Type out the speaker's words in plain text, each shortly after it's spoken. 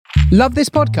Love this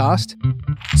podcast?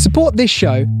 Support this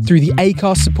show through the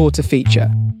Acast supporter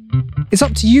feature. It's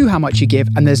up to you how much you give,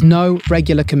 and there's no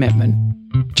regular commitment.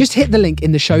 Just hit the link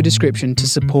in the show description to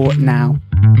support now.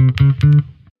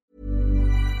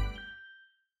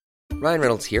 Ryan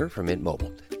Reynolds here from Mint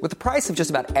Mobile. With the price of just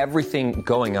about everything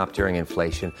going up during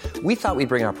inflation, we thought we'd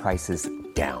bring our prices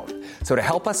down. So to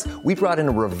help us, we brought in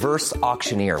a reverse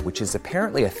auctioneer, which is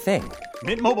apparently a thing.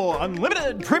 Mint Mobile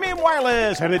Unlimited Premium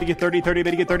Wireless. How to get 30, 30,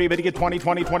 bit to get 30, bit to get 20,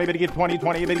 20, 20, bit to get 20,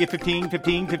 20, bit to get 15,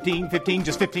 15, 15, 15,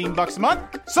 just $15 a month?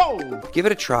 Sold! Give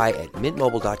it a try at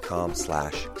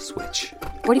mintmobile.com/switch.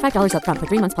 $45 up front for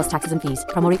 3 months plus taxes and fees.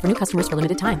 Promo rate for new customers for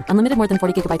limited time. Unlimited more than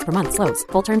 40 gigabytes per month. Slows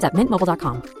full terms at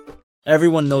mintmobile.com.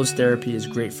 Everyone knows therapy is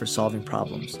great for solving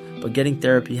problems, but getting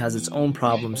therapy has its own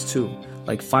problems too,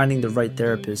 like finding the right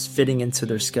therapist, fitting into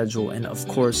their schedule, and of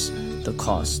course, the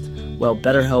cost. Well,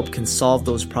 BetterHelp can solve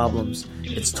those problems.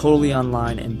 It's totally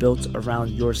online and built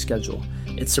around your schedule.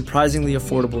 It's surprisingly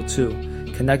affordable too.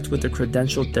 Connect with a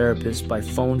credentialed therapist by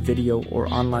phone, video, or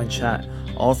online chat,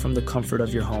 all from the comfort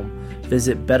of your home.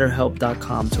 Visit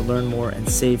BetterHelp.com to learn more and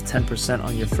save 10%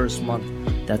 on your first month.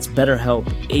 That's BetterHelp,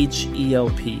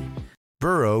 H-E-L-P.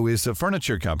 Burrow is a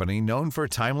furniture company known for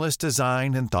timeless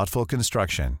design and thoughtful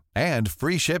construction, and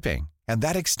free shipping, and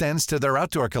that extends to their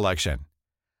outdoor collection.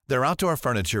 Their outdoor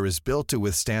furniture is built to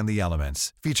withstand the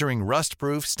elements, featuring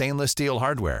rust-proof stainless steel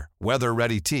hardware,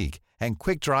 weather-ready teak, and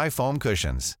quick-dry foam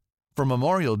cushions. For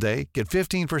Memorial Day, get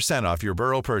 15% off your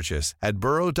Burrow purchase at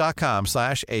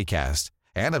burrow.com/ACAST,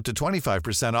 and up to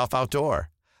 25% off outdoor.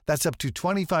 That's up to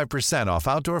 25% off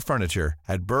outdoor furniture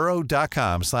at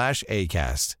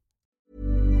burrow.com/ACAST.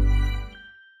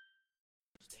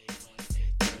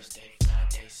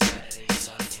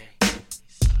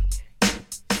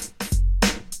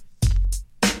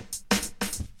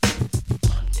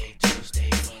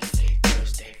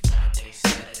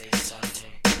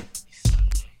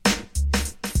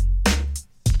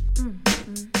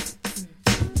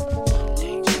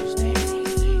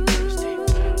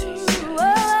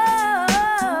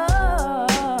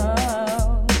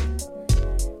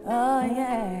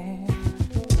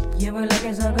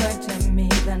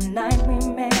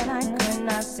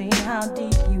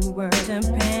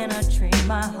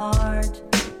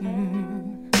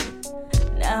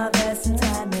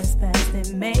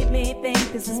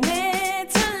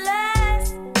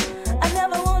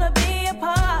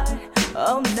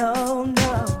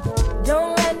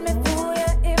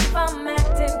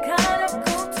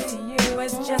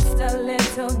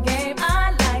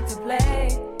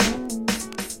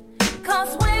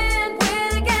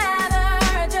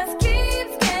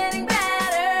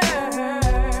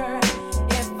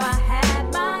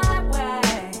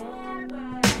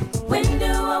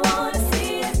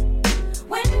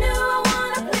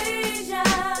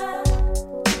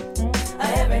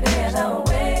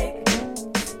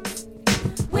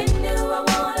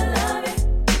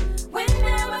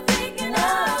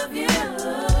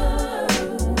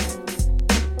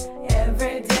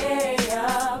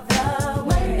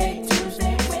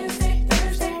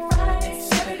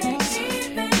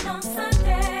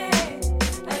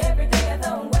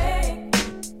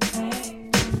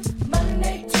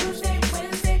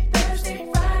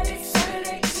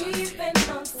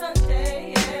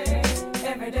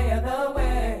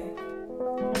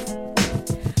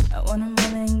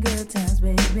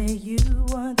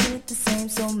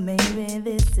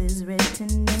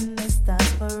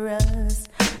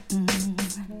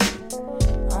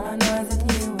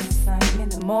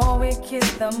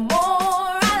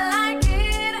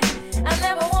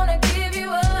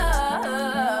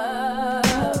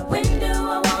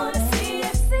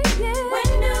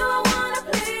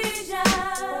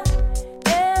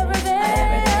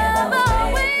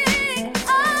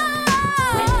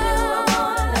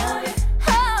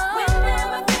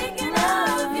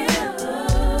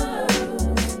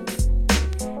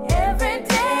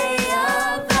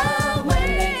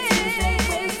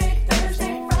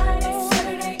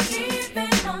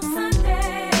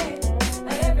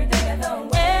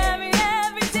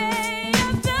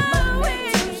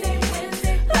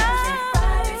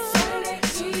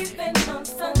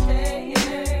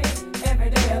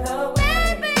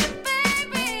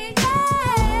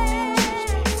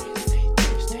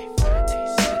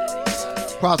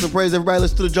 Props and praise, everybody.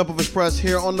 Listen to the Jumpoff Express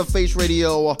here on the Face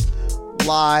Radio,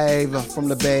 live from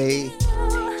the Bay.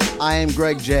 I am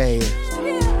Greg J.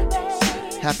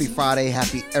 Happy Friday,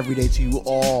 happy every day to you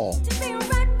all.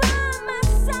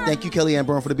 Thank you, Kellyanne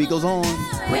Byrne, for The Beat Goes On.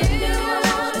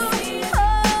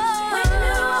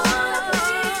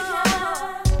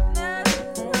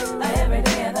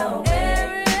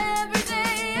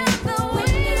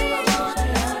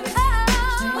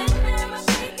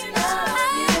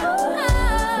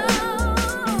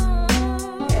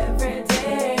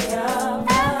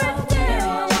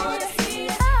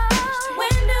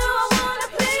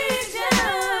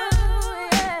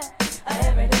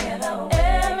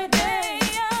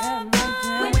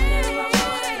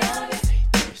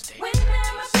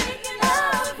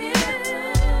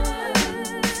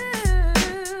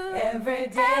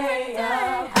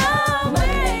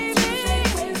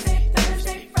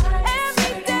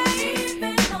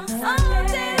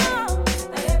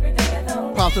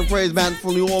 Props and praise, man,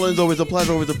 from New Orleans. Always a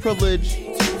pleasure, always a privilege.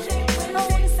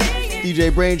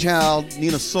 DJ Brainchild,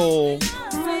 Nina Soul.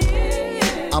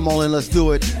 I'm all in, let's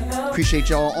do it. Appreciate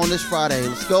y'all on this Friday.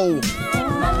 Let's go.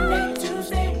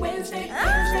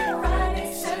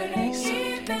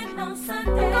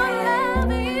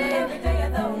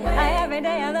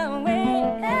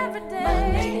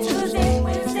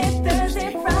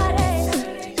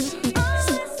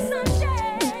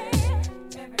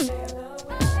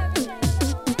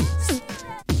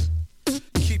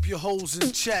 Keep your hoes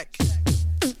in check.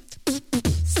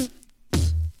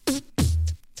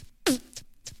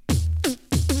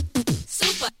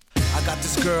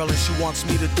 Girl and she wants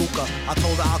me to duke her. I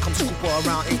told her I'll come scoop her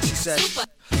around 8. She said,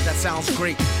 that sounds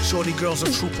great. Shorty girl's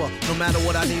a trooper. No matter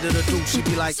what I needed to do, she'd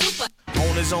be like,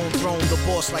 on his own throne, the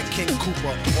boss like King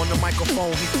Cooper. On the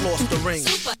microphone, he flossed the ring.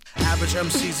 Average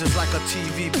MCs is like a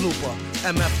TV blooper.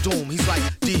 MF Doom, he's like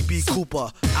DB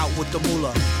Cooper. Out with the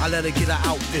moolah. I let her get her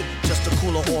outfit just to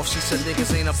cool her off. She said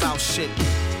niggas ain't about shit.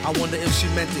 I wonder if she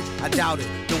meant it, I doubt it.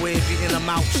 The way it be in her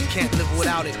mouth, she can't live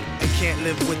without it. And can't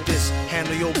live with this,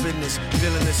 handle your business.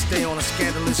 Villainous, stay on a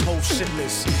scandalous whole shit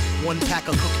list. 1 pack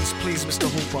of cookies, please, Mr.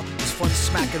 Hooper. It's fun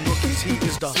smacking rookies, he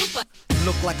is the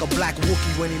look like a black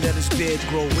Wookie when he let his beard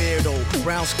grow. Weirdo,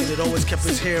 brown skinned, always kept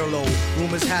his hair low.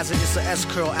 Rumors has it it's a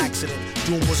S-curl accident.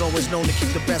 Doom was always known to keep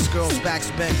the best girls'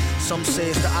 backs bent. Some say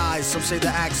it's the eyes, some say the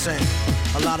accent.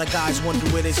 A lot of guys wonder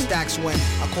where their stacks went.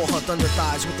 I call her thunder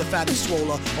thighs with the fatty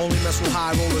swoller. Only mess with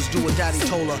high rollers, do what daddy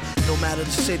told her. No matter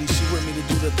the city, she with me to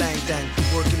do the thang thang.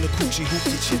 Working the coochie,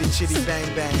 hoopty, chitty, chitty, bang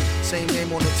bang. Same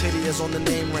name on the titty as on the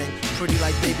name ring. Pretty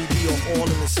like Baby D off all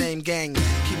in the same gang.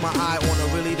 Keep my eye on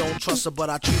her, really don't trust her, but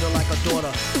I treat her like a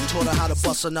daughter. Taught her how to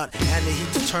bust a nut and the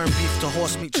heat to turn beef to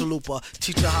horse meat chalupa.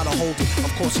 Teach her how to hold it,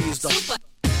 of course he is the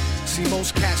see,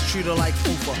 most cats treat her like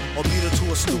fupa or beat her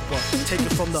to a stupor. Take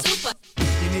it from the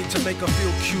you need to make her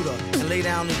feel cuter and lay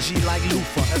down the G like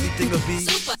loofah. Everything will be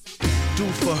do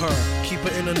for her. Keep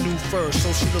her in a new fur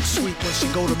so she looks sweet when she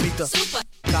go to meet the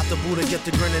got the Buddha, get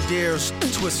the grenadiers.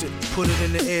 Twist it, put it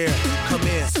in the air. Come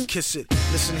here, kiss it.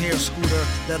 Listen here, Scooter.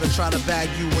 Let her try to bag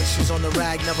you when she's on the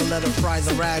rag. Never let her fry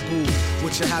the ragu.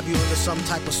 Which will have you into some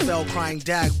type of spell crying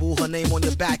dag boo. Her name on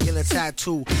your back in a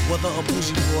tattoo. Whether a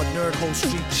bougie broad, nerd, hoe,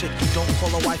 street chick. Don't call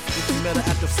her wife if you met her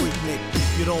at the freak nick.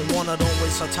 You don't want her, don't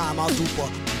waste her time, I'll dupe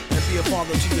her. And be a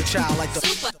father to your child like the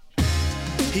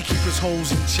he keep his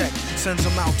hoes in check. Sends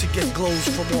them out to get glows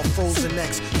from all frozen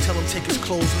necks. Tell him take his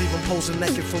clothes, leave him posing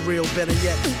naked for real. Better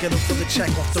yet, get him for the check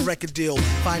off the record deal.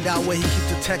 Find out where he keep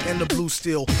the tech and the blue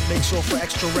steel. Make sure for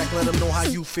extra rec, let him know how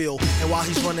you feel. And while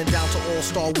he's running down to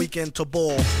All-Star Weekend to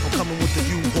ball, I'm coming with the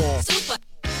U-Haul.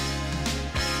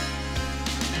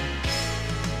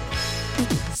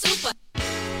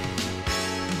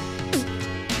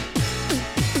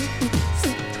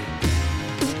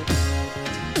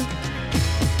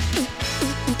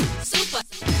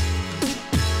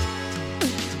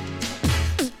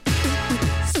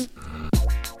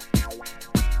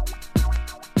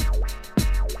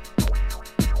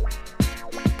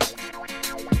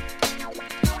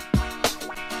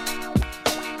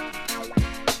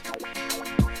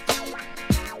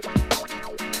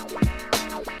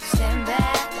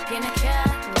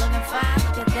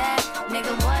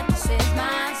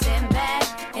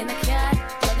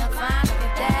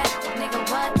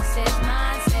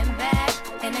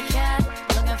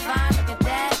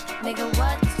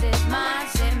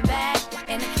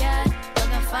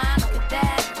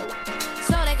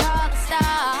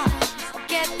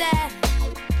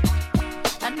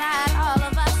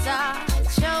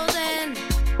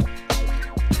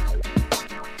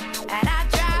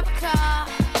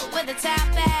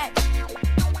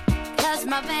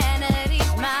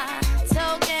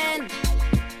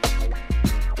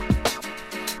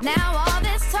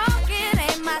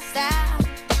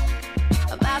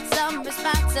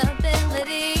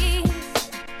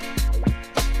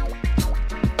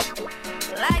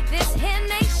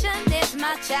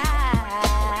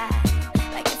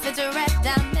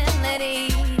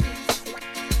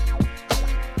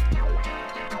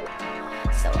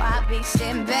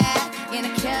 Sitting back in a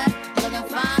cut, looking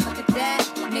fine, look at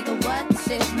that. Nigga, what?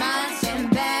 This is mine.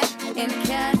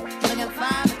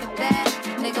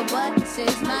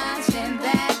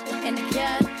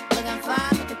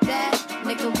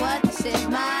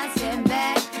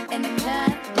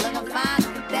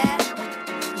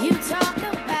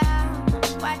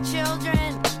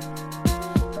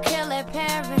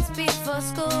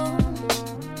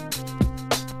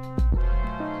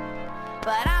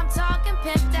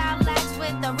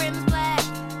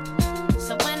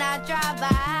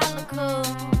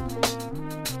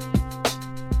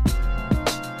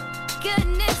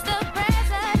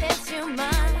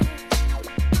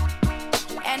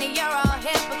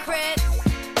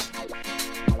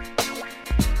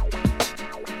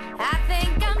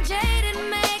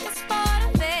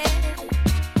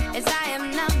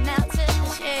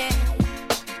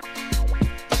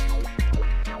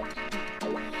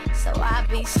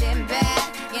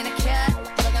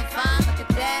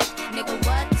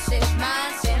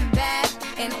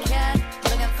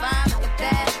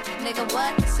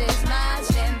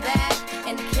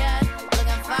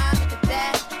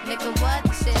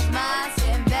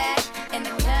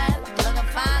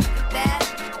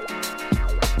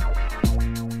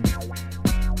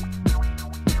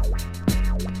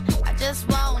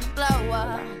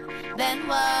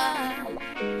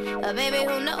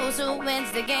 knows who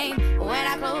wins the game. When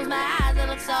I close my eyes, it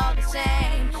looks all the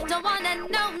same. Don't wanna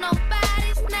know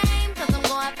nobody's name, cause I'm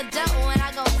going for dough when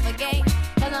I go for game.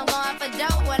 Cause I'm going for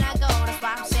dough when I go. That's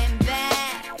why I'm sitting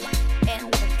back in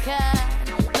the cut,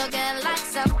 looking like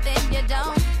something you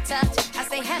don't touch. I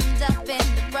stay hemmed up in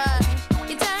the brush.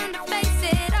 You turn to face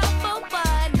it all for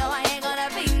what? No, I ain't gonna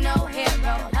be no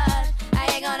hero. Hush, I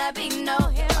ain't gonna be no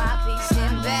hero. I'll be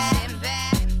sitting back.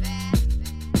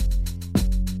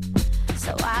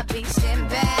 So I be sitting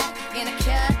back in a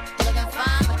cut, looking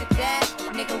fine, look at that.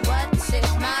 Nigga, what? This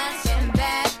is mine. Sitting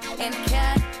back in a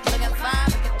cut, looking fine,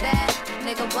 look at that.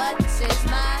 Nigga, what? This is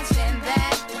mine. Sitting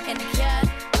back in a cut,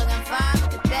 looking fine,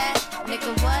 look at that.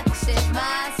 Nigga, what? This is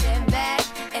mine. Sitting back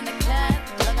in the cut,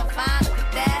 looking fine, look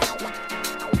at that.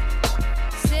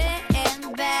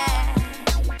 Sitting back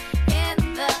in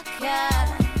the cut,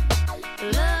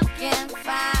 looking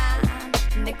fine.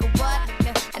 Nigga, what?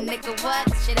 Nigga, what?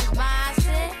 Shit is mine.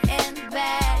 Sitting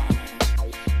back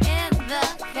in the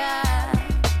car,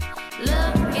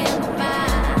 looking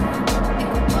fine.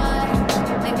 Nigga, what?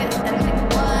 Nigga,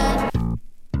 what?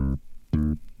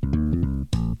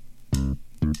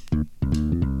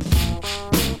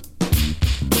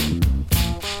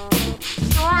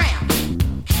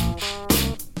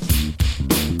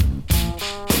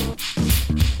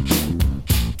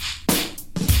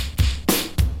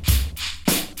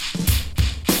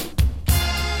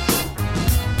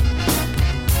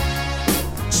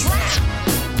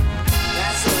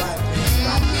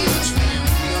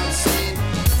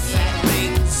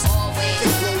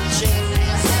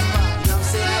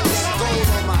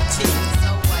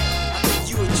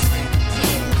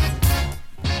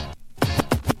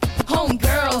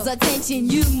 Attention,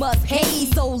 you must pay,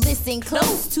 so listen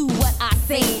close to what I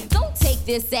say. Don't take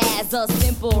this as a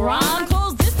simple rhyme,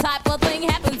 cause this type of thing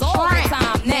happens all the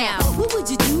time. Now, what would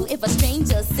you do if a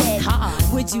stranger said hi?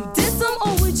 Would you diss them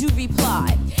or would you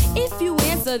reply? If you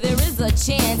answer, there is a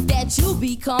chance that you'll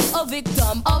become a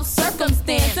victim of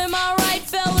circumstance. Am I right,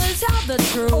 fellas? Tell the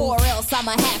truth, or else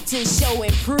I'ma have to show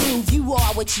and prove you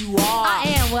are what you are. I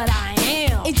am what I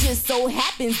am. It just so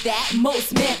happens that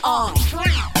most men are.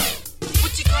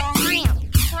 What you call me?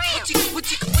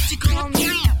 What you call me?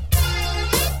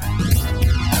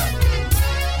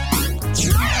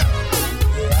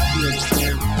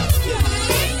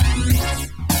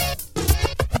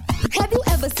 Have you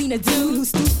ever seen a dude who's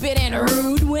stupid and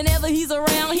rude? Whenever he's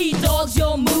around, he dogs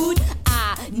your mood.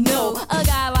 I know a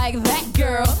guy like that,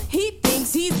 girl. He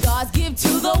thinks he's God's gift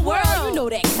to the world. You know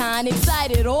that kind,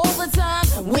 excited all the time,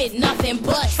 with nothing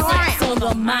but sex on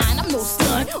the mind. I'm no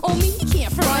stunt, on me he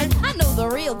can't front. I know the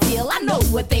real deal, I know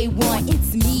what they want.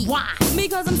 It's me. Why?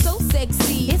 Because I'm so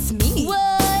sexy. It's me.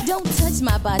 What? Don't touch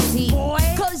my body, boy.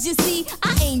 Cause you see,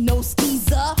 I ain't no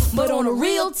skeezer. But on a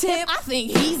real tip, I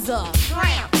think he's a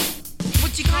tramp.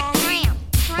 What you call tramp?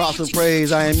 Props and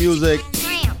praise, I am music.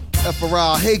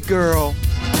 FRL, hey girl.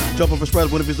 Jumpoff Express,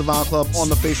 Buena Vista Vinyl Club on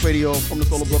the Face Radio from the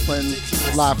soul of Brooklyn,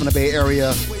 live from the Bay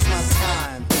Area.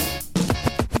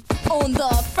 On the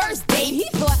first date, he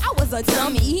thought I was a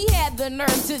dummy. He had the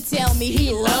nerve to tell me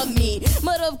he loved me.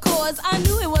 But of course, I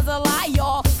knew it was a lie,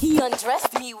 y'all. He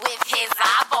undressed me with his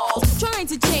eyeballs, trying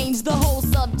to change the whole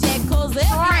subject, cause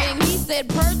everything he said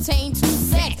pertained to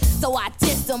sex. So I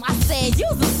dissed him, I said,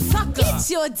 you's a sucker. Get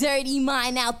your dirty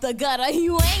mind out the gutter.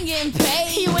 You ain't getting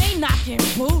paid, you ain't knocking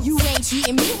boots, you ain't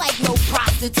treating me like no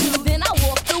prostitute. Then I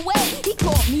walked away, he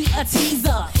called me a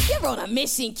teaser. You're on a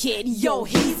mission, kid, yo,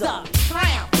 he's a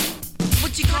tramp.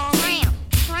 What you call tramp?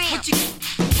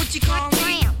 What you call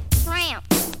tramp? Tramp.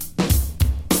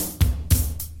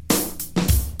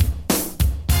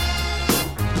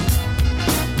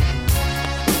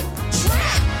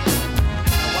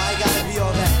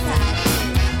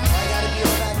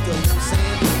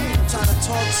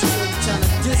 Talk to you and you're trying to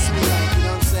diss me, like, you know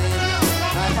what I'm saying?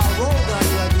 Now, if I rolled on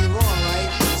you, I'd be wrong, right?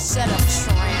 Shut up,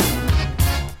 tramp.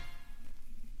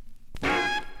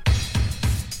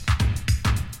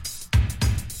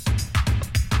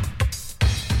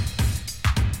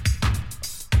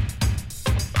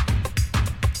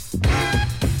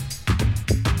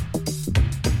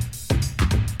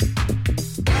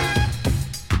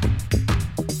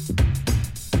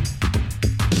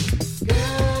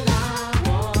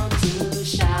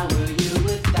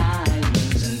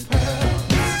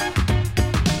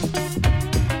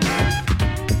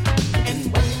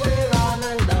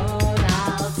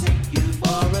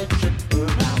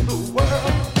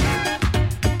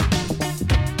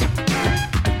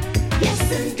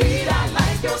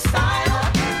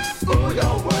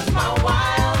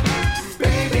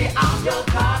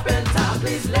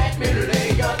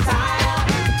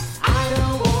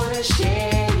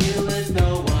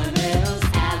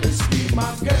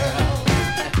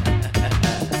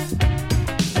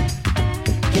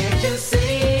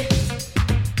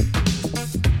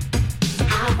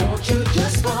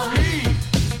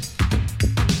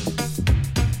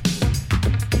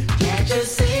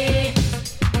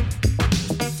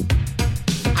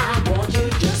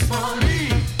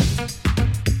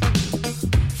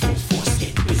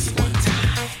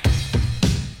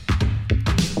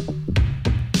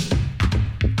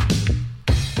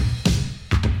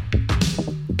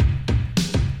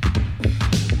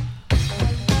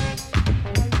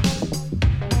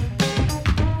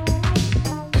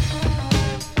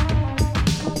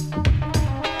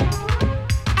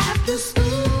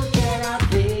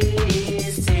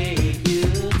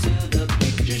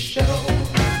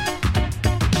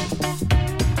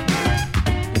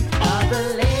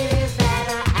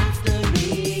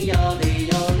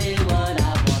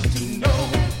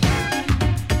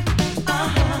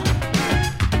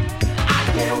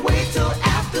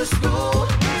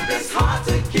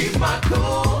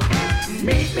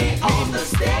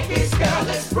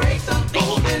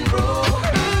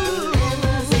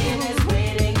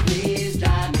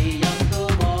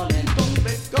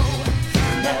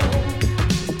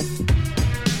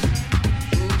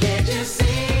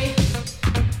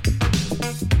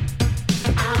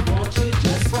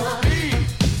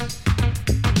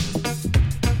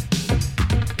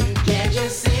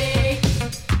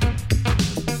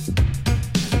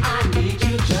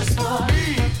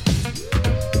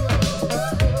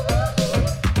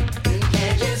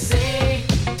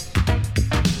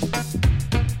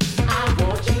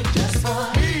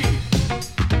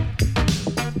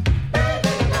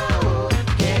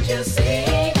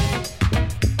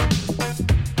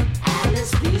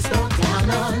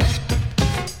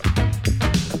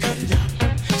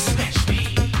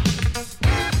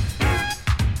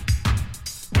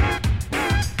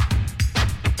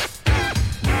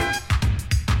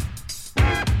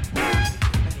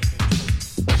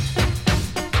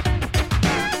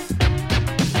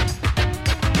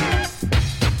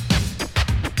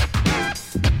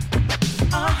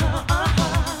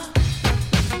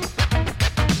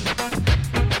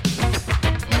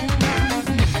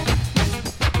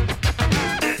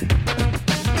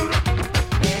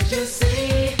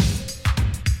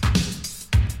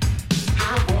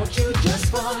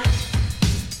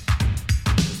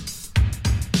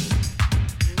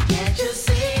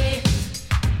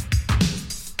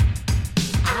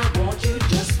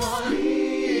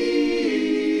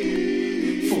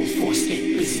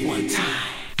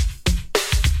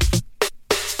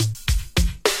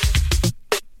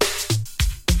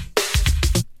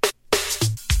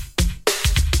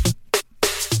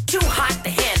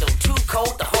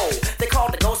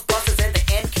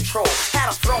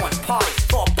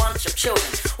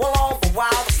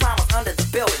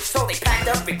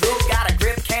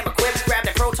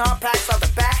 proton packs on the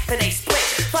back, and they split.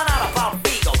 Find out about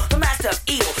Vigo, the master of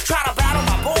evil. Try to battle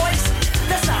my boys?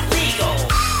 That's not legal.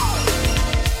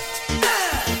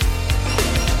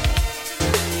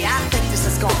 Yeah, I think this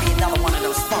is gonna be another one of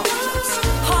those funky ones.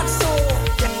 Hot soul,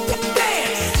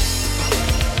 dance.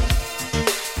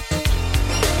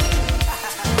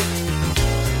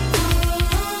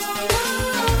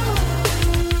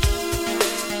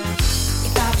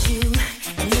 If I was you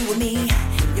and you were me,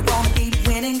 you're gonna be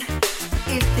winning.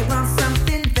 If you want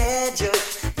something better,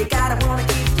 you gotta wanna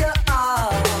give your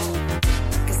all.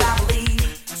 'Cause I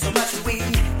believe so much in we,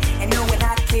 and no, we're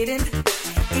not kidding.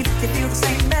 If you feel the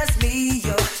same as me,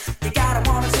 you gotta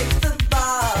wanna take the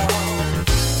ball.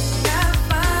 Now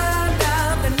find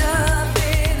out that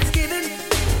nothing is given.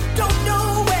 Don't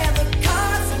know where the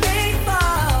cards may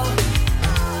fall.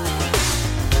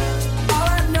 All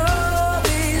I know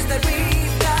is that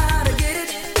we've gotta get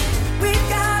it. We've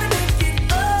gotta make it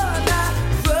or not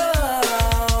roll.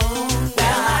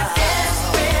 Well, I guess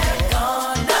we're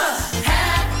gonna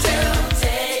have to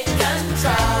take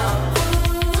control.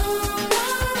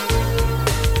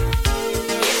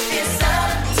 If it's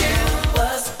up to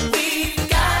us, we've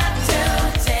got to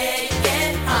take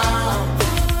it home.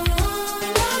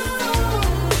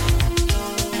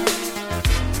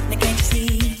 Now can't you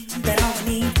see that all we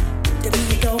need to be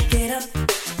a go-getter?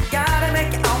 Gotta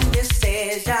make your own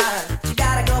decision. You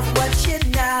gotta go for what you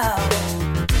know.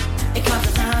 It comes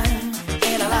a time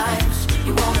in our lives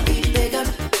you wanna be bigger.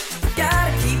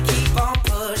 Gotta keep on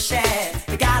pushing.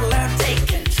 You gotta learn to take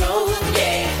control,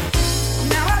 yeah.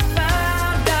 Now I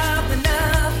found out that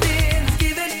nothing's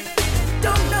given.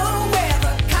 Don't know where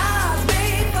the cards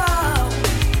may fall.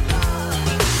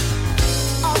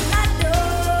 All I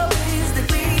know is that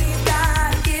we've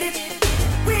gotta get it.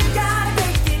 We've gotta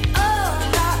make it or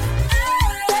not.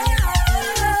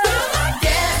 I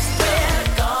guess we're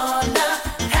gonna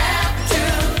have to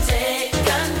take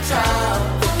control.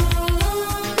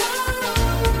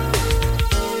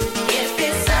 If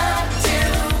it's up to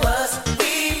us,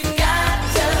 we've got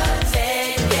to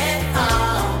take it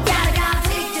home. Gotta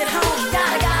take it home.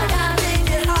 Gotta take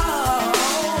it home.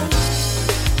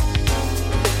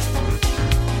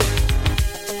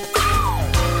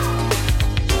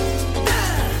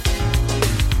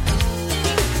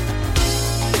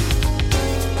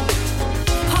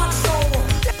 Hot soul,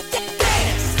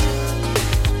 dance.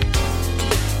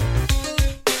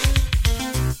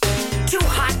 Too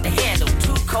hot to handle,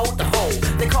 too cold to hold.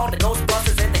 They called the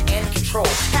Ghostbusters and the end control.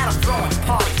 Had a throwing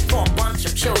party for a bunch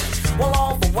of children. Well,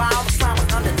 all the while the slime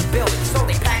was under the building. So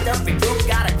they packed up, regrouped,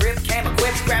 got a grip, came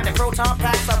equipped, grabbed their proton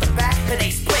packs off the back, and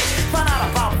they split. Found out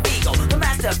about Vigo, the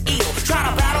master of evil. Try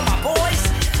to battle my boys?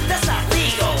 That's not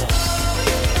legal.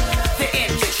 They're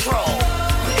in control.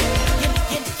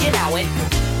 You know it.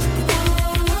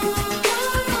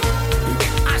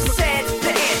 I said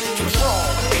they're in control.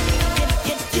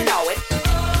 You know it.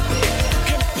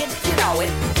 You know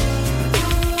it.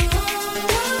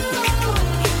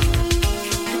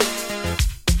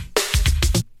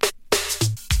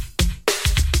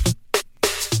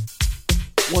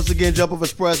 Once again, Jumpoff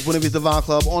Express, Buena Vista Vinyl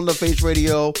Club on the Face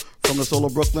Radio from the soul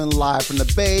of Brooklyn, live from the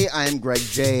Bay. I am Greg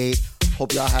J.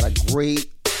 Hope y'all had a great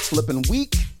flipping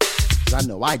week, 'cause I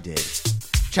know I did.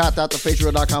 Chat out to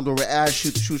faceradio.com over ass,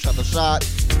 shoot the shoot, shot the shot.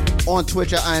 On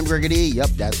Twitch, I am Gregory.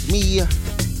 Yep, that's me.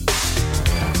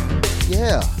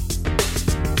 Yeah.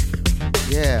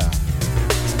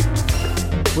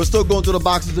 We're still going through the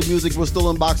boxes of music. We're still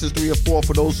in boxes 3 or 4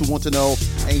 for those who want to know.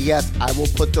 And yes, I will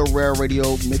put the Rare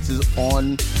Radio mixes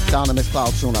on down the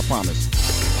Mixcloud soon, I promise.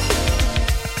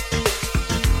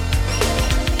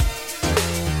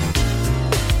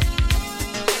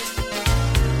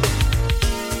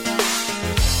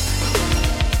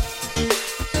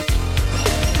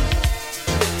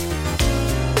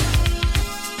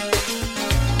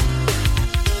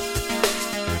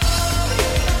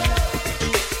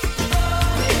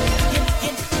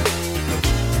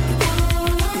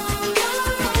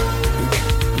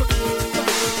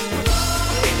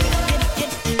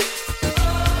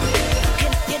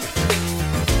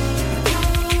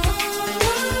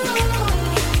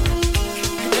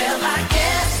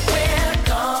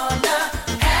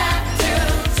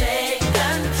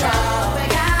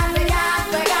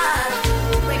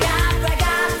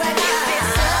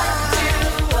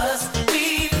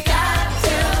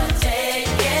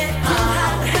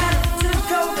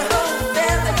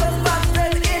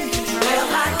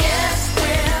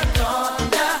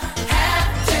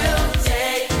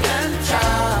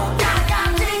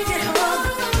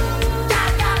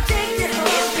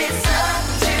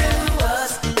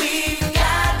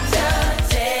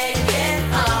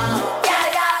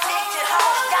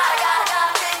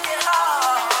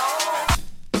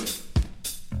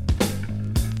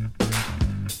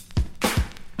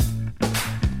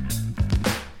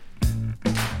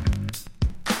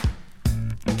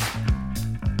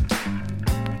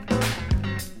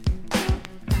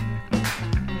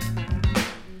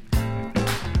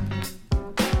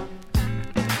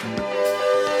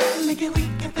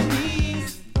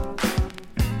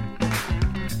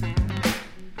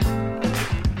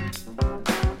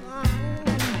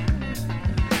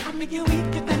 make you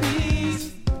weak at the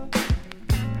knees.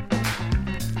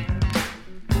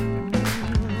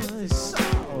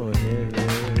 So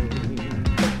heavy.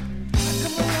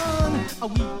 Come along, a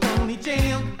weak only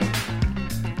jam.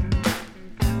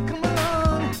 Come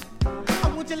along,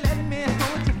 won't you let me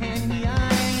hold your hand?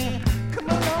 Yeah. Come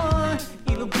along,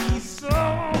 it'll be so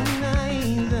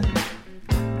nice.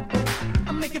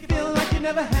 I'll make you feel like you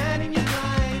never had in your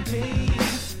life, babe.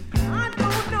 I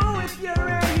don't know if you're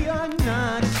ready or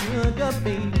not, sugar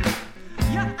babe.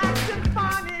 You're acting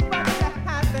funny, but you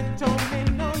haven't told me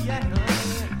no yet.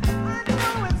 I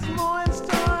know it's more in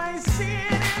store, I see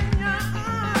it in your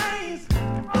eyes.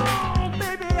 Oh,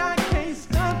 baby, I can't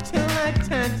stop till I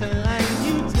tantalize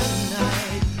you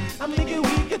tonight. I'll make you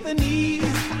weak at the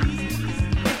knees,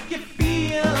 make you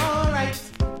feel alright.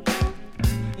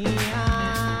 Yeah,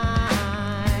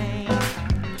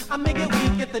 I'll make you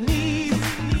weak at the knees,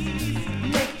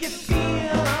 make you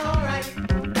feel alright.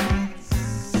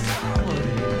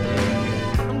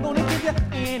 I'm gonna give you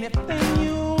anything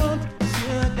you want,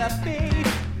 sugar babe.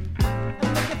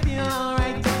 I'll make you feel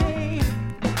alright today.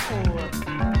 Oh,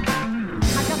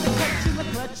 I got the touch in the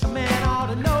clutch, man, ought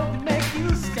to know to make you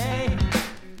stay.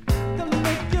 Gonna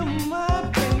make you my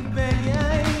baby,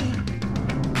 yeah.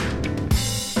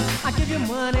 I give you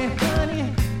money, honey,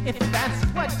 if that's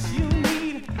what you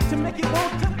need to make you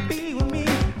want to be with me.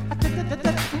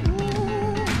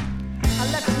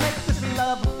 Let's make this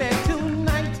love affair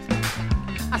tonight.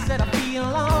 I said I feel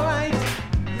alright.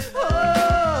 Oh,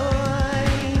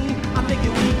 I make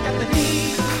you weak at the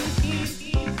knees.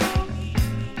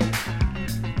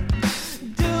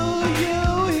 Do you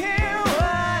hear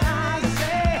what I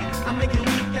say? I make you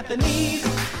weak at the knees.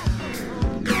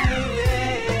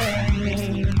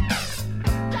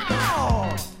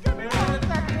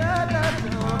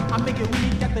 I make you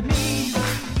weak at the knees.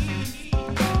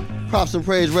 Props and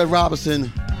praise, Red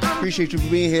Robinson. Appreciate you for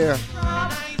being here.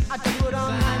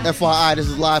 FYI, this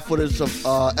is live footage of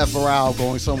FRL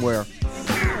going somewhere.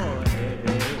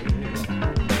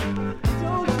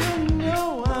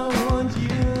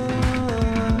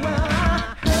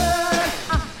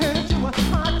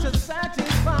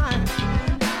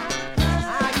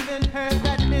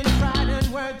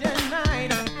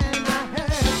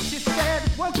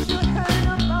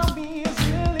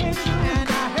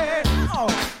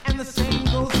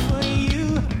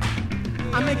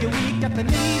 Make you weak at the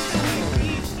knees.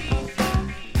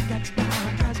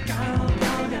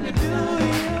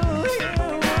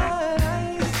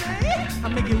 I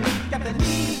make you weak at the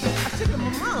knees. I shook them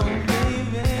on,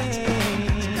 baby.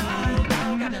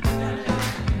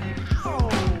 Oh.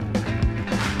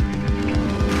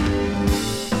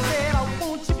 Said I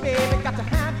want you, baby. Got to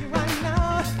have you right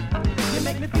now. You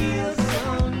make me feel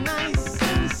so nice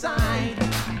inside.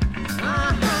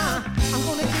 I'm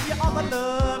gonna give you all the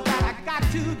love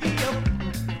to give.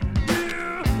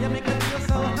 You make me feel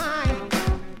so high.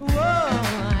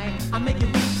 Whoa, I make you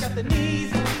weak at the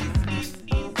knees.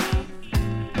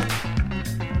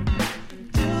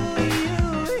 Do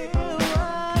you hear what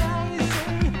I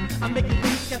say? I make you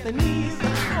weak at the knees.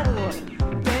 Oh,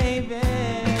 baby.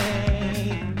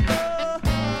 Oh.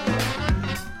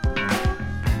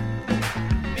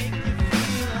 Make you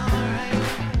feel alright.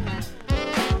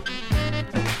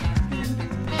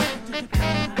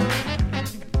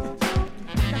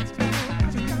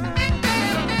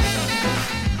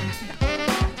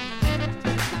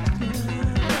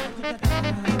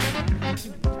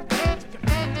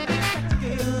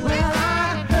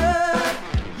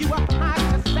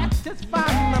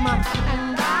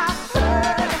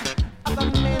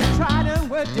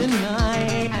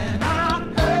 Tonight, and I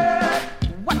heard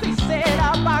what they said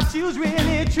about you's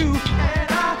really true,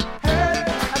 and I heard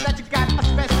that you got a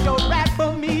special rap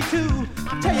for me too.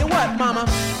 I'll tell you what, mama,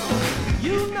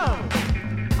 you know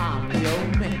I'm your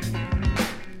man.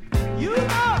 You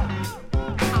know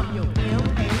I'm your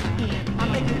M.A.N. I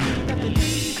make you weak at the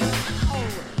knees. Oh,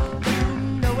 you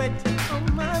know it, oh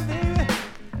my baby.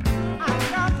 I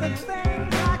got the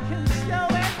things I can show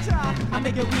it. I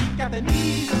make you weak at the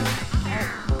knees.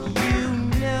 You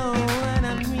know what I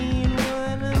mean,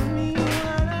 what I mean,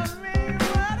 what I mean,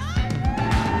 what I mean.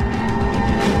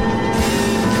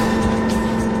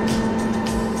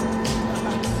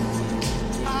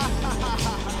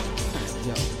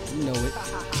 Yo, you know it.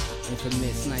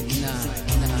 Infamous 99.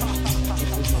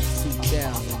 Infamous 2000.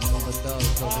 All the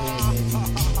thugs over here, baby.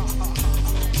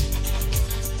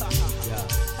 Yeah.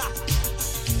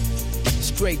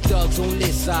 straight thugs on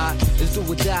this side. Let's do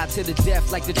or die to the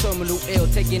death like the terminal ill.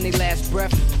 Taking their last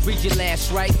breath, read your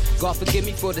last right. God forgive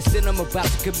me for the sin I'm about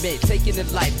to commit. Taking the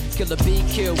life, kill or be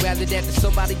killed. Rather than to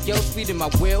somebody else feeding my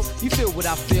will. You feel what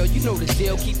I feel, you know the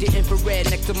deal. Keep the infrared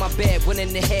next to my bed. One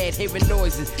in the head, hearing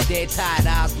noises. Dead tired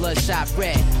eyes, bloodshot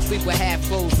red. Sleep with half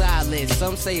closed eyelids.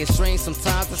 Some say it's strange,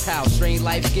 sometimes it's how strange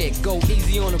life get. Go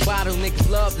easy on the bottle, niggas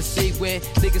love to see where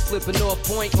niggas slipping off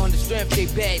point on the strength they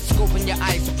bad. Scoping your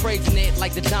ice, appraising it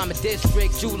like the Diamond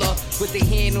District jeweler with their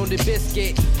hand on the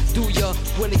biscuit. Do ya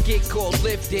wanna get caught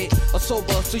lifted or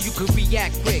sober so you can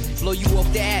react quick? Blow you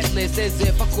off the atlas as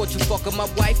if I caught you fucking my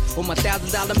wife on my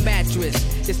 $1,000 mattress.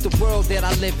 It's the world that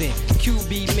I live in.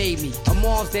 QB made me. A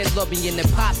moms that love me and the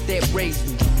pops that raised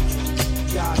me.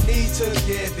 Y'all need to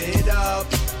give it up.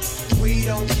 We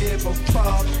don't give a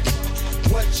fuck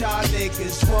what y'all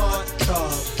niggas want,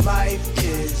 cause life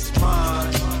is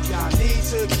mine. Y'all need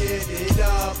to give it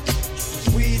up, cause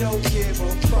we don't give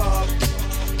a fuck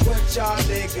what y'all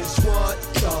niggas want,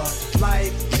 cause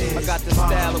life is I got the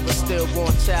style of a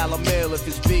stillborn child. I'm ill if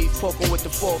it's beef, poking with the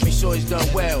fork, make sure he's done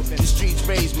well. The streets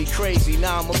raised me crazy,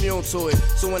 now I'm immune to it.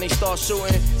 So when they start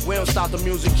shooting, we don't stop the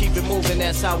music, keep it moving,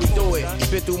 that's how we do it.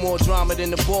 Been through more drama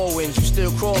than the ball wins, you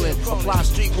still crawling. Apply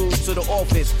street rules to the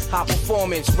office, high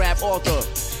performance, rap author.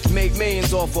 Make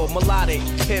millions off of melodic,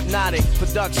 hypnotic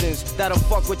productions that'll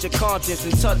fuck with your conscience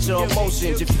and touch your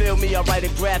emotions. You feel me? I write a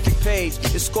graphic page,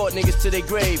 escort niggas to their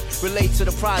grave, relate to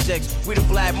the projects. We the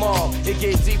black mob. It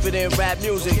gets deeper than rap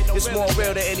music. It's more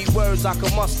real than any words I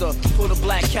can muster. Pull the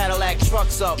black Cadillac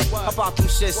trucks up. How about them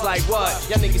shits like what?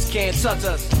 Y'all niggas can't touch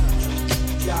us.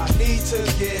 Y'all need to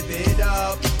give it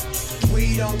up.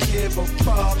 We don't give a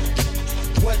fuck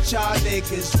what y'all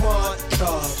niggas want,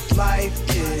 cause life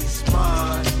is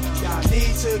mine. Y'all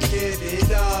need to give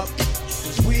it up,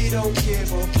 cause we don't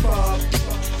give a fuck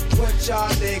what y'all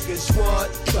niggas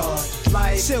want, cause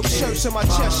life Silk is shirts on my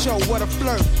mine. chest show, what a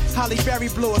flirt. Holly Berry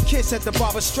blew a kiss at the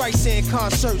Barbra Streisand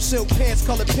concert. Silk pants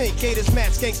colored pink, Gators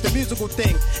match, gangsta musical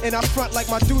thing. And I front like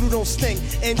my doodle don't stink.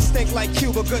 Instinct like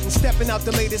Cuba Gooding, stepping out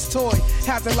the latest toy.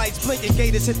 Hazard lights blinking,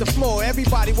 Gators hit the floor.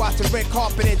 Everybody watching, red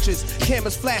carpet entrance,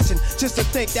 cameras flashing. Just to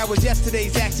think that was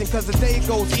yesterday's action, cause the day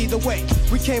goes either way.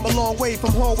 We came a long way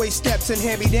from hallway steps and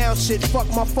hand-me-down shit. Fuck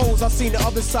my foes, I seen the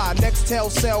other side. Next tell,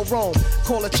 sell, roam.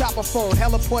 Call a chopper phone,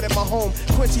 heliport at my home.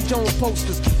 Quincy Jones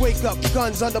posters, wake up,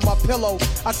 guns under my pillow.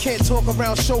 I can't talk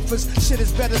around chauffeurs, shit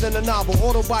is better than a novel.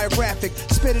 Autobiographic,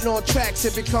 spit it on tracks,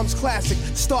 it becomes classic.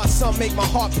 Start some, make my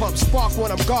heart pump. Spark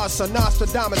when I'm Godson,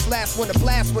 Nostradamus, last one to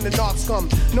blast when the knocks come.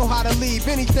 Know how to leave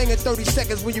anything in 30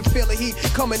 seconds when you feel the heat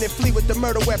coming and flee with the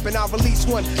murder weapon. I'll release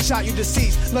one, shot you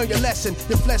deceased. Learn your lesson,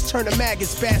 your flesh turn to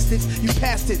maggots, bastards. You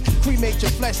passed it, cremate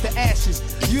your flesh to ashes.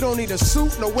 You don't need a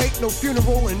suit, no wake, no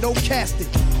funeral, and no casket.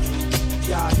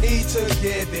 Y'all need to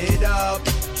give it up.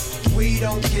 We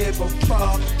don't give a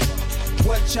fuck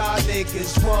what y'all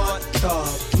niggas want,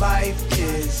 cause life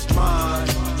is mine.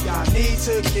 Y'all need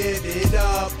to give it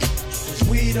up, cause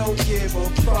we don't give a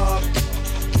fuck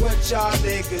what y'all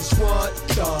niggas want,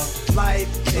 cause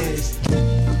life is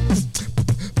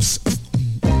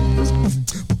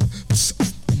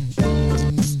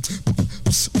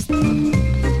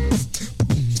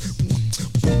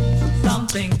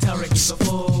something to keep a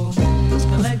fool.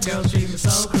 The let girls treat me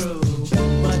so cruel,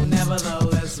 but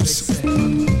nevertheless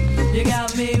vixen. You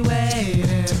got me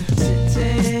waiting,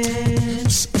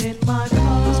 sitting in my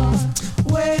car,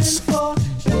 waiting for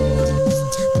you.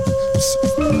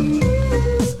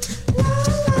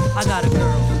 I got a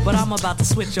girl, but I'm about to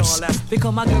switch all that,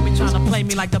 because my girl be trying to play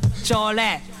me like the bitch all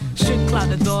that. Should clout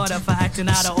the daughter for acting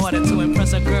out of order to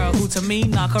impress a girl who to me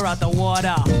knock her out the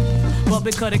water. But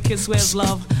because the kiss wears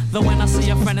love, though when I see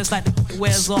a friend it's like the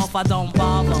wears off, I don't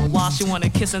bother. While she wanna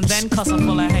kiss and then cuss her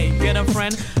full of hate. Get a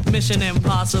friend? Mission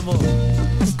impossible.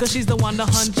 Cause she's the one the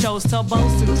hun chose to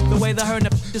boast to. The way that her and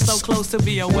the is so close to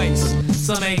be a waste.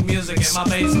 So make music in my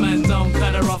basement. Don't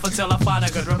cut her off until I find a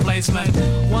good replacement.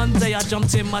 One day I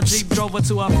jumped in my Jeep, drove her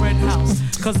to her friend's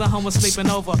house. Cause the hun was sleeping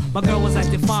over. My girl was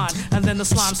acting fine. And then the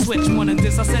slime switched. Wanted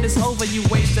this, I said it's over, you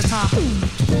waste the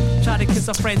time. Tried to kiss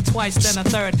a friend twice, then a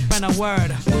third, and a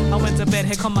word. I went to bed,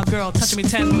 here come my girl, touching me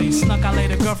tenderly. Snuck out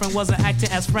later, girlfriend wasn't acting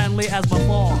as friendly as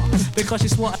before. Because she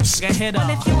swore I hit her. Well,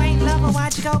 if you ain't love her,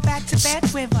 why'd you go back to bed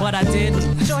with her? But I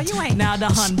didn't. Sure you ain't. Now the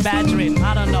hun badgering.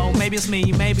 I don't know, maybe it's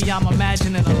me, maybe I'm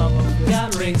imagining a lover.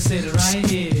 Got ring sitting right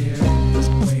here,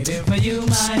 waiting for you,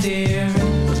 my dear.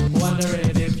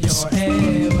 Wondering if you're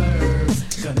ever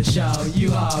gonna show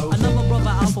you out. Another brother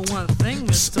out for one thing,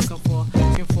 mistook him for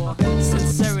looking for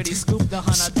sincerity. Scoop the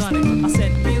hun, I done it. I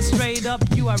said, being straight up,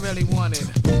 you I really wanted.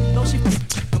 Though she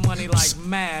the money like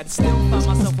mad. Still found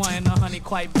myself wanting a honey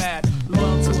quite bad.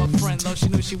 Loyal to a friend, though she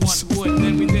knew she wanted wood.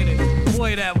 Then we did it.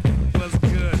 Boy, that was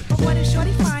good. But what if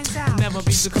Shorty finds out? Never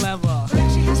be too clever.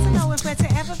 She has to know if we're to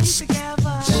ever be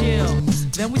together. Chill.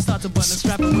 Then we start to button the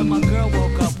strap, and when my girl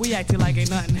woke up, we acted like ain't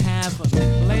nothing happened.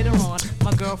 Later on,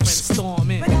 my girlfriend stormed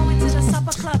in. We're going to the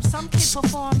supper club, some kid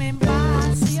performing.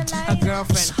 Bye, see you later. Her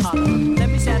girlfriend holler. Let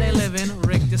me see how they living.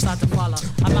 Rick decide to follow.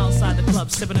 I'm outside the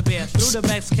club, sipping a beer through the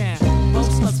Bex can.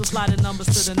 Both sluts will slide the numbers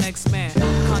to the next man.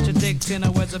 Contradicting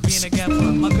her words of being together.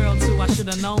 My girl too, I should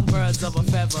have known birds of a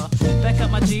feather. Back up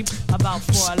my Jeep, about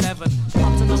 411.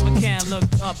 Popped another can,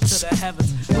 looked up to the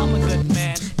heavens. I'm a good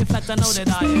man. In fact, I know that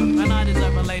I am. And I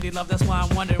deserve a lady love. That's why I'm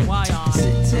wondering why I'm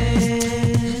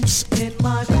sitting in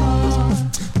my car,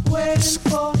 waiting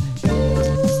for you.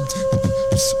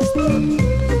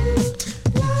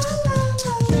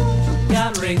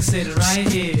 Got Rick sitting right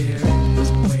here,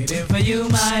 waiting for you,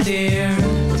 my dear.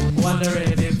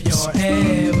 Wondering if you're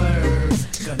ever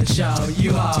gonna show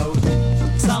you out.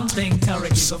 Something tell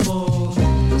Ricky's a fool.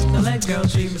 The let girl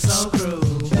treat me so cruel.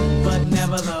 But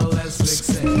nevertheless, Rick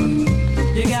said,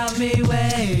 you got me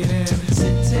waiting.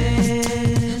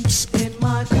 Sitting in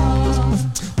my car,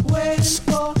 waiting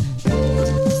for you.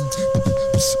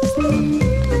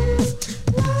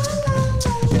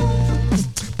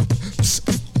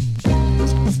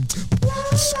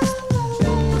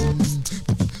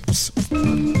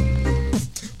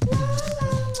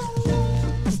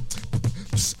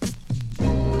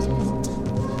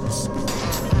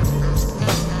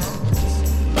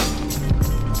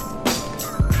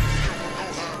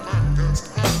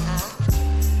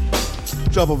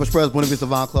 Jumpoff Express, Buena Vista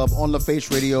Club on the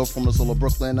Face Radio from the soul of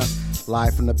Brooklyn,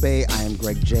 live from the Bay. I am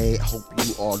Greg J. Hope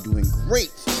you are doing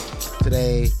great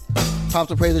today. Time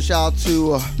to praise and shout out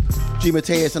to G.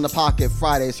 Mateus in the Pocket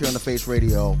Fridays here on the Face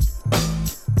Radio.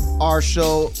 Our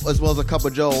show, as well as a Cup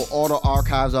of Joe, all the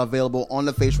archives are available on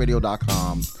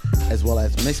thefaceradio.com, as well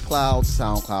as Mixcloud,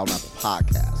 SoundCloud, and Apple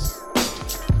Podcasts.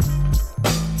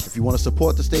 If you want to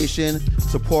support the station,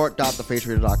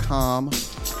 support.thefaceradio.com.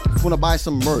 If you want to buy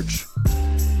some merch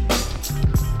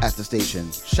at the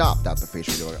station,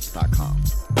 shop.thefaceradio.com.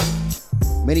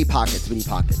 Many pockets.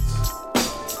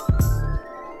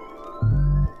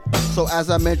 So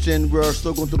as I mentioned, we're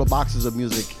still going through the boxes of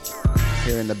music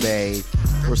here in the Bay.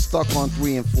 We're stuck on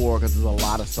 3 and 4 because there's a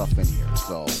lot of stuff in here.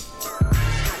 So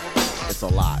it's a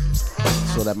lot.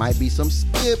 So there might be some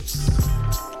skips.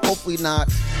 Hopefully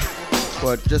not.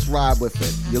 But just ride with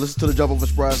it. You listen to the Jumpoff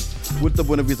Express with the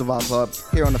Buena Vista Club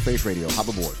here on the Face Radio. Hop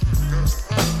aboard.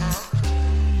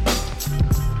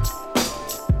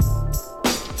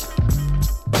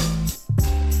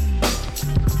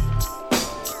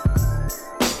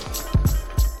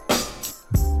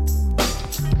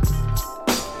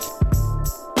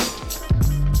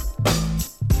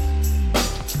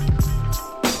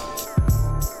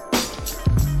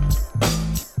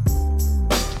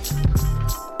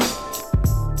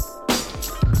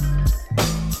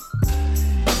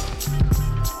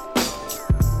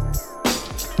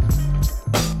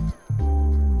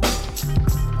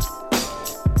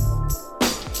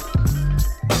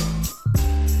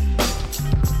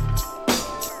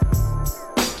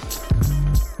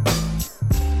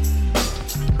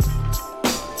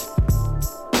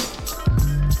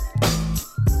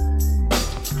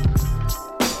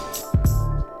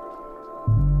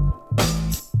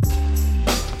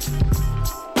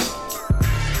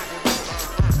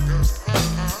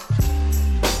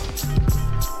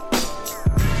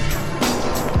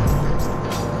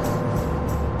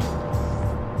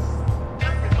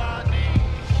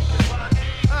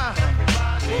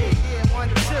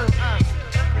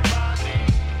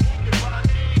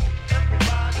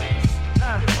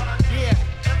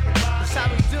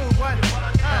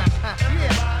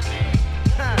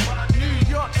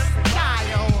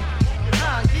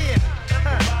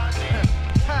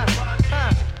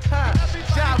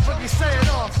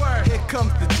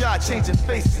 Changing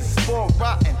faces, all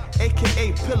rotten,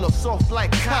 aka pillow soft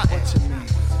like cotton.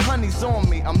 Honey's on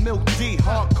me, I'm Milk D,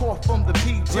 hardcore from the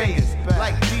PJs,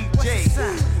 like DJs.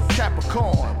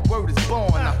 Capricorn, word is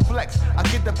born, I flex, I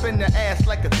get up in the ass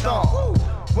like a thong.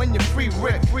 When you're free,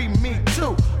 Rick, free me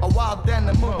too. A wild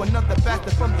animal, another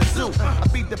bastard from the zoo. I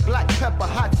beat the black pepper,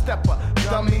 hot stepper.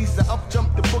 Dummies, I up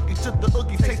jump the boogie, shook the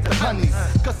oogie, taste the honeys.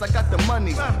 Cause I got the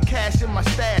money, cash in my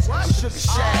stash, I'm Sugar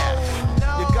Shaft.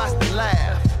 You got to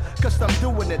laugh. Cause I'm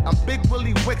doing it, I'm Big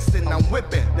Willie Wixton, I'm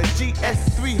whipping the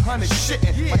GS300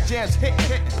 shitting, my jams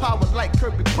hitting, power like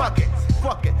Kirby Puckett,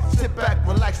 fuck it, sit back,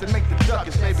 relax and make the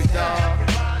duckets, baby dog.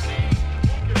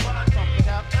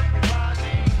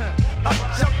 Up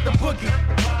jump the boogie,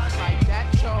 like that,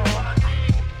 y'all.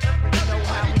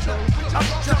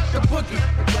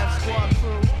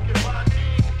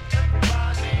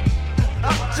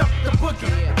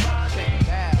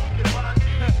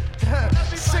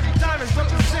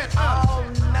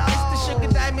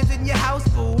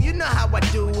 know how I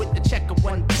do with the checker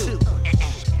 1, 2.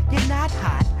 You're not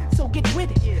hot, so get with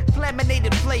it.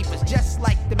 Flaminated flavors, just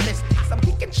like the mystics. I'm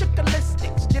kicking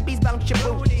chocolistics, jibbies bounce your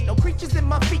booty. No creatures in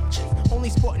my features,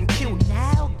 only sporting cuties.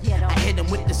 Now get on. I hit them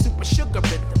with the super sugar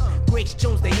rhythm. Grace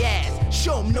Jones they ass,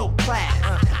 show 'em no class.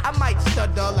 I might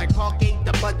stutter like Park ain't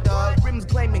the butter. Rims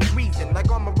gleaming greasing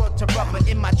like I'm a road to rubber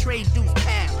in my trade dues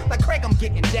pound. Like Craig, I'm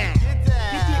getting down.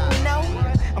 You didn't know?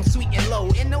 I'm sweet and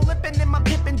low. And no lippin' in my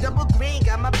pippin', double green,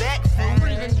 got my back full.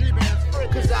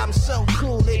 Cause I'm so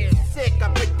cool, it's sick. I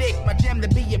predict my jam to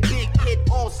be a big hit,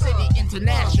 all city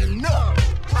international.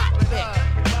 Hot back.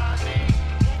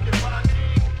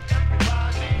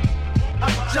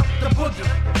 Up jump the boogie.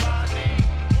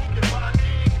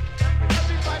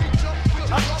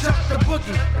 Up jump the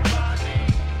boogie.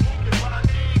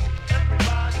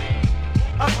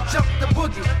 Up jump the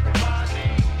boogie.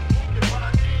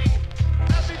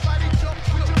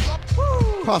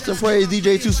 Cross and praise,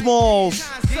 DJ Two Smalls.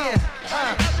 Yeah,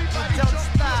 don't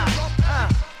stop.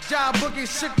 Job boogie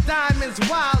shook diamonds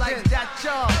wild like that,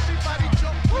 y'all.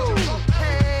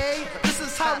 Hey, this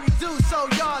is how we do, so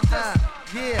y'all just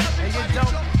yeah, and you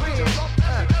don't quit.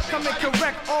 Come and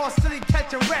correct all city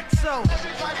catching wreck, so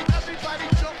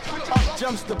Up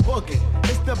jumps the boogie.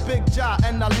 It's the big job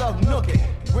and I love nookie.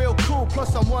 Real cool,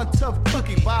 plus I'm one tough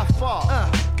cookie by far.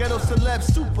 Ghetto celeb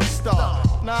superstar.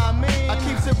 Nah, I mean, I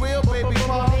keeps it real, baby.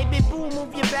 Baby boo,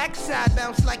 move your backside,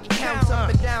 bounce like you counts up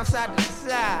and down side to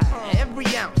side. Every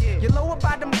ounce. Your lower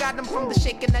bottom got them from the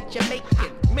shaking that you're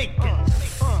making.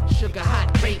 Sugar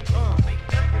hot bacon.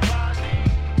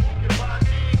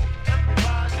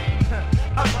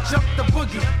 Up jump the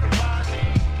boogie.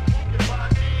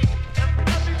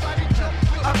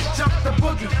 Up jump the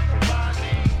boogie.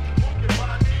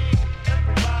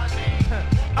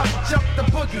 Up jump the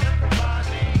boogie.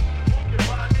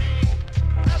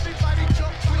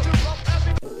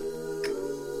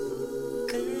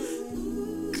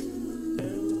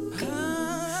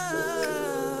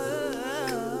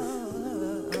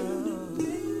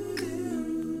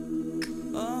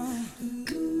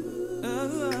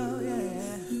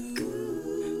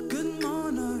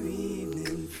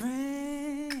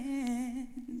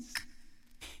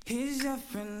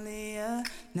 Friendly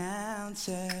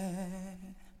announcer.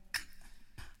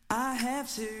 I have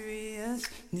serious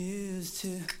news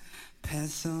to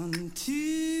pass on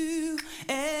to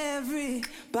everybody.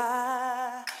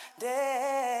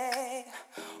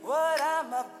 What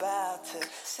I'm about to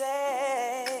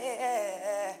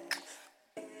say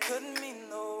could mean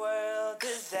the world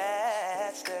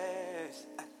disasters,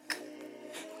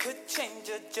 could change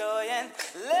your joy and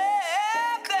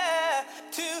laughter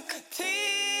to tears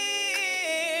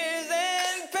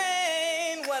and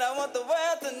pain. What I want the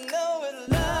world to know is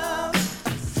love.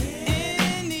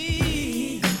 In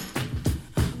need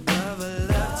of a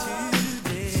love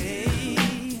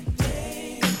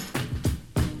today.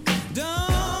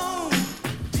 Don't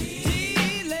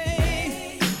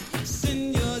delay.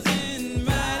 Send yours in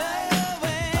right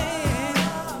away.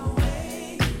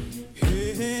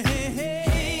 Hey, hey, hey,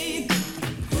 hey.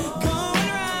 Going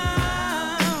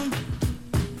round,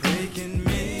 breaking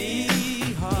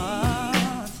many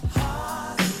hearts.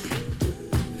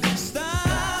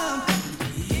 Stop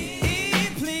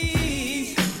it,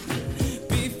 please,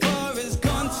 before it's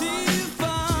gone too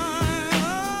far.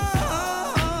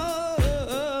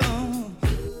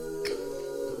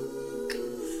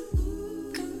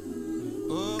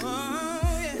 Oh,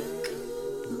 yeah.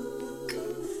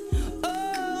 Oh.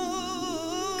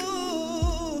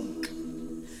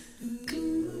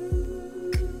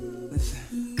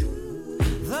 Listen.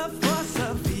 The force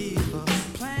of evil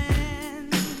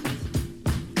plans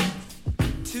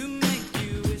to make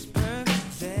you his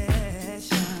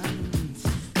possessions,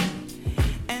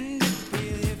 and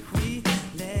if we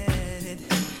let it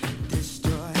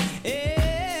destroy everybody,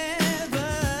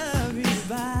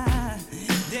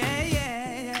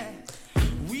 yeah,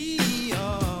 we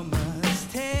all must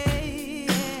take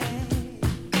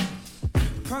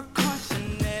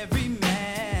precautionary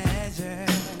measure.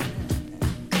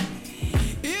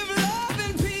 If love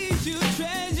and peace you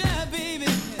treasure, baby,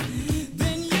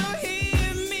 then you'll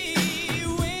hear me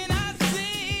when I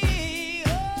sing.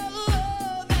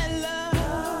 Oh, that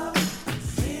love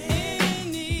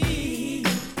in need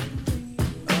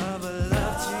of a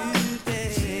love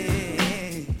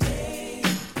today.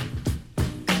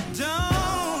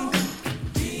 Don't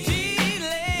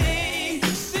delay.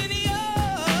 Send yours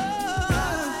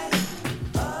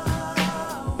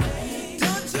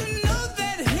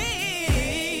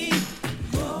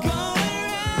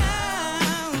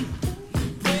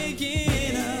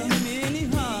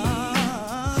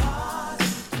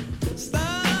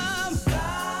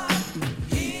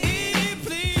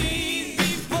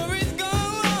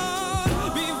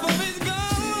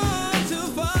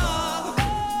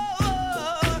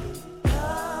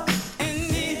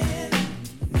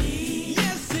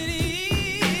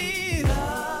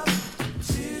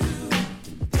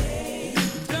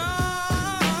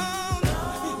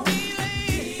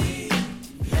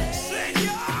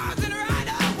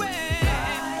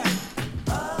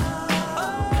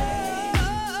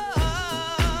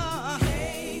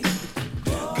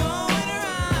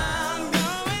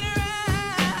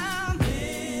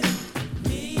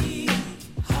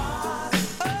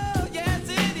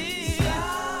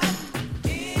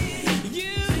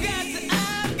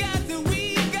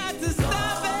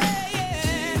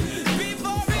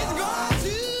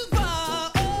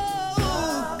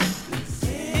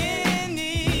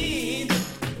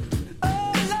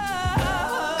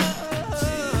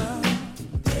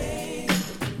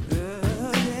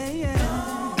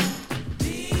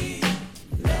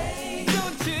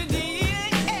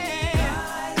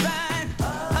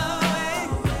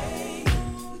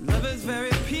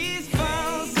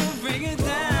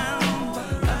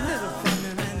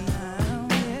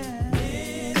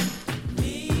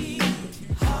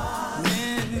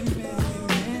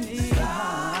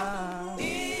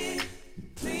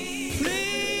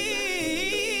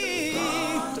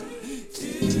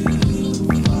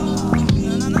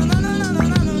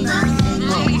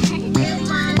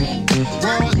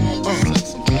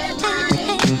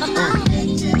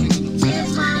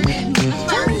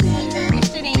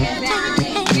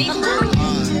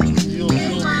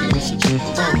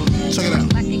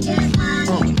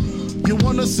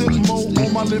wanna sit more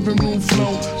on my living room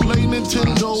floor. Play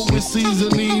Nintendo with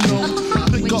Seasonino.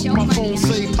 Pick up my phone,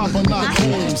 say Papa not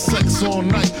home. Sex all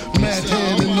night, mad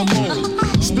hand in the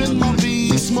moon. Spin my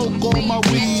V, smoke all my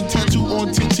weed. Tattoo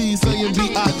on TT saying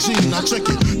B.I.G. Now check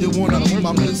it, you wanna be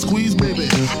my man squeeze, baby?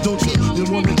 Don't you?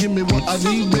 You wanna give me what I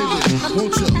need, baby?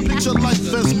 Won't you? Picture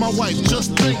life as my wife,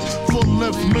 just think. Full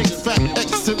length, make fat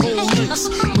X and old links.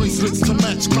 Bracelets to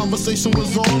match, conversation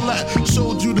was all that.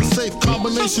 Showed you the safe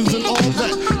combinations and all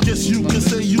that. Guess you can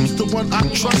say you's the one I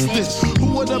trusted. Who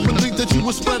would ever think that you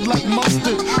would spread like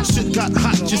mustard? Shit got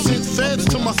hot, you sent feds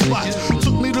to my spot.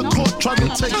 Took me to court, tried to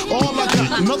take all I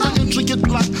got. Another intricate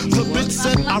plot, the bitch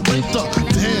said I raped her.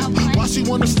 Damn, why she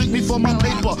wanna stick me for my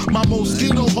paper? My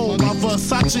mosquito hole, my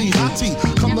Versace hottie.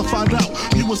 Come to find out,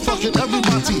 you was fucking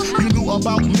everybody. You knew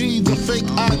about me, the fake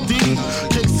ID.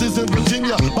 Cases in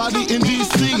Virginia, body in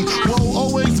DC. Whoa,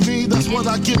 always me, that's what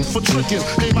I get for tricking.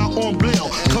 Came out on bail,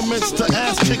 commenced to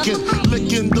ass kicking.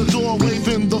 Licking the door,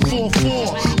 waving the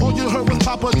 4-4. All you heard was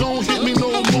Papa, don't hit me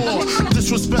no more.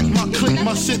 Disrespect my clique,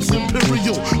 my shit's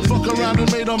imperial. Fuck around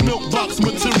and made a milk box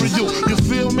material. You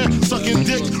feel me? Sucking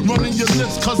dick, running your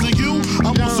lips cause of you.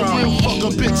 I'm on some real fuck a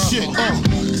bitch shit. I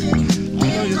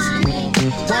know you're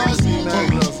bossy,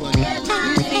 man.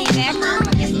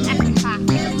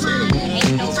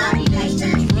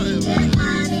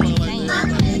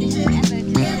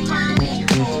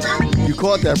 You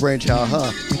caught that brainchild,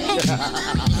 huh?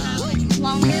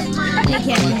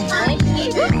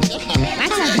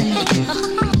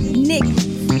 Nick,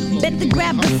 better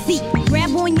grab a seat.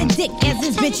 Grab on your dick as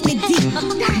this bitch get deep.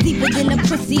 Deeper than the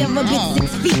pussy of a bitch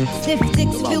 6 feet. Stiff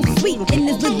dicks feel sweet in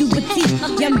this little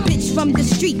petite. Young bitch from the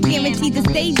street, guaranteed to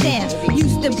stay down.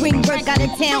 Used to bring work out of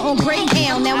town on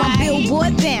Greyhound. Now I'm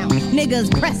billboard bound. Niggas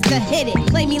pressed to hit it.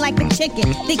 Play me like a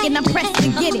chicken, thinking I'm pressed to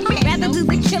get it. Rather do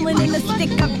the killing than the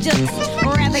stick up jokes.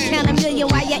 Or rather count a million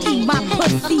while you eat my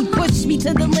pussy. Push me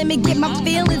to the limit, get my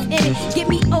feelings in it. Get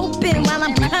me open while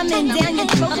I'm coming down your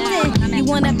throat. You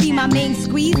wanna be my main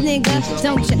squeeze, nigga?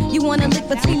 Don't you? You wanna lick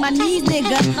between my knees,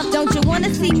 nigga? Don't you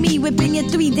wanna see me whipping your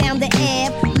 3 down the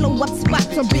Ave? Blow up spots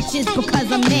for bitches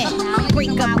because I'm mad.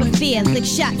 Break up affairs like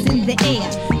shots in the air.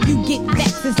 You get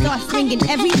vexed and start swinging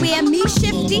everywhere. Me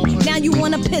shifty, now you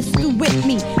wanna pistol with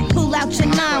me. Pull out your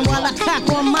 9 while I cock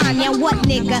on mine. Now what,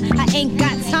 nigga? I ain't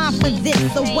got time for this.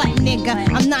 So what, nigga?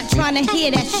 I'm not trying to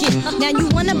hear that shit. Now you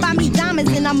wanna buy me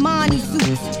diamonds in Armani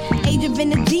suits. Age of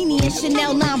Venedini and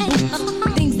Chanel 9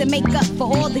 boots. Things that make up for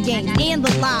all the games and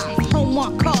the lies.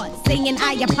 Homework cards saying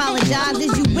I apologize.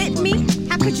 Is you with me?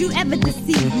 How could you ever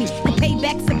deceive me? The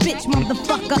payback's a bitch,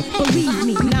 motherfucker, believe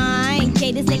me. Nah, I ain't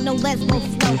gay, this ain't no lesbo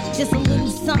flow. Just a little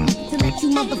something to let you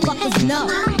motherfuckers know.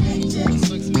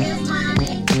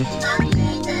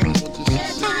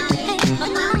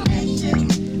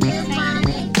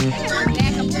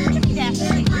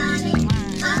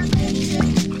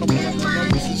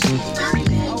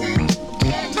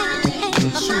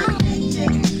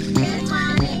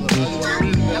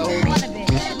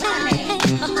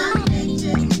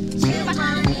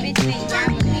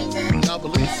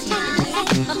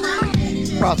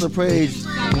 Props and praise,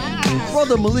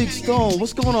 brother Malik Stone.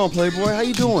 What's going on, Playboy? How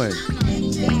you doing?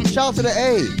 Shout out to the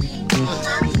A.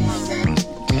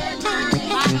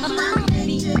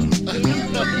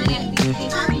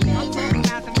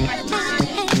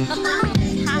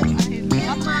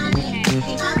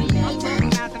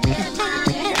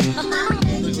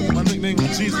 My nickname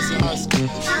was Jesus in high school.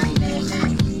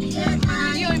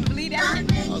 You don't believe that?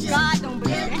 God don't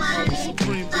believe that.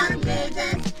 Supreme.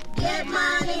 Get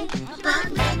money, my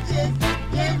bitches,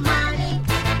 get money.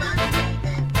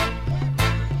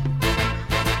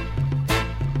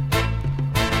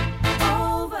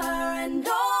 Over and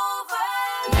over.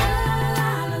 La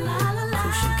la la la la.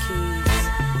 Crucial Keys.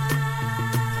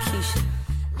 Keisha.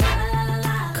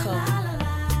 Cole.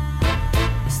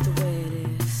 It's the way it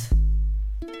is.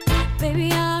 Baby,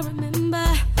 I remember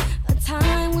a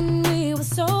time when we were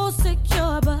so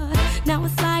secure, but now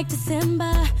it's like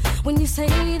December when you say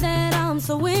that I'm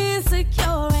so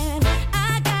insecure and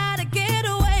I gotta get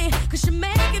away, 'cause you're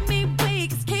making me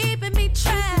weak, it's keeping me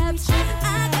trapped.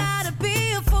 I gotta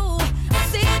be a fool,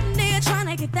 sitting there trying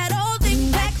to get that old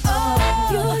thing back. Oh,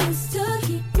 you used to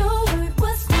keep your word,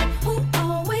 was that who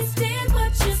always did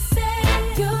what you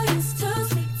said? You used to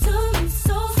speak to me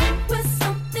so sweet with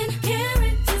something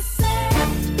caring to say.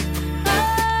 Oh,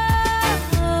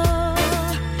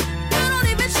 you don't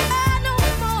even try no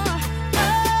more.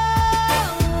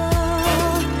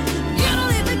 You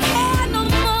don't even care no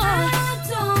more. I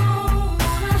don't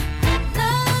wanna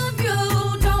love you,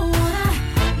 don't wanna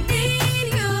need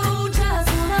you, just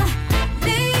wanna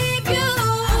leave you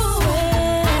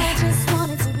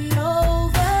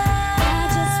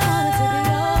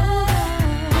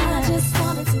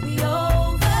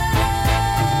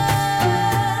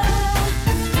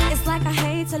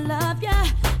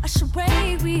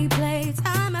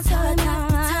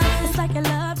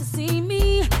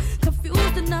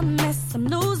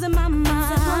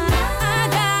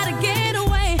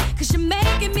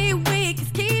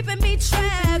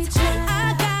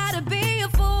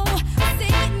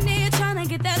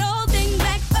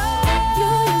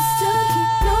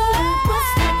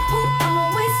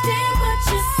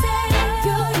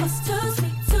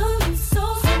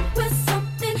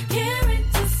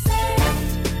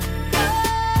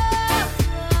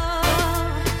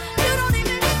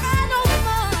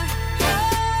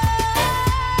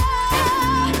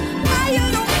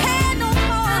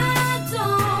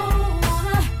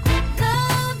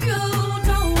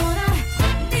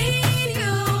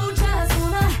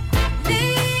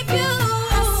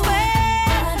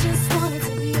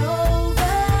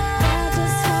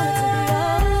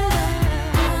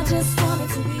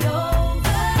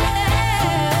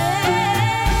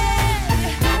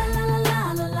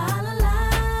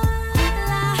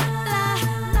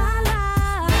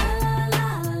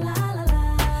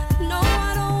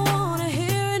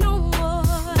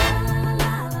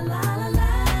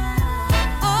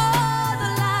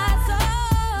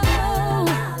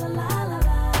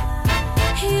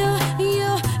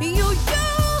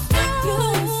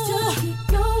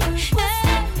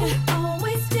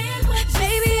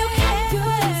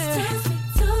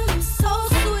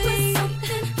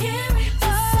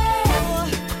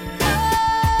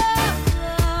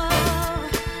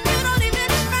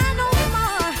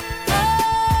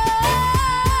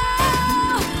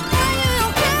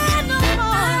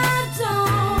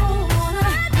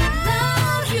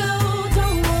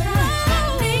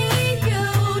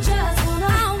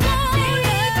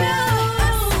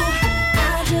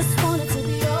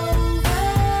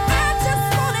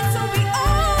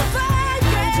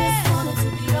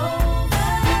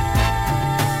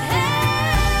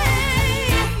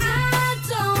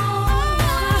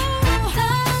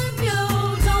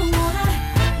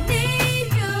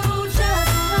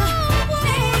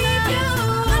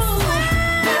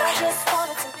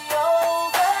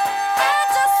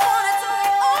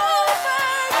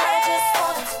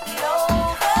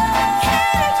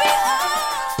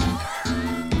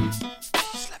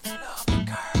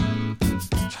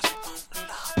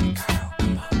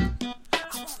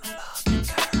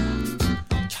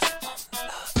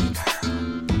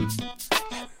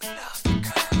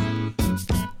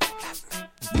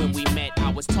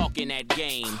was talking that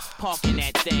game, parking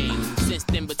that thing. Since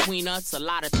then between us, a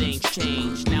lot of things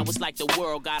changed. Now it's like the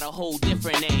world got a whole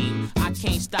different name. I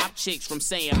can't stop chicks from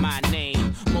saying my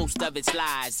name. Most of it's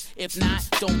lies. If not,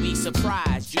 don't be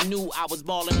surprised. You knew I was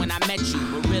ballin' when I met you,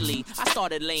 but really, I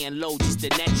started laying low just to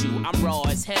net you. I'm raw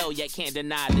as hell, yet can't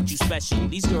deny that you special.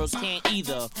 These girls can't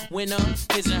either. Winter,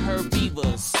 his and her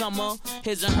beavers. Summer,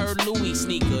 his and her Louis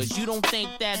sneakers. You don't think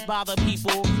that bother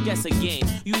people? Guess again,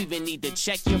 you even need to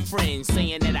check your friends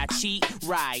saying that I cheat.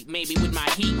 Right, maybe with my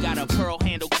heat, got a pearl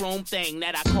handle chrome thing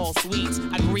that I call sweets.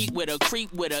 I greet with her,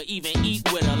 creep with her, even eat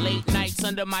with her. Late nights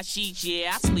under my sheets,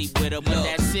 yeah, I sleep with her, but look,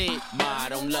 that's it. Ma, I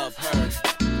don't love her.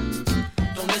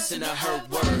 Don't listen to her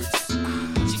words.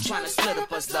 She tryna split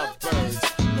up us lovebirds,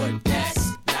 but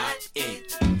that's not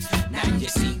it. Now you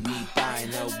see me buying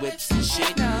her whips and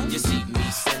shit. You see me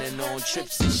sending on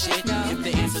trips and shit. If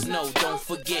the answer's no, don't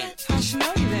forget. How she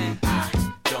know you then?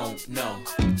 I don't know.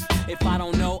 If I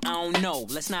don't know, I don't know.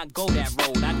 Let's not go that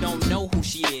road. I don't know who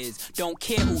she is. Don't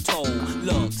care who told.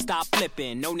 Look, stop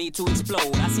flipping. No need to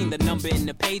explode. I seen the number in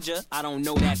the pager. I don't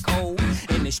know that code.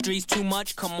 In the streets too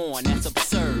much? Come on, that's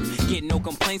absurd. Get no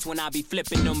complaints when I be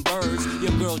flipping them birds.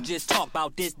 Your girl just talk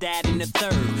about this, that, and the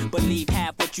third. Believe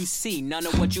half what you see, none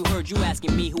of what you heard. You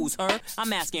asking me who's her?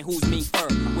 I'm asking who's me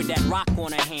first. With that rock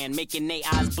on her hand, making they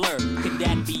eyes blur. Could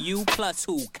that be you? Plus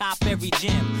who? Cop every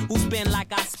gem. Who spin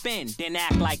like I spin? Then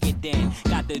act like it then.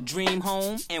 Got the dream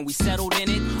home, and we settled in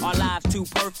it. Our lives too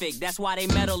perfect, that's why they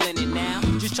meddle in it now.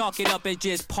 Just chalk it up as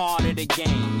just part of the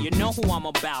game. You know who I'm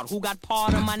about, who got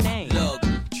part of my name. Look,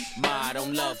 Ma, I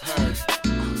don't love her.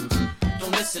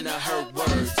 Don't listen to her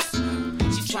words.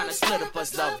 She tryna split up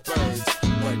us lovebirds,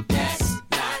 but that's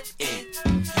not it.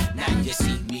 Now you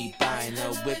see me buying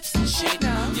her whips and shit.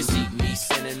 You see me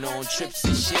sending on trips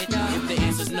and shit. If the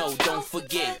answer's no, don't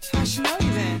forget. How she know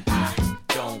you then? I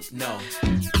don't know.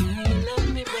 Do you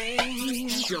love me, babe?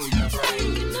 Show you right.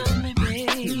 You love me,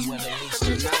 babe. Well, at least Don't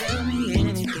you tonight. tell me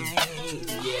anything?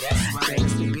 Yeah, that's right.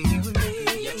 Thanks to be with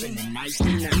me. Yep, in the nice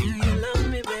tonight. Do you love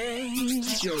me, babe?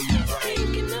 Show you right.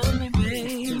 You love me,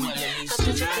 babe. Well, at least Don't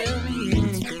you tonight. tell me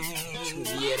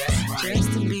anything? Yeah, that's right.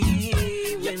 Just to be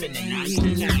Yep, with in the me. nice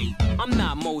tonight. I'm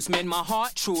not most men, my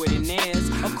heart truer than theirs.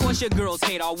 Of course your girls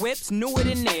hate our whips, newer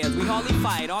than theirs. We hardly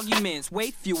fight, arguments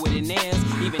way fewer than theirs.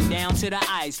 Even down to the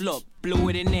ice, look,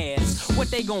 bluer than theirs.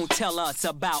 What they gon' tell us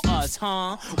about us,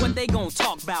 huh? What they gon'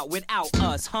 talk about without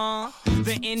us, huh?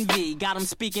 The envy, got them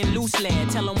speaking loosely.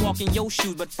 Tell them walk in your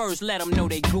shoes, but first let them know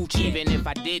they Gucci. Even if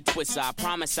I did twist her, I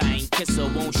promise I ain't kiss her.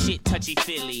 Won't shit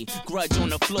touchy-feely. Grudge on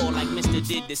the floor like Mr.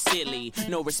 did the silly.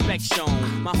 No respect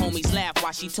shown. My homies laugh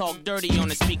while she talk dirty on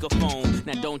the speakerphone.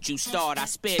 Now don't you start, I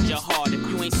spared your heart. If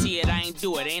you ain't see it, I ain't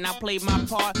do it. Ain't I played my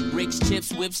part? Ricks,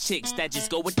 chips, whips, chicks that just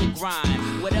go with the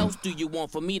grind. What else do you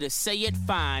want for me to say it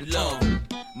fine? Look,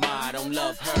 Ma, I don't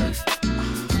love her.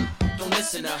 Don't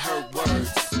listen to her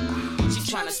words. She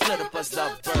tryna split up us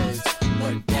lovebirds,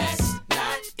 but that's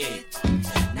not it.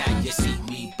 Now you see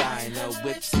me buying her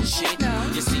whips and shit.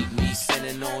 You see me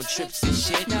sending on trips and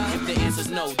shit. If the answer's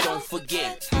no, don't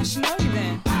forget. How she know you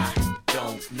then? I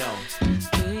don't know.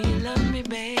 Do you love me,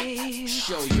 babe?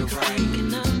 Show you right. You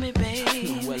love me,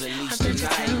 babe. Well, at least Don't you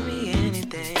tonight. tell me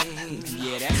anything?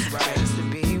 Yeah, that's right. Just to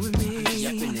be with me.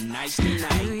 Yep, in the nice Do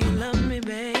tonight. you love me,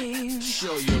 babe?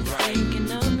 Show you right. You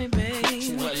love me,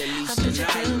 babe. Well, at least Don't you tonight.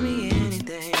 tell me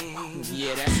anything?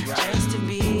 Yeah, that's right. Just to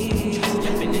be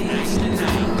Yep, in the nice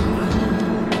tonight.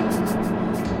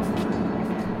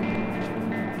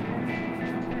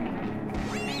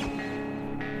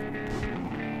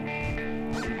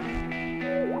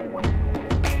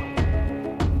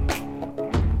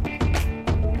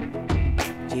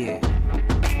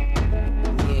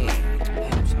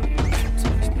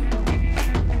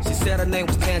 Said her name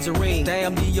was Tangerine.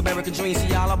 Damn, the American dream,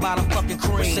 see all about a fucking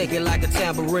cream. Shake it like a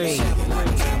tambourine. Shake it like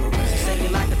a tambourine. Shake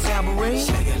it like a tambourine.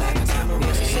 Shake it like a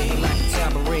tambourine. Shake it like a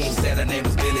tambourine. She said her name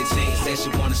was Billie Jean. Said she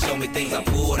wanna show me things. I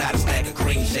pulled out a stack of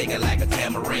cream. Shake it like a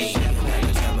tambourine. Shake it like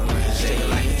a tambourine. Shake it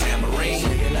like a tambourine.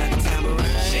 Shake it like a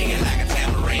tambourine. Shake it like a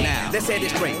tambourine. Now, Let's say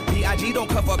this straight. B.I.G. don't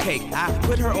cover cake. I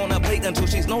put her on a plate until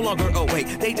she's no longer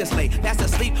awake. They just lay fast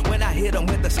asleep when I hit them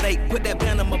with the snake. Put that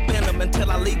venom up in them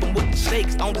until I leave them with the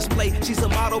shakes on display. She's a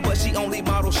model, but she only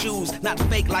model shoes. Not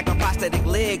fake like a prosthetic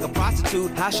leg, a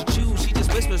prostitute. How she choose? She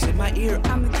just whispers in my ear.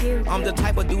 I'm the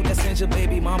type of dude that sends your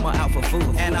baby mama out for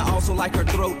food. And I also like her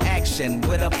throat action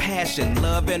with a passion.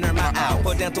 Love in her mouth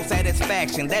for dental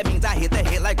satisfaction. That means I hit the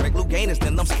hit like Greg Louganis,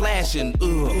 then I'm splashing.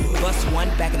 Bust one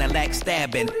back in the leg,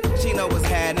 stabbing. She know what's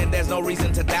happening, there's no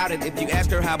reason to doubt it. If you ask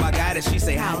her how I got it, she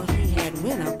say how he had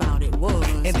went about it. was.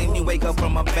 And then you wake up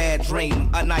from a bad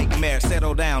dream, a nightmare.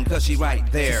 Settle down, cause she right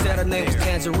there. She said her name was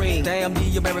Tangerine. Damn,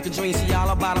 the American dream. See all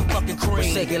about a fucking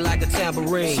cream. Shake it like a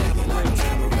tambourine. Shake it like a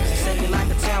tambourine. Shake it like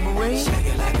a tambourine. Shake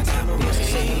it like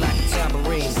a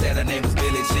tambourine. She said her name was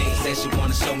Billie Jean. Said she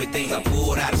wanna show me things. I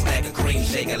pulled out a stack of cream.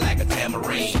 Shake it like a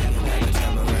tambourine. Shake it like a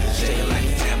tambourine. Shake it like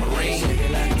a tambourine. Shake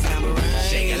it like a tambourine.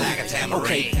 Shake it like a tambourine.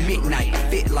 Okay, midnight,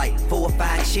 fit like 4 or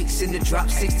 5 chicks in the drop,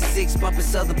 66 bumping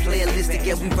Southern playalistic.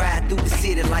 Yeah, we ride through the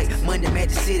city like Monday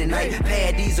Magic City night.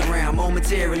 Pad these around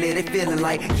momentarily, they feeling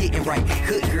like getting right.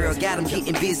 Good girl, got them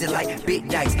getting busy like big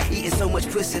dice. Eating so much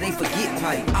pussy, they forget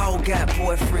pipe. All got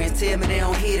boyfriends, tell me they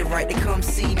don't hit it right. They come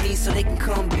see me so they can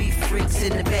come be freaks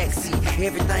in the backseat.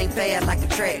 Everything fast like a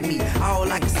track meet.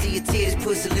 All I can see is titties,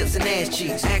 pussy, lips, and ass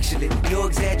cheeks. Actually, no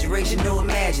exaggeration, no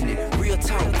imagining. Real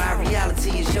talk, my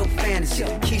reality is your fantasy.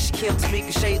 Keisha, Kim,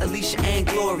 Tamika, Shay, Alicia, and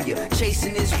Gloria.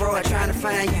 Chasing this road, trying to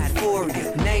find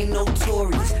euphoria. Name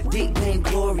notorious, dick name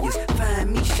glorious.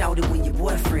 Find me, shout it when your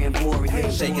boyfriend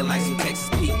boreal. Shake it like some Texas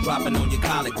Pete, dropping on your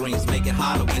collard greens. Make it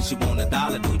holler when she want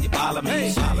 $1. Do you follow me?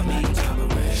 Follow me.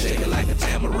 Shake it like a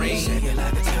tambourine. Shake it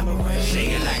like a tambourine. Shake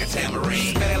it like a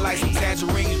tambourine. Smelling like some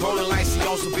tangerines, rolling like she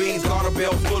on some beans. Got a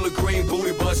belt full of green,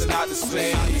 booty busting out the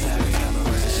seams.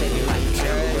 Shake it like a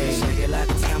tambourine. Shake it like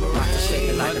a tambourine. Shake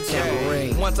it like a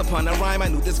tambourine. Once upon a rhyme, I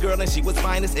knew this girl and she was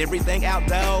fine as everything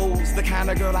outdoors. The kind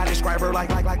of girl I describe her like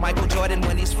Michael Jordan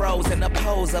when he's froze in the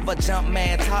pose of a jump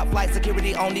man. Top flight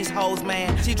security on these hoes,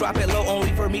 man. She drop it low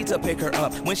only for me to pick her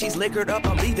up. When she's liquored up,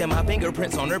 I'm leaving my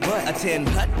fingerprints on her butt. A 10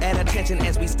 hut at attention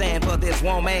as we stand for this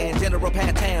woman. General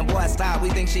Pat Tam, boy, style, we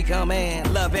think she come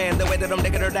in. Loving the way that I'm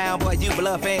nicking her down, boy, you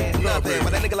bluffing. Nothing,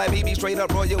 but a nigga like me be straight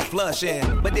up royal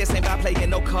flushing. But this ain't about playing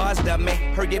no cards, dummy.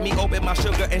 Her give me open my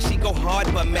sugar and she go hard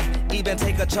for me. Even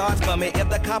take a charge for me if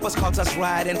the coppers caught us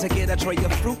riding to get a tray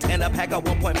of fruit and a pack of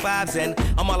 1.5s in.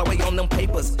 I'm all the way on them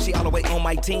papers, she all the way on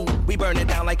my team. We burn it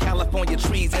down like California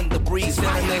trees in the breeze. Said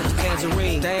her name was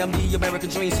Tangerine. Damn, the American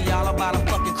dream. See all about a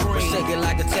fucking cream. Shake it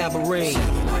like a tambourine. Shake it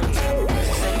like a tambourine.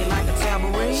 Shake it like a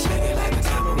tambourine. Shake it like a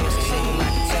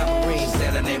tambourine. She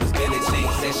said her name was Billie Jean.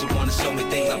 Said she wanna show me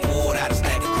things. I pulled out a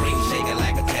stack of cream. Shake it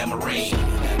like a tambourine. Shake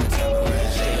it like a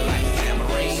tambourine. Shake it like a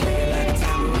tambourine. Shake it like a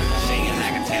tambourine. Shake it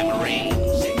like a tambourine.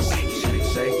 Shake, shake, shake,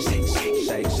 shake,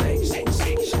 shake, shake, shake, shake,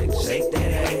 shake, shake, shake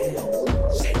that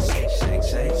ass. Shake, shake, shake,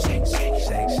 shake, shake, shake,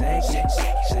 shake, shake, shake,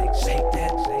 shake, shake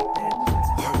that, shake that.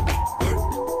 Work,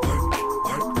 work,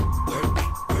 work,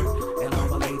 work, work, and all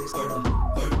my ladies work,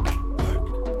 work,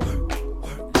 work,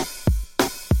 work.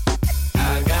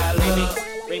 I got love.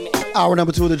 Hour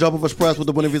number 2 of the Jumpoff Express with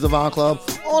the Buena Vista Vinyl Club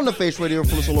on the Face Radio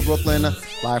from the Soul of Brooklyn.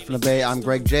 Live from the Bay, I'm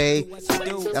Greg J.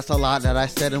 That's a lot that I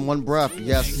said in one breath.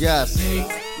 Yes, yes.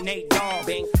 Nate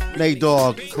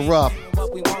Dogg, Corrupt,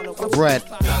 Brett.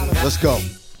 Let's go.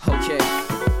 Okay,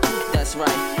 that's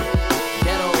right.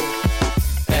 Ghetto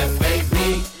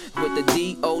F-A-B with the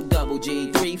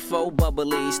D-O-double-G. 3-4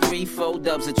 bubblies, 3-4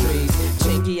 dubs of trees.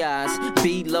 Chinky eyes,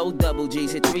 B-low double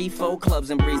G's. Hit 3-4 clubs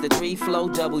and breeze. The 3-flow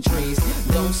double trees.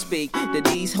 Don't speak to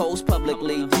these hoes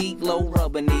publicly. Deep low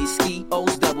rubber knees, ski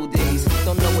O's double D's.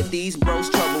 Don't know what these bros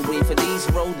trouble me. For these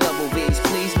roll double V's,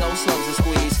 please no slugs and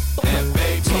squeeze.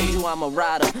 Told you I'm a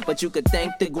rider, but you could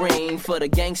thank the green for the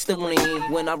gangster lean.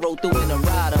 When I roll through in a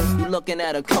rider, you looking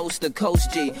at a coast to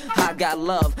coast G. I got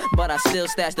love, but I still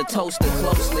stash the toaster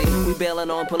closely. We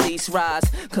bailing on police rides,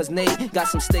 cause Nate got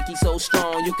some sticky so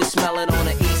strong you can smell it on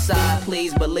the east side.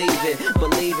 Please believe it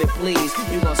please.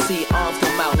 You gon' see arms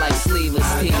come out like sleeveless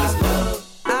tees.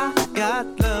 I got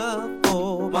love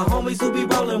for my homies who be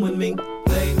rolling with me.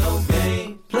 Play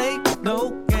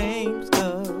no games,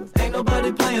 cause ain't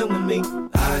nobody playing with me.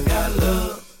 I got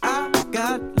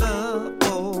love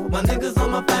for my niggas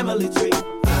on my family tree.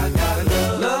 I got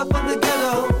love for the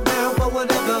ghetto, down for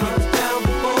whatever. Down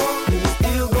before, and you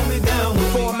still gon' be down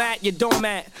with me. Format your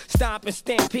doormat, stomp and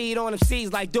stampede on them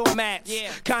C's like doormats.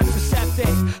 Yeah.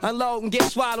 Contraceptive, unload and get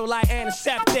swallowed like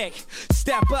antiseptic.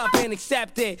 Step up and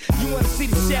accept it. You wanna see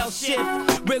the shell shift?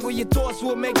 Wriggle your thoughts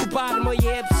will make the bottom of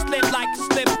your hips slip like a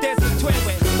slip. There's a twin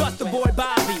with Bust the boy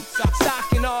Bobby.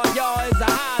 Stocking all y'all is a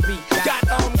hobby. Got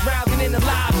arms grounded in the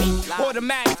lobby.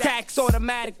 Automatic tax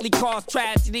automatically cause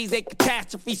tragedies. They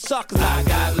catastrophe suckers. I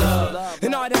got love.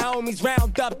 And all the homies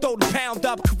round up, throw the pound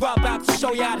up, Corrupt out to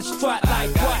show you how to strut like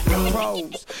what?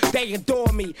 Pros, they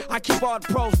adore me. I keep all the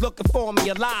pros looking for me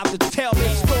alive to tell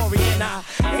their story. And I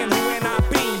am who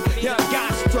N.I.B. Young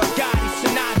Gostra, Gotti,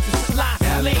 Sinatra, Sly,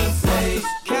 Slim.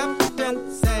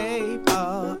 Captain Save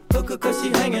Hooker cause she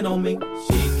hanging on me.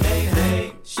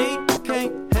 She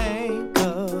can't hang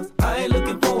cause I ain't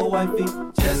looking for a wifey.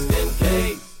 Just in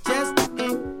case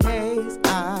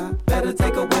I better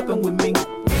take a weapon with me.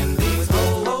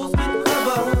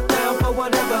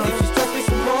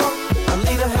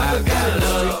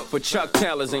 For Chuck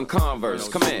Taylors and Converse.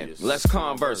 Come in, let's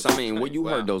converse. I mean, where you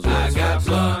heard those words? I got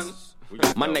blunts.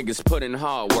 My niggas put in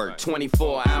hard work.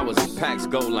 24 hours and packs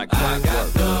go like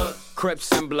clockwork. Crips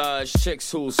and Bloods,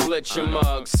 chicks who slit your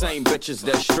mug. Same bitches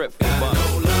that strip for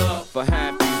bucks. For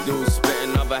half these dudes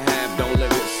spitting, other half don't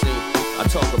live it. See, I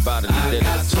talk about it and then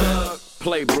I talk.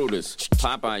 Play Brutus,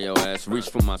 pop on your ass, reach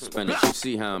for my spinach. You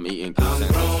see how I'm eating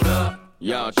consent.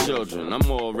 Y'all children, I'm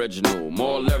more original,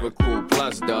 more lyrical,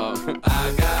 plus dog.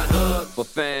 I got hooked. For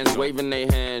fans waving their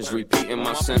hands, repeating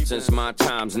my sentence. My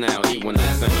time's now, eat when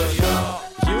I finish.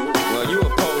 You? Well, you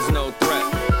oppose no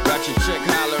threat. Got your chick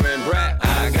hollering brat.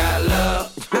 I got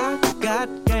love. I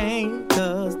got game,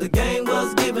 cause the game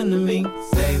was given to me.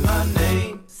 Say my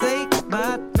name, say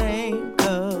my name,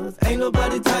 cause ain't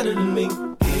nobody tighter than me.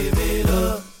 Give it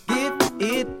up,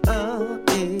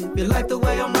 if you like the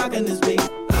way I'm rocking this beat.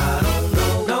 I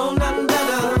don't know nothing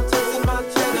better, chasing my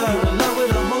cheddar. In love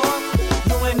with a whore,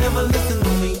 you ain't never listen to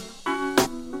me.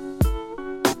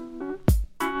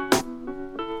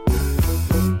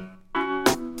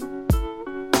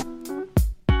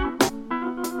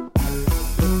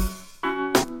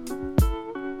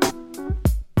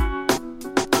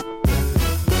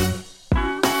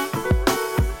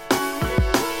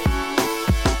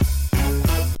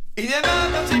 Y de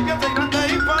nada chica de grande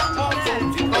y famoso,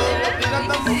 si todos lo tiran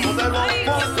tan poco de los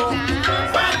pozos.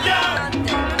 ¡Vaya!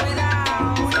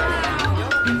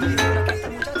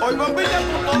 Hoy van a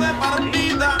punto de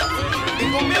partida y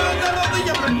con miedo de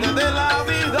rodillas frente de la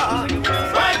vida.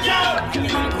 ¡Vaya!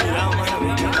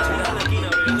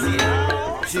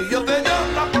 Si yo te dio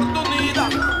la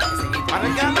oportunidad para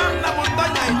ganar la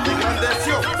montaña y te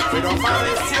engrandeció, pero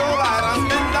apareció la gran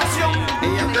tentación.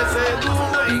 Ella te sedujo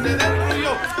y te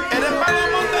destruyó.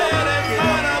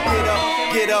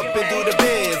 Get up and do the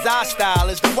biz, our style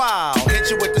is the wild. Hit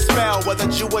you with the spell, whether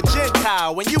Jew or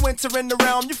Gentile. When you enter in the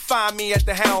realm, you find me at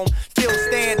the helm. Still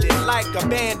standing like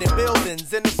abandoned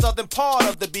buildings in the southern part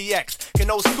of the BX.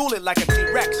 Can old school it like a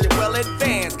T-Rex, you're well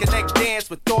advanced. Connect dance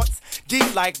with thoughts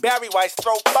deep like Barry White's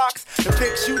throat box. The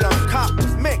pics you done cop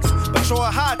was mixed. Patrol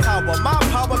a high tower, my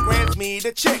power grants me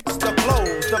the chicks, the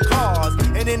clothes, the cars,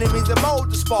 and enemies that mold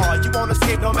the spar. You won't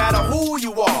escape no matter who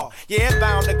you are. Yeah,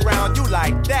 bound the ground, you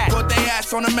like that. Put they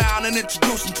ass on the mound and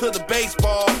introduce them to the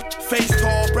baseball. Face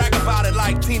tall, brag about it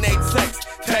like teenage sex.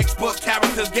 Textbook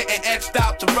characters getting etched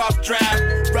out the rough draft.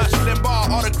 Rush Limbaugh,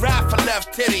 autograph for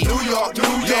left titty. New York,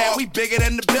 yeah, we bigger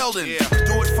than the building. Yeah.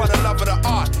 Do it for the love of the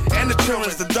art and the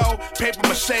children's the dough. Paper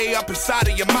mache up inside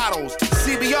of your models.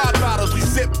 CBR bottles, we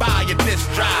sit by your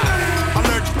disc drive.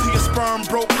 Allergic to your sperm,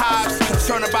 broke hives.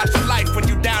 Concerned about your life when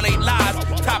you down 8 lives.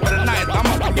 Top of the night, I'm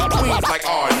up in your queens like,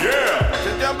 oh yeah. Se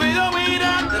te olvidó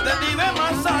mirar desde el nivel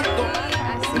más alto.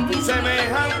 Si tu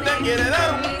semejante quiere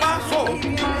dar un paso,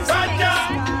 ¡vaya!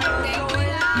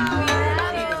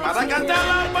 Para cantar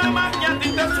la fama que a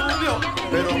ti te subió.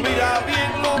 Pero mira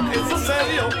bien lo que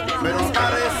sucedió. Pero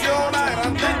apareció la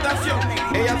gran tentación.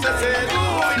 Ella se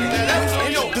sedujo y te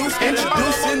destruyó.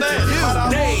 Introducing to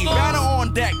you, Dave. Banner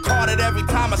on deck, caught it every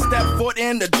time I step foot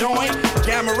in the joint.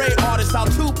 Gamma Ray artist, I'll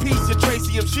two-piece your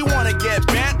Tracy if she wanna get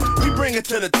bent. We bring it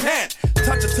to the tent.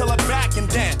 Touch it till her back and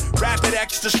dent. Rapid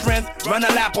extra strength. Run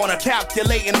a lap on her,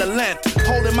 calculating the length.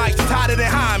 Holding mics tighter than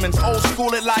Hyman's. Old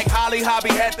school it like Holly Hobby,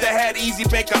 head to head, easy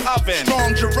baker oven.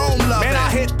 Strong Jerome love. Man,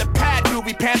 I hit the pad,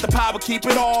 doobie Panther Power, keep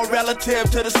it all relative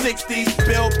to the 60s.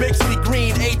 Bill Bixby,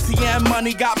 green ATM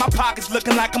money, got my pockets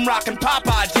looking like I'm rocking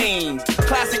Popeye jeans.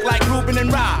 Classic like Ruben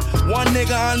and Rye. One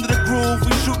nigga under the groove,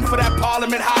 we shooting for that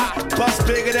Parliament high. Bus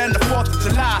bigger than the 4th of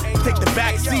July. Take the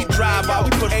back seat drive while we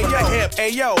push from the hip.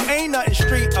 Hey yo, ain't nothing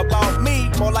street about me,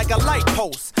 more like a light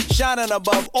post. Shining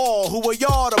above all, who are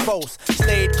y'all to boast?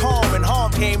 Stayed calm and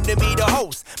harm came to me the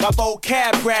host. My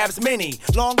vocab grabs many.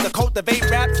 Long to cultivate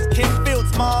raps is Ken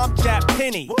Fields' mom, Jap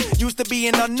Penny. Used to be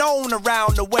an unknown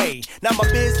around the way. Now my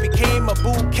biz became a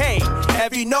bouquet.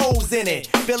 Heavy nose in it.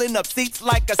 Filling up seats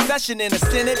like a session in the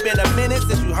Senate. Been a minute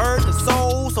since you heard the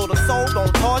soul, so the soul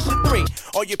don't toss you 3.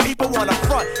 All your people wanna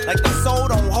front like the soul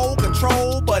don't hold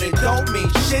control, but it don't mean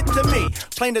shit to me.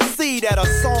 Plain to see that a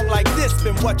song like this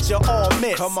been what you all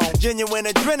miss. Come on, genuine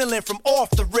adrenaline from off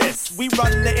the wrist. We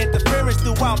run the interference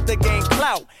throughout the game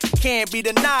clout. Can't be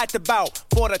denied the bout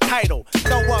for the title.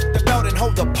 Throw up the belt and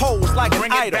hold the pose like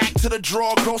Bring an it idol. back to the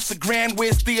draw, gross the grand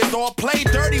Wiz Theodore. Play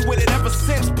dirty with it ever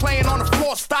since, playing on the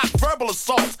floor, stock verbal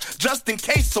assaults. Just in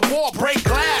case the war break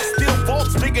glass, still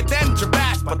vaults bigger than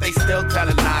Jabas, but they still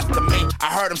telling lies to me. I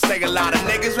heard them say a lot of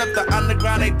niggas rep the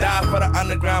underground, they die for the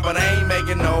underground, but they ain't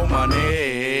making no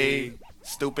money.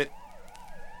 Stupid.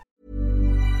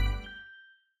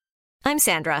 I'm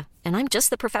Sandra, and I'm just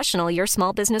the professional your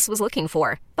small business was looking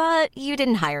for. But you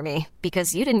didn't hire me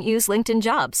because you didn't use LinkedIn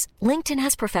Jobs. LinkedIn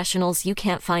has professionals you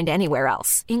can't find anywhere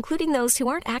else, including those who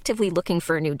aren't actively looking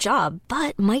for a new job,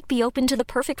 but might be open to the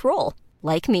perfect role,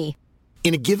 like me.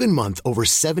 In a given month, over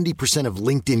 70% of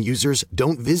LinkedIn users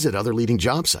don't visit other leading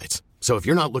job sites. So if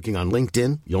you're not looking on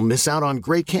LinkedIn, you'll miss out on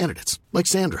great candidates like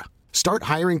Sandra. Start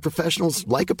hiring professionals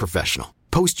like a professional.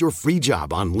 Post your free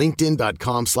job on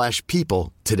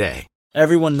linkedin.com/people today.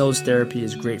 Everyone knows therapy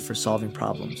is great for solving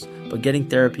problems, but getting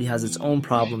therapy has its own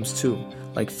problems too,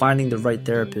 like finding the right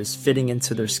therapist, fitting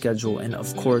into their schedule, and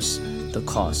of course, the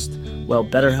cost. Well,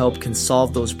 BetterHelp can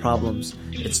solve those problems.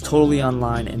 It's totally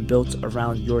online and built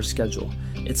around your schedule.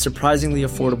 It's surprisingly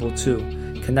affordable too.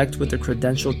 Connect with a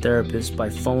credentialed therapist by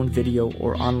phone, video,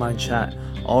 or online chat,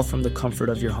 all from the comfort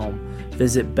of your home.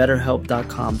 Visit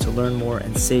BetterHelp.com to learn more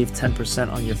and save 10%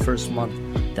 on your first month.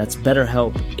 That's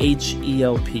BetterHelp,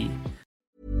 H-E-L-P.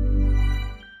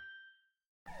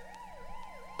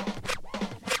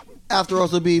 After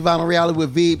us will be Vinyl Reality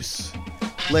with Veeps.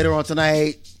 Later on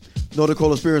tonight, No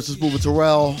Dakota Experiences moving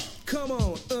Terrell. Come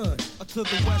on, to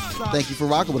the west side. Thank you for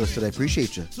rocking with us today.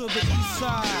 Appreciate you. To the east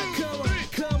side.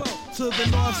 Come on. To the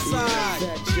north side.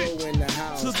 That Joe in the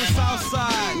house. To the south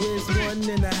side. Where's one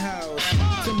in the house?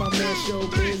 To my man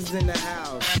Showbiz in the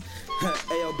house.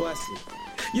 Ayo, Bussy.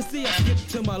 You see, I skip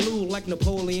to my loo like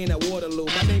Napoleon at Waterloo.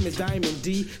 My name is Diamond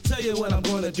D. Tell you what I'm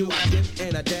gonna do. I dip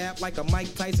and I dab like a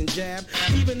Mike Tyson jab.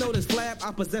 Even though this flab,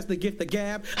 I possess the gift of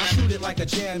gab. I shoot it like a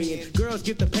champion. Girls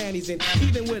get the panties in,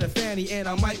 even with a fanny, and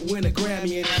I might win a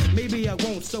Grammy. And maybe I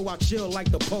won't, so I'll chill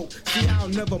like the Pope. See, I'll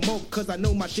never mope, cause I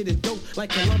know my shit is dope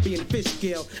like Colombian fish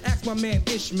scale. Ask my man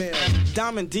Ishmael.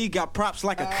 Diamond D got props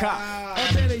like a cop.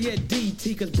 Or better yet,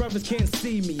 DT, cause brothers can't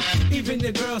see me. Even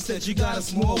the girl said you got a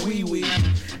small wee-wee.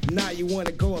 Now you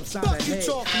wanna go upside her head.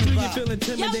 Do you feel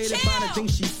intimidated by the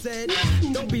things she said?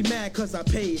 Don't be mad cause I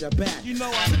paid her back. You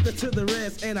know I took her to the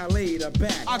rest and I laid her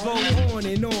back. I go on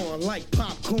and on like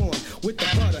popcorn with the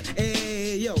butter.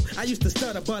 Hey, yo, I used to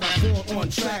stutter but I fall on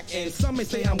track. And some may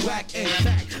say I'm whack and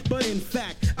fact. But in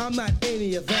fact, I'm not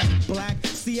any of that black.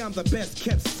 See, I'm the best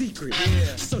kept secret.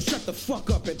 Yeah. So shut the fuck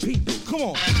up and peep it. Come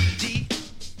on. D,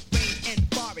 Wayne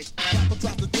and Forrest. Rapper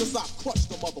tries to diss, I crush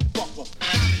the motherfucker.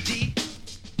 D,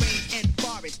 Wayne and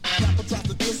Forrest. Rapper tries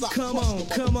to diss, I come on,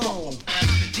 come on.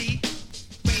 D,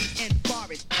 Wayne and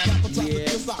Forrest. Rapper tries to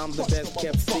diss, I I'm the best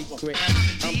kept secret.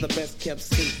 I'm the best kept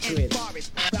secret.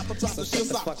 So shut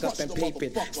the fuck up and peep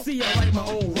it. See, I write my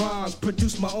own rhymes,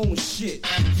 produce my own shit.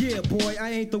 Yeah, boy,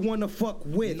 I ain't the one to fuck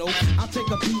with. Nope. I'll take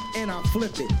a beat and I'll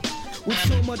flip it. With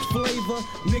so much flavor,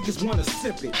 niggas wanna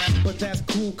sip it. But that's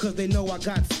cool cause they know I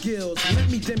got skills. Let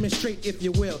me demonstrate if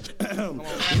you will.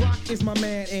 Rock is my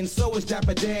man and so is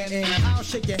Dapper Dan. And I'll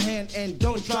shake your hand and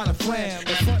don't try to flam.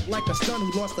 And front like a stun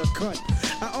who lost a cunt.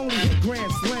 I only hit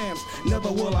grand slams,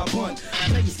 never will I bunt.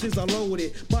 Bases are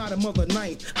loaded, bottom of the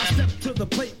ninth. I step to the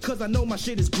plate cause I know my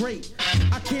shit is great.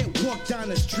 I can't walk down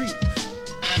the street.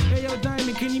 Hey yo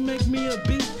Diamond, can you make me a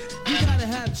beat? You gotta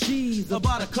have cheese,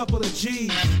 about a couple of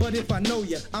G's. But if I know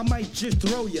ya, I might just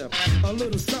throw ya a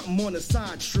little something on the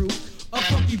side, true. A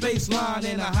funky bass line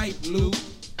and a hype loop.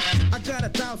 I got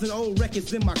 1,000 old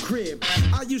records in my crib.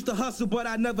 I used to hustle, but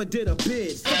I never did a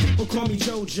bid. Some people call me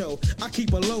JoJo. I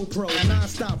keep a low pro,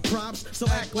 non-stop props, so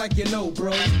act like you know,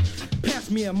 bro. Pass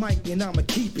me a mic and I'ma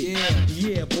keep it.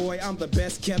 Yeah, boy, I'm the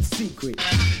best kept secret.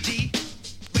 D,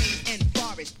 Wayne and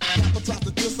Forrest. Rapper tries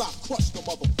to diss, I crush the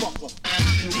motherfucker.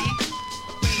 D,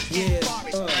 yeah,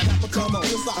 come on,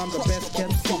 I'm the best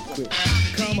kept secret.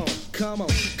 Come on, come on,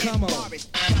 come on.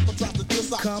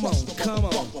 Come on, come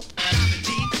on.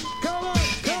 Come on,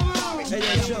 come on.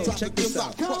 Hey, yo, Joe, check this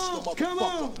out. Come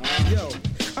on. Yo,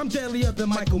 I'm deadlier than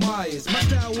Michael Myers. My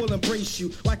style will embrace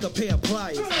you like a pair of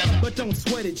pliers. But don't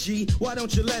sweat it, G. Why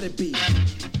don't you let it be?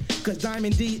 Cause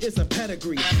Diamond D is a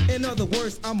pedigree. In other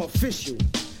words, I'm official.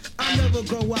 I never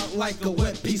go out like a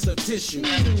wet piece of tissue.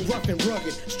 Rough and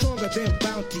rugged, stronger than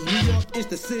Bounty. New York is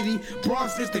the city,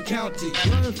 Bronx is the county.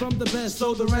 Learn from the best,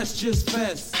 so the rest just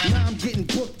fest. Now I'm getting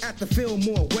booked at the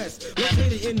Fillmore West.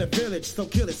 Located in the village, so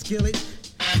kill it, skillet.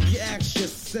 You ask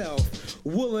yourself,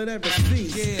 will it ever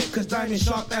cease? Yeah, cause diamond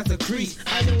sharp as a crease.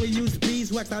 I only use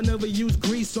beeswax, I never use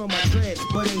grease on my dreads.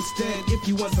 But instead, if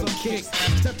you want some kicks,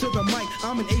 step to the mic,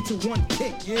 I'm an 8-to-1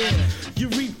 pick. Yeah, you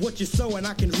reap what you sow and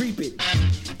I can reap it.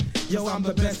 Yo, I'm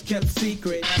the best kept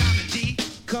secret.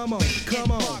 Come on, come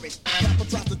on. Rapper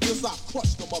tries to diss, I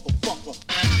crush the motherfucker.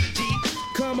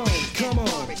 Come on, come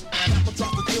on.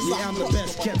 Yeah, I'm the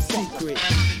best kept secret.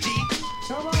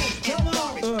 Come on, come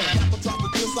on.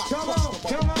 Come on,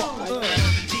 come on.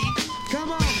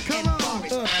 Come on, come on.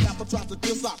 Rapper tries to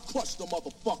diss, I crush the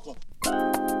motherfucker.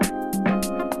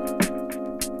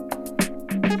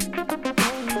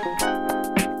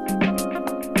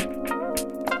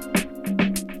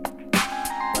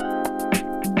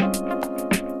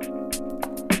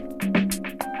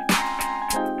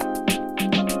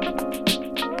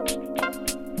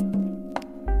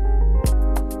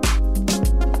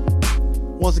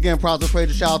 Once again, proud to praise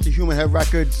and shout out to Human Head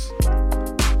Records,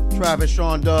 Travis,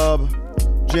 Sean Dub,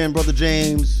 Jim, Brother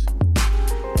James,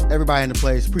 everybody in the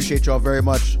place. Appreciate y'all very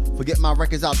much for getting my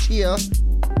records out here.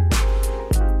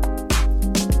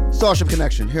 Starship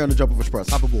Connection here on the Jumpoff Express.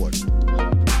 Hop aboard. Didn't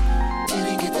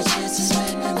get the chance to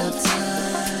spend enough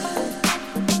time.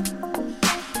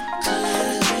 Could have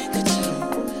a drink or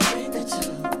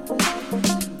two.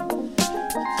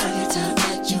 I can tell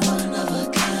that you're one of a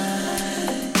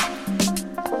kind.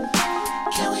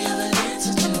 Can we have a dance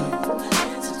or two?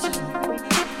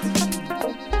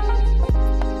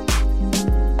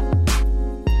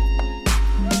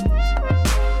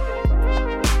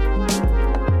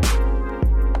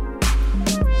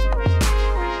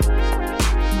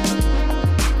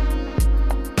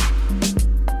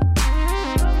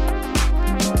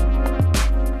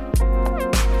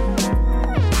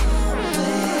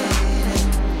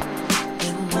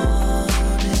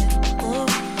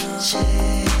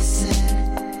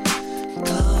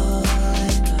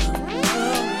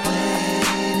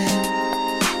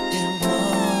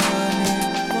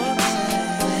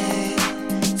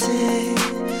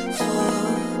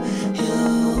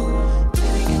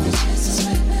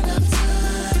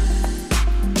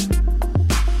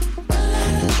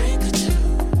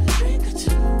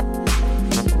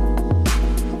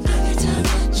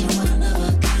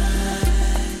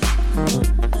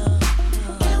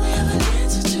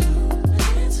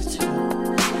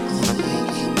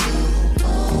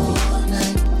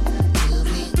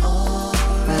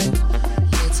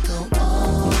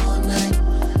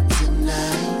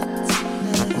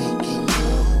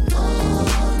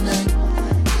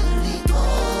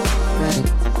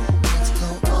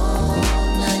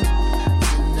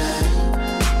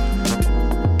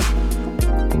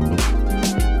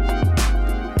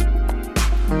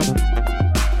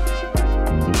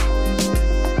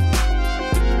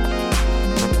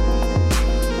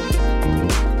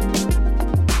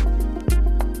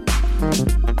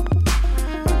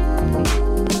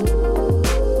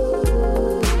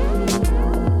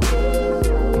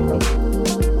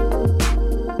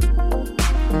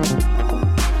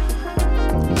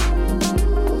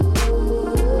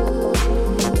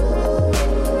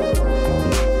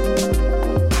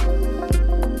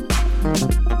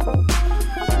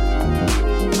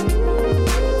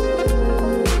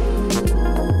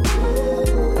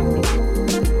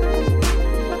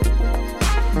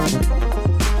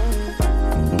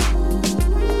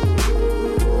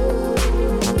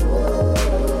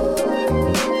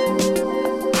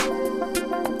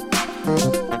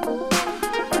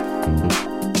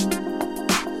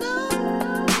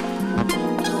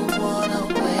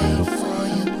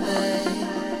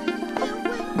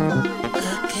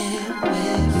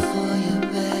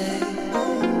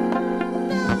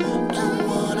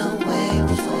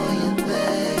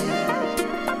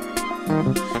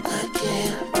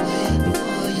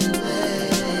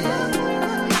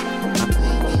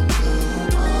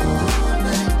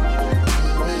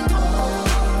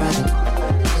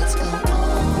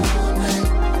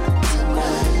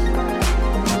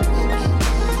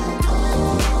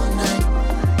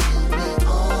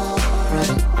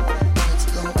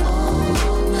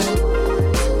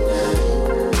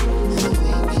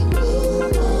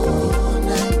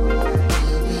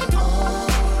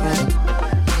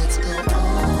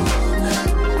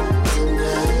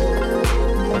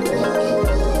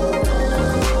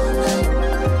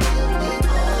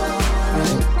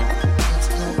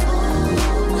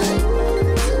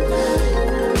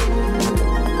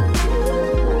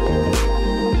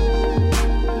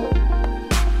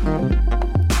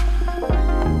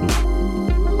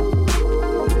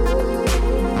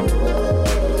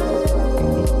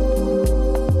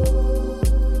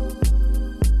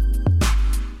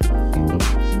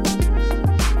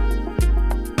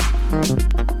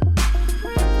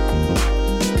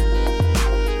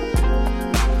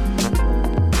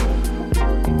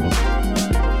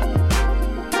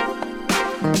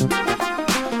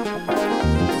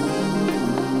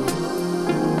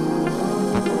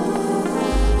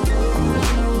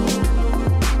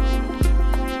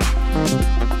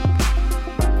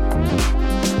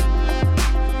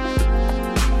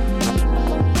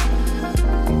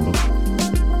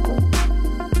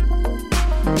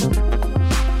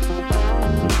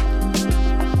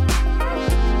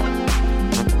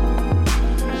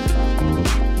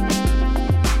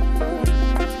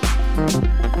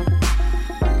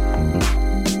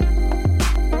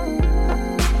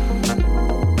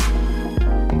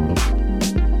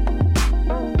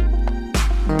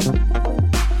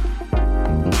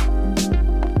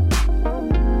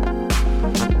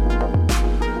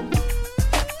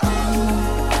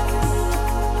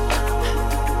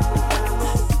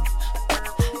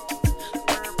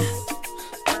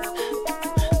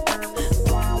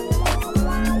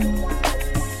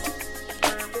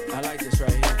 I like this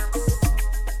right here.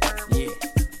 Yeah.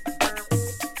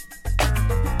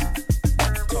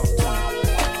 Talk to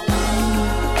me.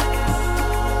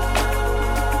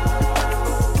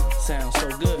 Sounds so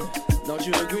good. Don't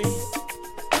you agree?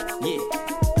 Yeah.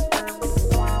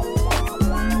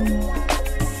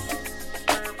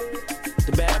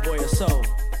 The bad boy of soul.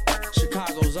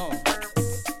 Chicago's on.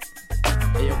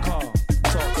 Hey, yo, call.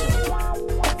 Talk to me.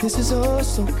 This is all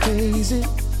so crazy,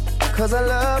 'cause I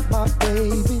love my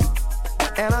baby,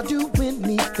 and I do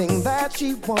anything that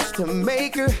she wants to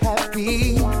make her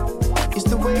happy. It's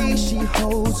the way she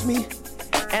holds me,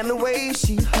 and the way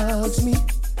she hugs me,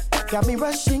 got me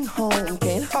rushing home,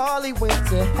 can't hardly wait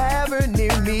to have her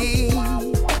near me.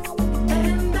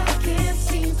 And I can't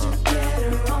seem to get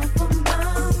her off of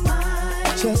my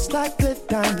mind. Just like a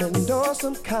diamond or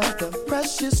some kind of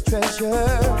precious treasure,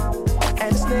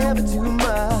 and it's never too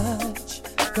much,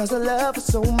 'cause I love her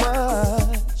so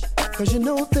much. 'Cause you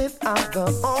know that I'm the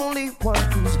only one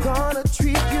who's gonna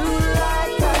treat you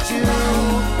like I do.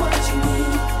 What you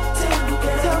need,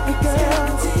 tell me girl,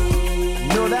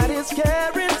 know that it's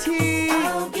guaranteed.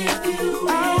 I'll give you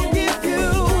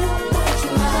what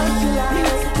you like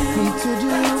me to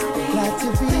do, like to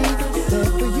be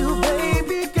there for you,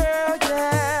 baby girl,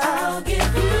 yeah. I'll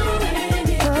give you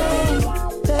anything.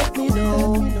 Let me know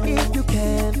if you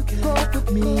can go with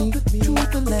me to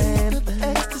the land of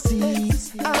ecstasy.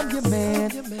 I'm your man,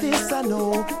 this I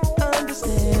know,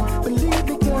 understand. Believe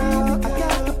me, girl, I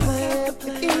got the plan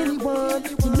for anyone.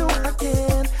 You know I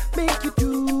can make you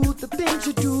do the things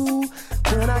you do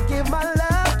when I give my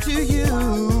love to you.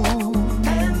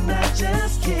 And I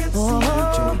just can't seem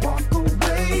to walk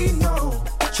away, no.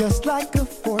 Just like a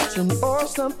fortune or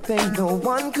something no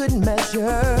one could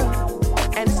measure,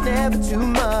 and it's never too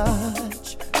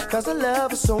much, 'cause I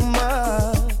love her so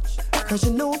much. 'Cause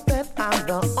you know that I'm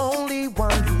the only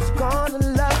one who's gonna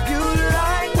love you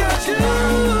like I do.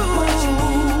 What you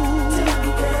need, tell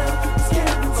me girl, it's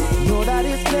guaranteed. Know that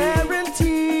it's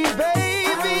guaranteed,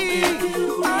 baby.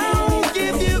 I'll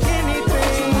give you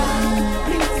anything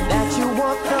that you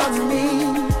want from me.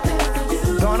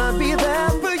 Gonna be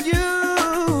there for you.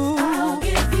 I'll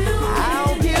give you,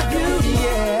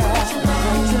 yeah.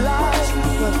 What you like,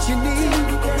 what you need.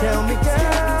 Tell me,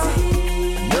 girl.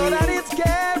 Know that it's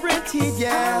guaranteed,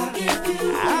 yeah.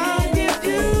 I'll give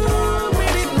you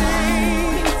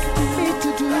anything. Need to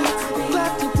do,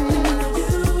 glad to be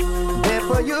there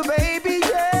for you, baby,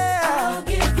 yeah. I'll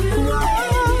give you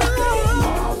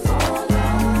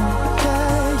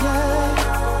Yeah,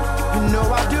 yeah. You know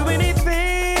I'll do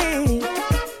anything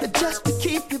just to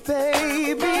keep you,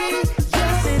 baby.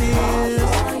 Yes, it is.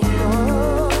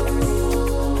 Oh.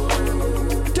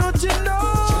 Don't you know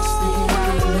I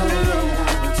will do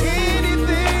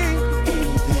anything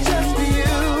just for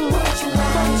you? What you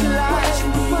like,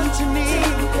 what you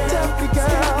need, tell me,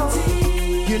 girl.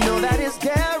 You know that it's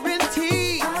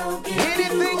guaranteed.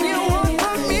 Anything you want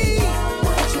from me,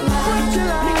 what you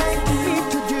like me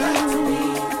to do,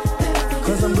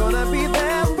 'cause I'm gonna be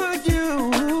there for you.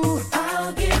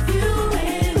 I'll give you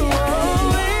anything.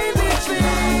 Oh, anything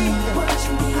What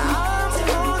you need, I'm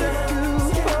gonna do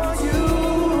for you.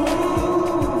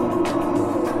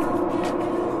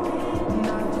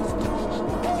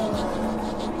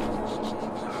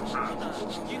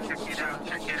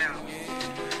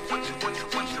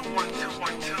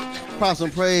 Props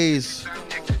and praise.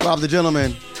 Rob the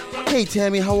Gentleman. Hey,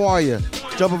 Tammy, how are you?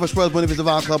 Jumpoff Express, Buena Vista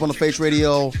Vibe Club on the Face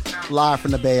Radio. Live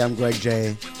from the Bay, I'm Greg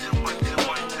J.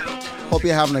 Hope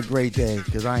you're having a great day,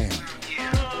 because I am.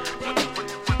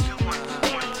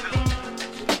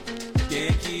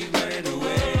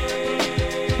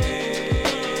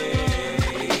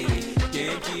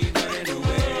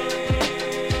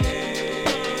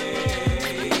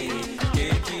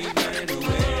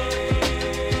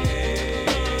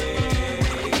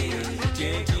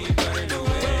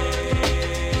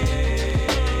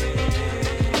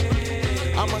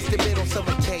 I must admit on some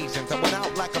occasions I went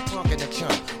out like a punk in a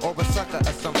chunk, or a sucker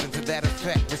or something to that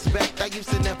effect. Respect I used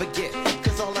to never get,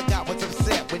 'cause all I got was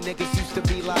upset when niggas used to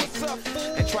be like,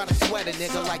 and try to sweat a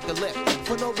nigga like the lip.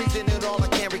 For no reason at all I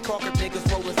can't recall if niggas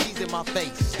rolling C's in my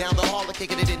face. Down the hall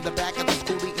kicking it in the back of the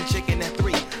school eating chicken at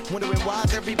 3. Wondering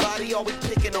why's everybody always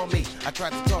picking on me. I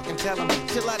tried to talk and tell them,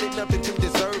 till I did nothing to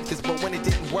deserve this. But when it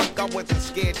didn't work I wasn't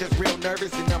scared, just real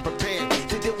nervous and unprepared.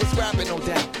 To deal with scrapping, no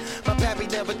doubt. My pappy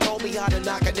never told me how to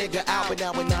knock a nigga out, but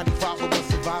now in 95 I was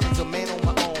surviving as a man on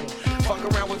my own. Fuck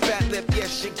around with fat lip,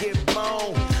 yes, shit get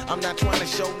blown. I'm not trying to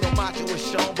show no macho is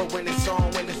shown, but when it's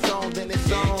on, then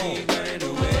it's on. Can't keep running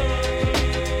away.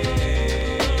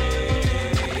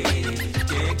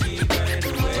 Can't keep running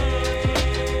away.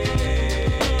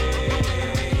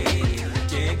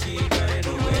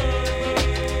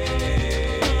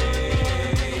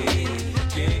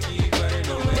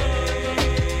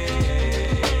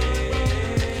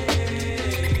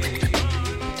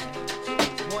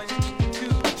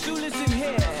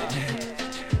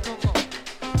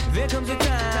 There comes a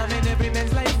time in every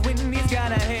man's life when he's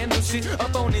gotta handle shit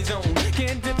up on his own.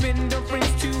 Can't depend on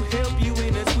friends to help you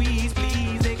in a squeeze,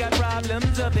 please. They got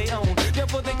problems of their own.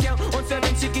 Therefore they count on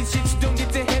 7 chicken shits. Don't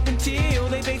get to heaven till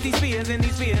they face these fears and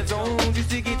these fear zones. Used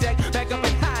to get jacked back up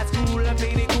in high school. I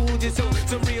played it cool just so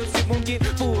some real shit won't get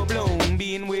full blown.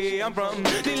 Being where I'm from,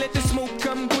 they let the smoke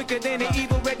come quicker than an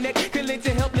evil redneck can let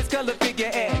a helpless color figure.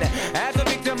 And as a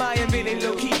victim, I am feeling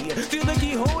low key. Still the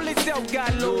keyhole itself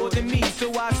got lower than me,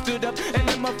 so I stood up and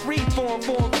let my free form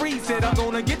free. Said I'm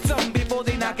gonna get something before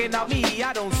they knocking out me.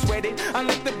 I don't sweat it. I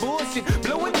let the bullshit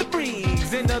blow in the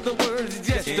breeze. In other words,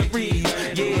 just a breeze.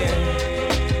 Yeah.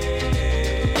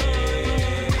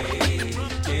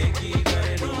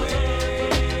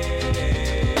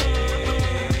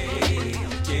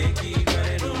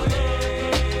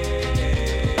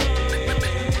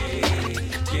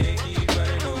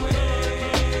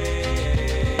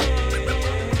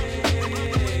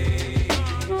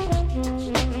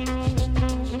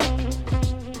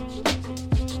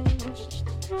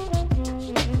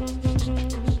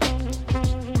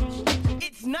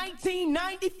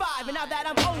 And now that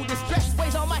I'm older, stress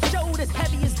weighs on my shoulders,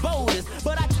 heavy as boulders.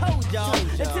 But I told y'all,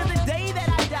 until the day that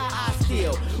I die, I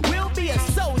still will be a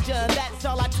soldier. And that's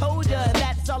all I told ya, and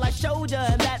that's all I showed ya,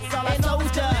 and that's all I told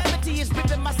ya. Calamity is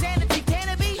ripping my sanity, can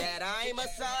it be? That I'm a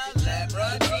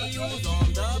celebrity who's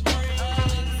on the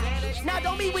brain. Now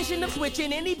don't be wishing of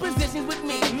switching any positions with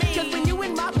me. Cause when you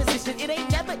in my position, it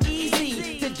ain't never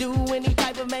easy to do any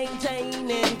type of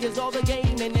maintaining. Cause all the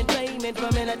gaming and flaming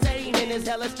from entertaining is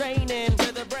hella straining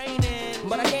to the brain.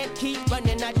 But I can't keep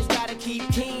running, I just gotta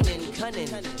keep keen and cunning.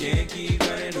 Can't keep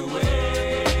running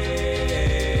away.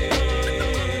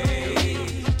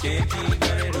 Can't keep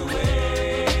running away.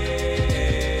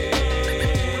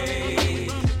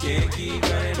 Can't keep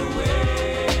running away.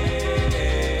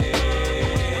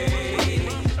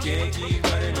 Can't keep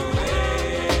running away.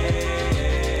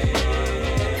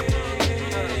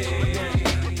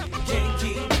 Can't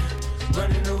keep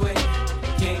running away.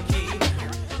 Can't keep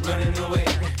running away.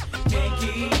 Can't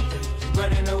keep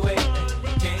running away.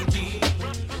 Can't keep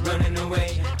running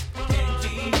away. Can't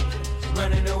keep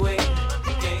running away.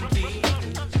 Can't keep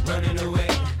running away.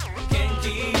 Can't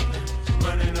keep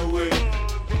running away.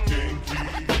 Can't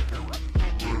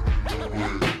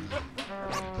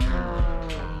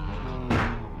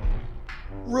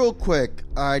Real quick,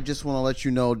 I just want to let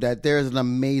you know that there's an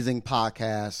amazing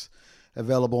podcast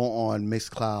available on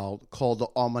Mixcloud called The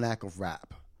Almanac of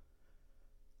Rap,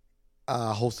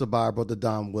 hosted by our brother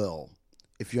Don Will.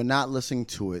 If you're not listening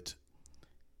to it,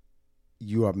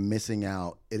 you are missing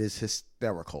out. It is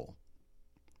hysterical.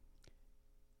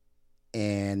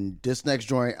 And this next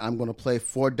joint I'm going to play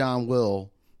for Don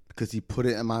Will because he put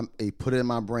it in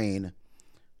my brain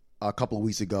a couple of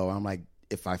weeks ago. I'm like,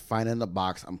 if I find it in the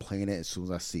box, I'm playing it as soon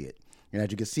as I see it. And as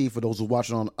you can see, for those who are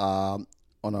watching on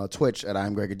Twitch at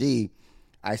I'm Gregor D,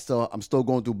 I'm still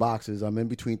going through boxes. I'm in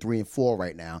between 3 and 4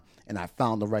 right now, and I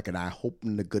found the record. I hope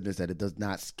in the goodness that it does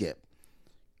not skip,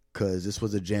 because this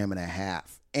was a jam and a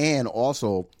half. And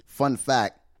also, fun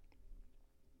fact,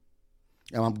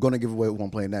 and I'm going to give away what I'm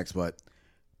playing next, but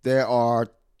there are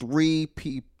 2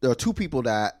 people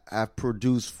that have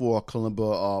produced for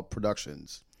Kalimba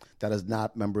Productions that is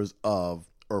not members of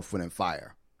Earth, Wind, and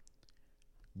Fire.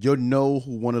 You'll know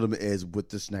who one of them is with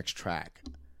this next track.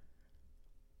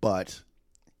 But,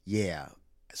 yeah,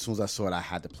 as soon as I saw it, I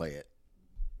had to play it.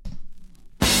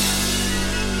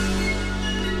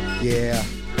 Yeah.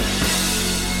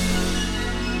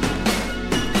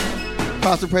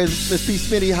 Constant praise, Miss P.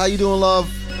 Smitty. How you doing, love?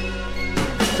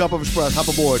 Jumpoff Express. Hop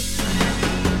aboard.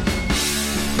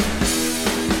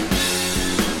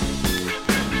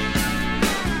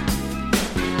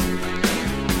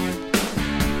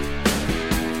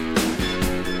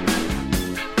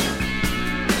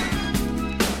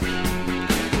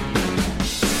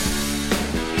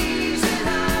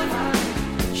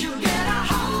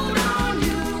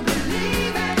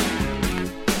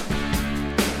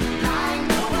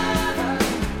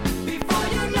 Before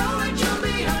you know it, you'll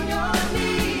be on your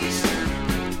knees.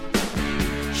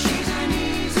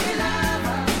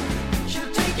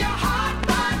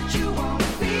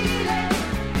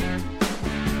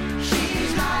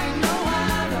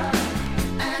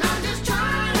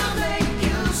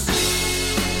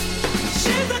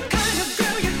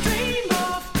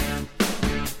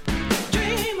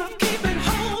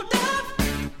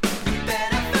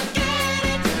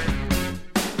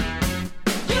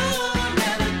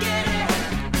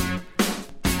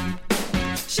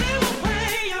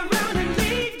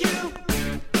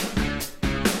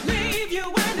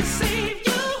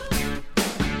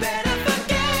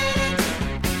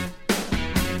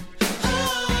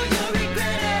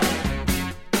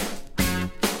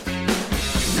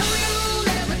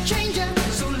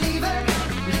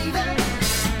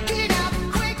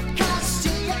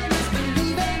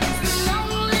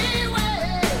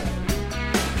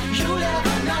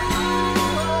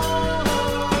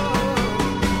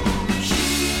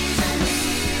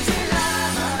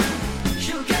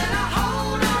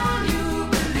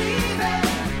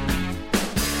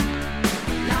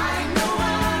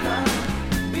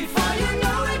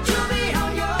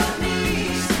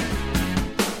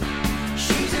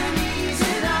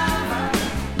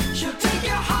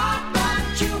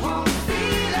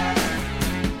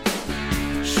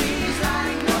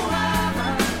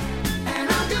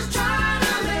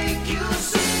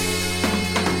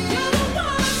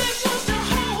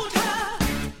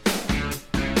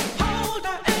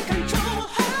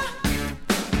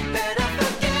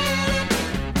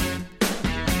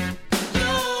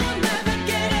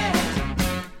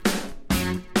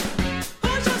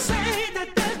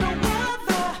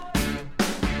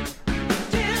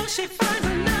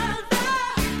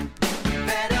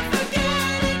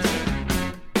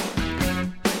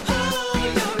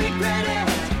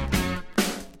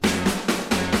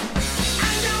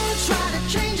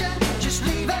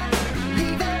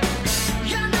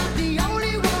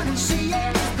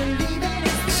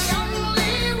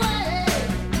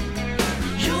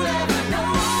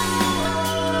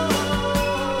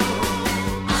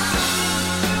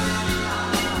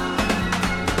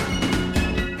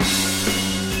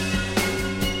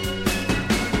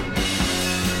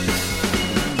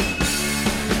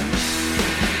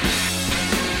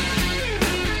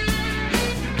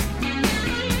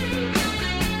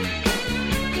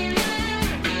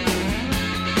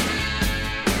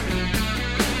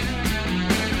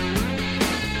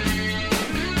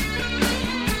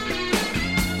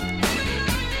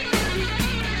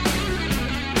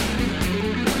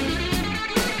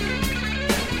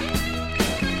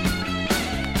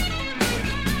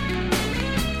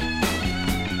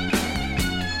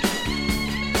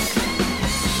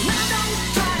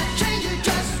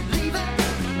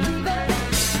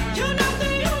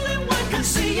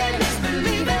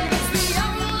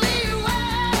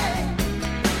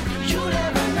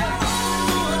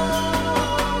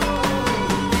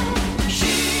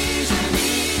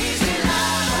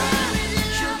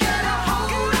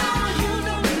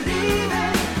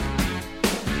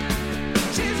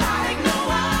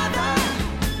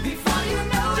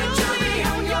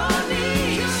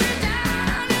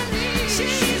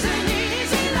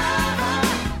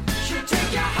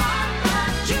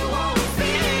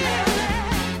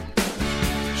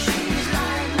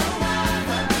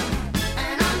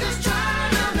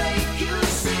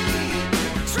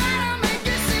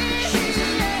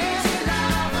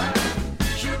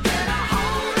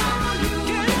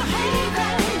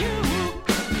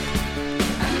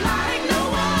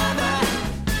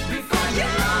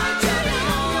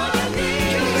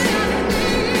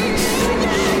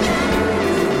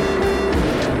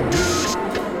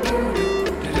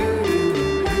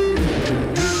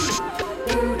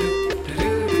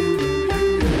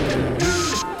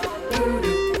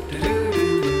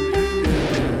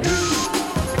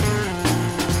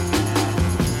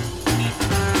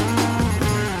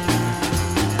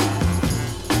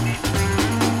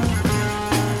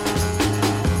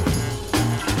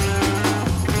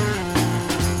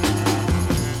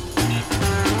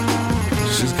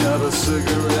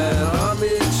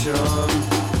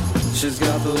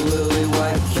 lily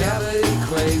white cavity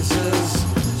crazes.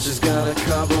 She's got a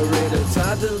carburetor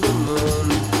tied to the moon.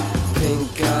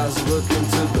 Pink eyes looking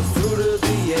to the fruit of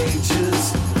the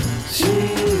ages.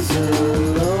 She's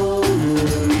alone in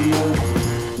the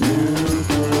new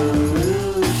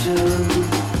pollution.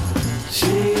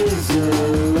 She's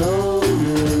alone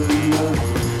in the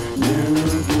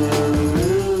new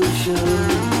pollution.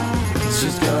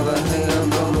 She's got a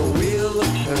hand on the wheel of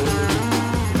pain.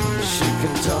 She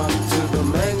can talk to the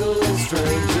mangling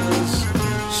strangers.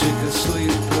 She can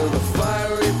sleep in a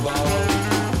fiery ball,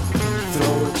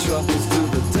 throwing troubles to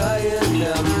the dying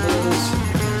embers.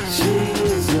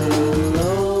 She's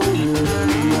alone in the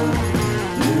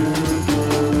new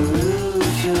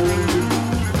pollution.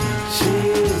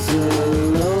 She's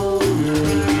alone in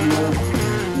the new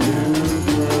pollution.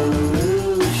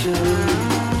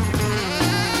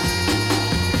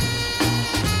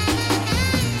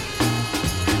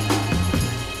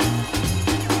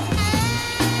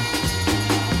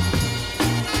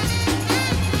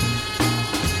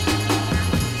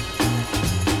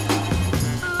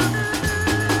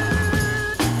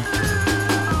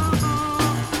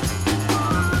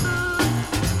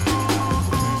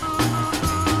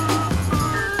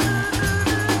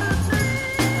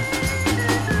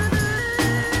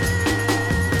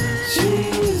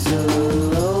 She's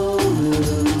alone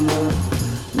in the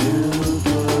new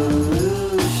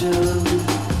pollution.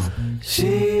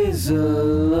 She's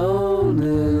alone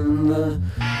in the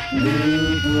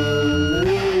new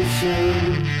pollution.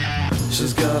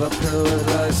 She's got a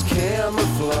paradise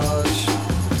camouflage,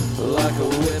 like a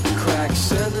whipped crack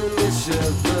sending me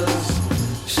shivers.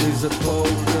 She's a boat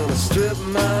in a strip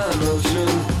mine ocean,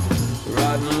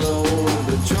 riding low with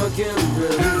the drunken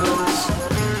rivers.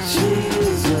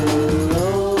 She's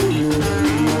alone in the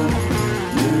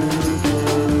new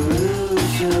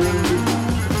pollution.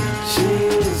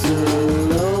 She's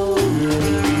alone in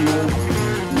the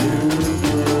new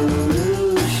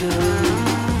pollution.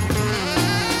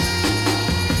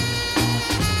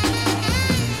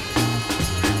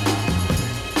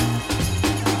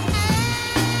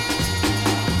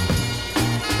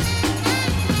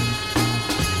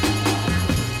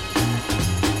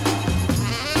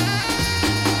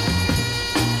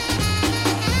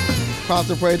 Props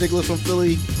and praise, Nicholas from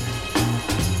Philly.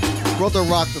 Brother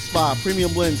Rock the Spot.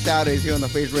 Premium Blend Saturdays here on the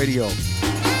Face Radio.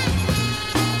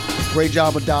 Great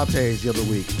job with Dante's the other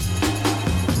week.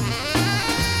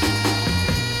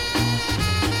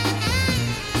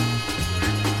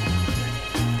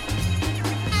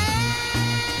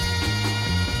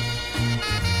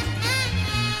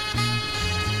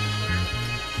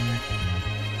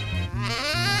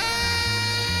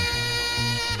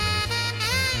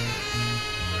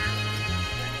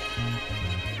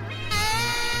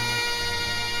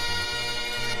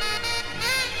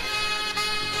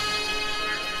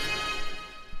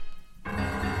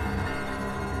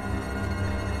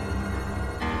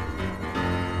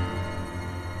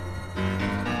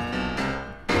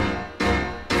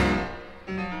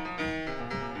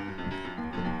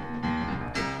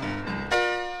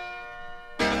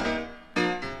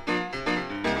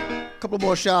 Couple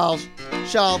more shouts.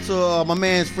 Shout out to my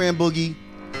man's Fran Boogie,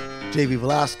 JV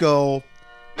Velasco,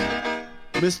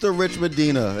 Mr. Rich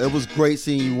Medina. It was great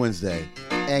seeing you Wednesday.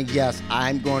 And yes,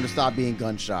 I'm going to stop being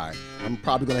gun shy. I'm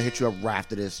probably going to hit you up right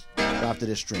after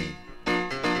this stream.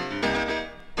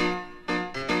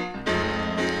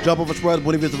 Jumpoff Express,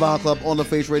 Buena Vista Vinyl Club on the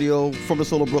Face Radio from the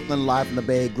soul of Brooklyn, live from the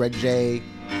Bay. Greg J.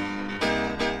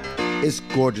 It's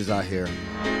gorgeous out here.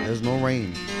 There's no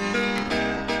rain.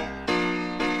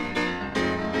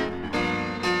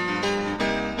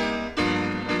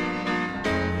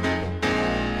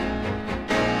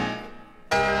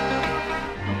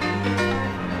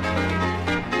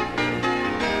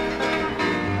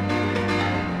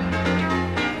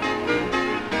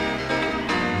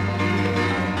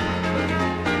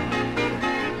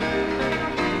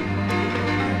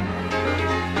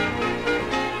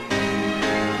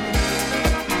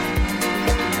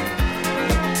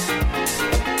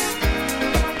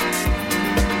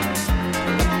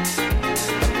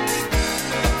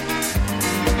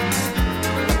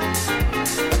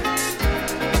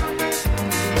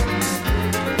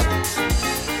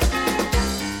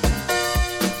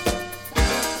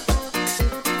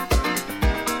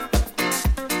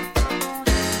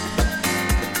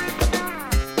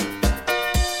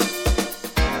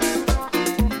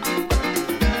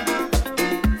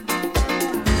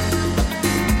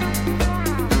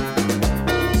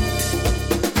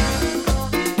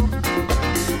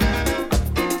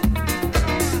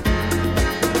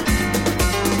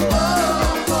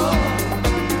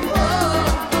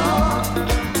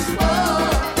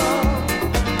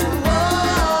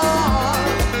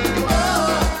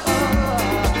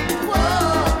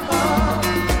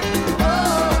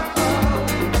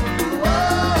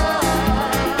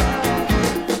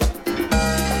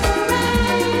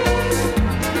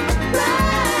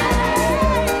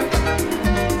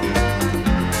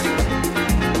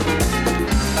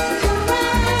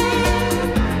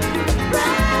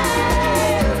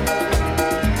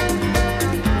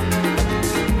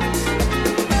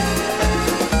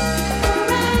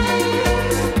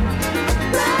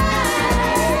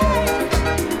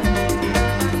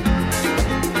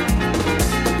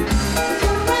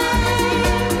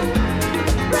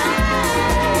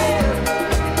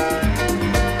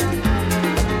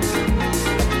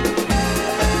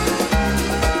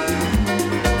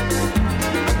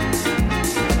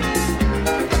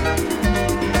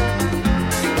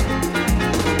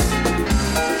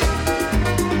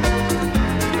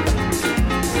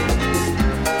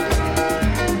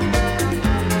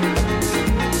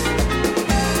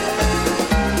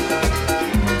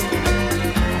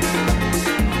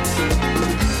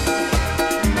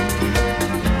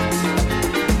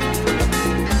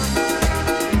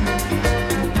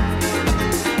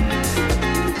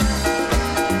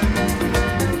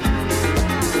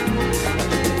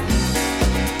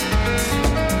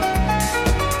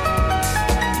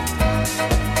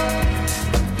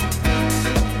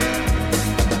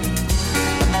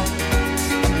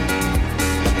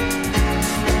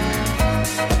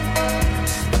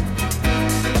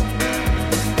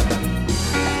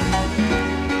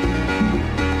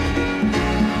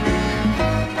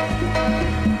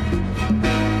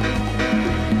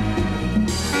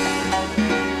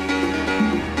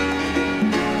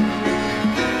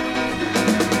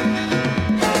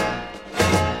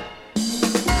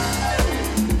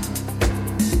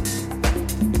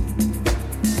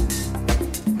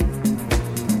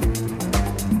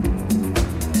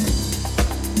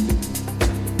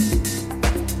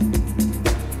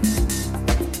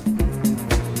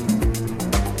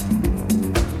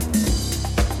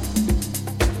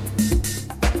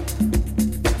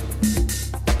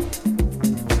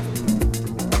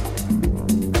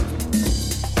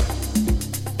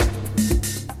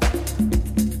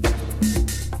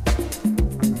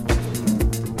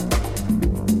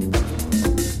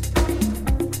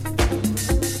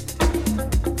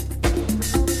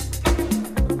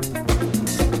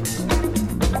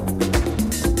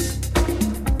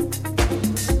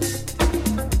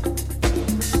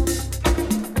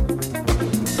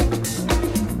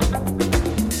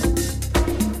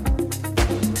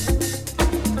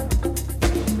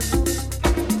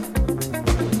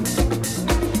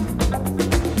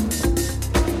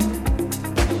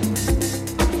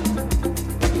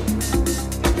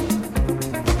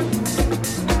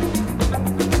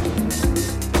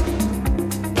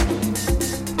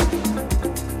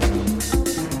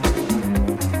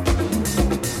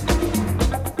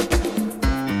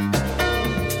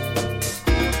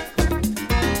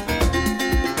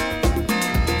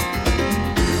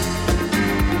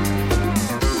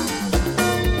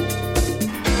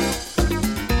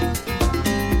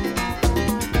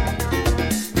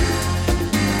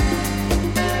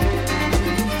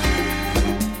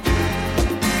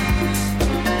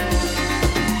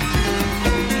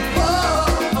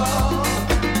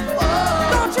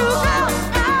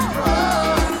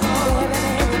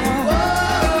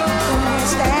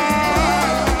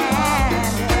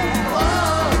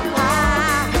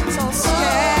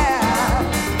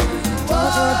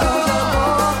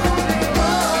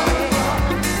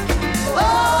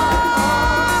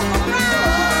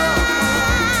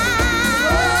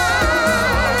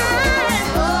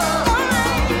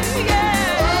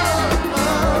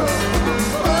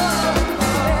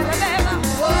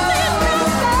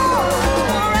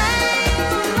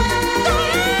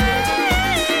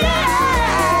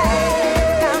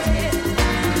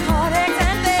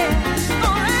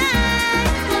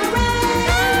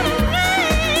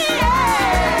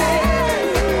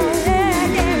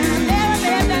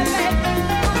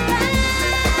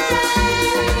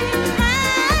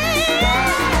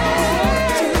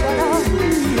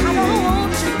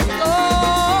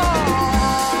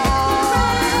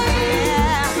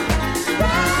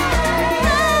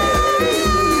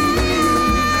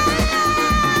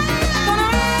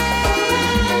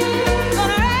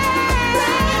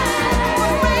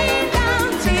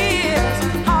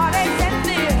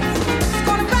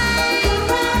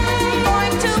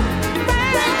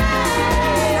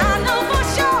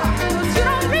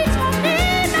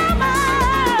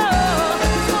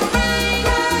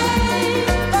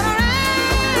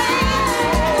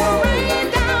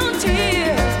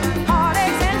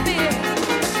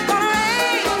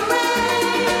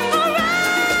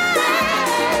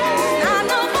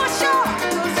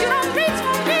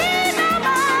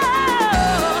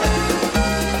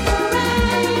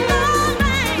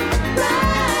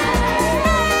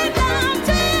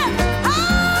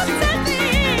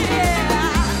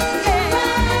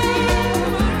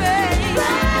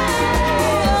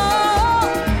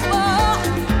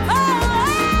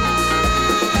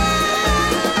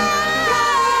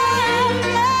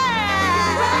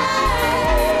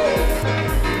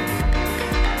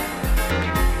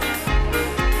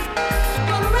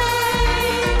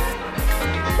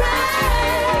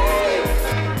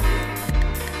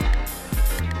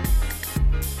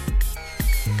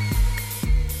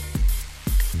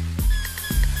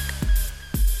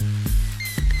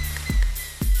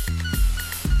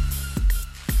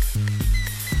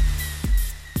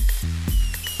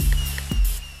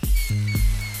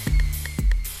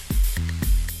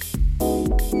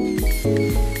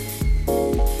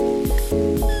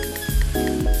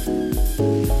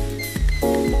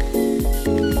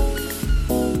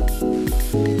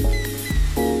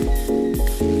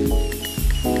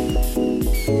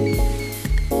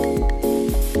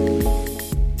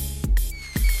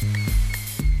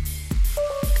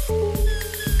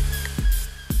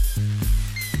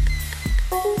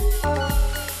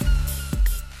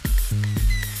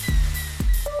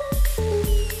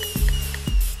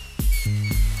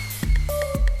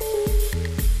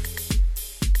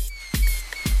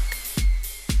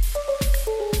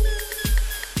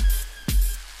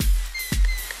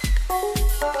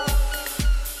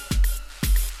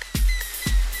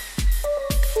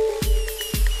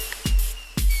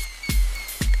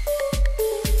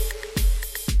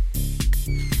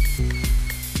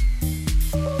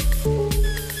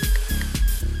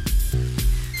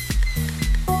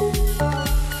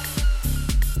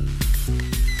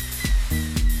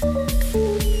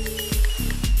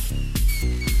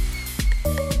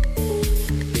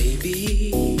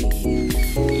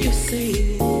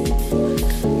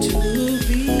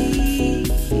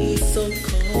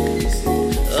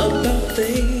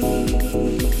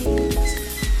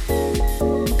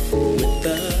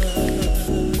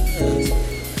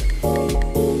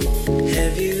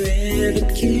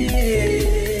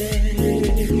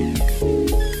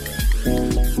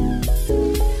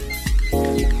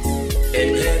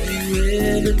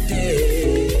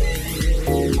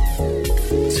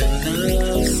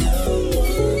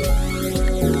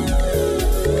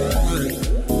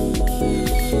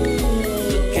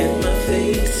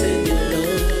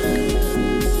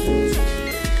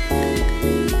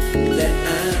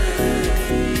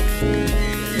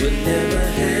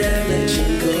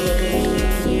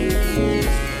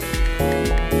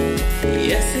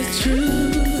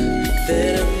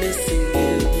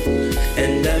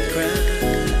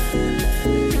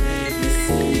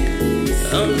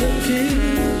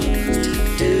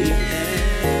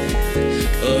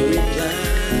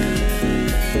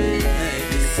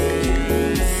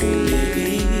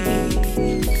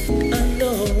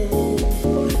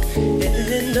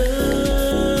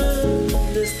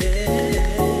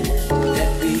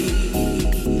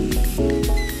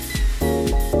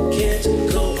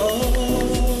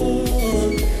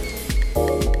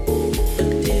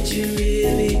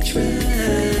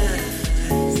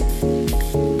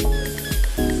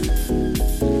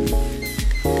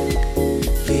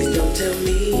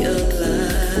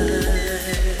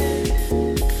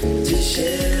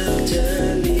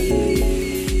 Shelter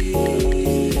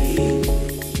me.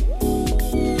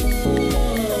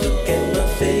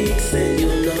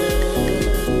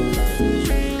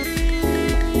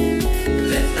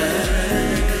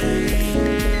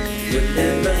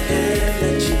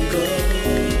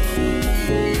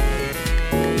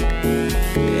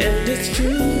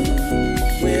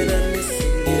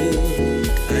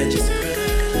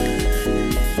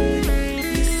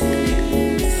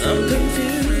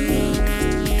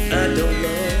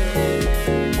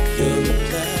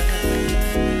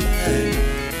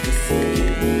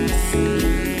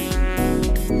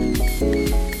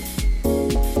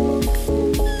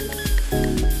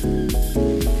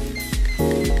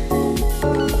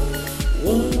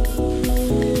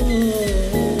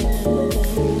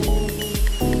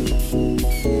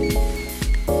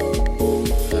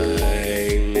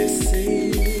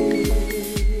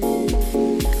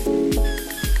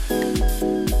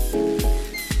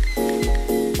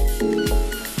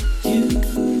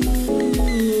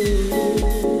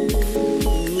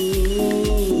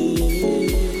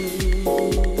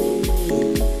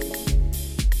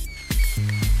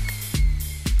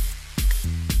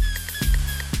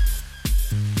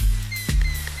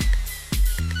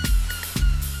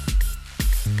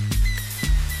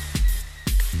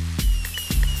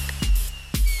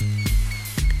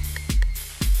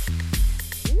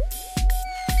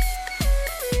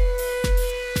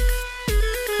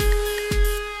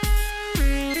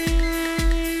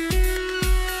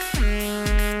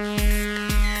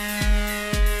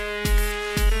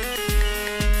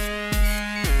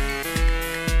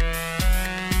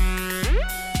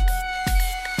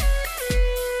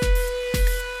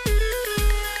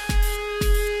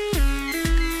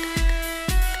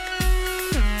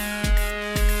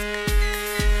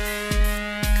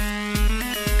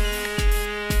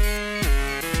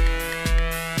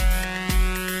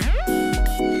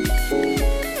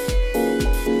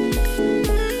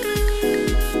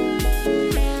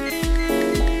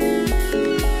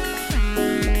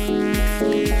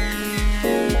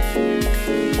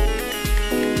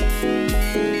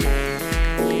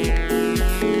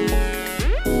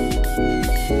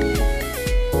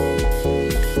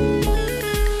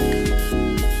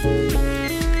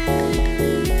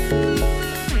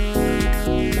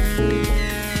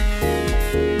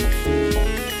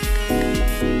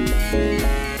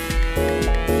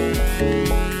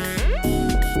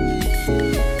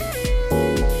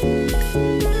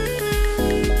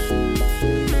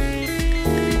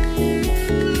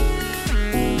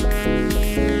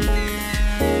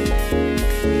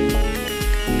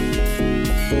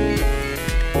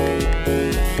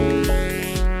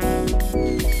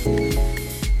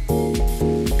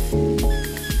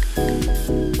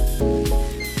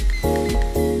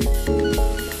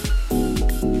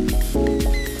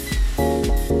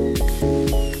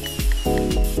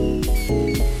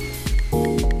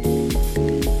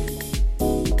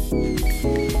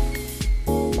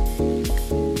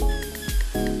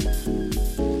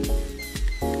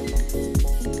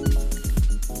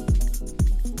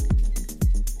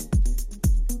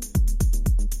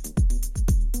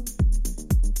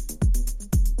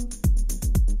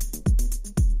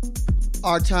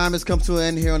 Our time has come to an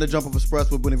end here on the Jumpoff Express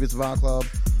with Buena Vista Vibe Club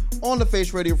on the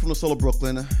Face Radio from the soul of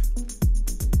Brooklyn.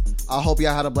 I hope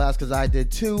y'all had a blast because I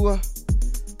did too.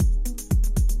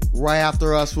 Right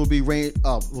after us will be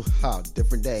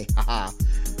different day.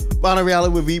 Buena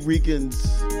Reality with Veep Weekends.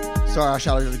 Sorry, I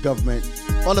shouted at the government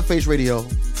on the Face Radio.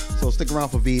 So stick around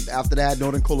for Veep. After that,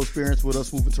 Northern Cold Experience with us,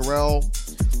 Smooth and Terrell.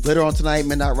 Later on tonight,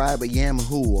 Midnight Ride by Yam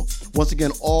Who. Once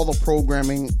again, all the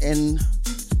programming in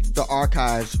the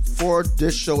archives for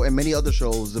this show and many other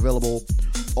shows available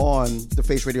on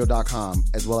thefaceradio.com,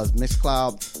 as well as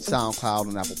Mixcloud, SoundCloud,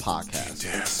 and Apple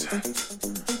Podcasts.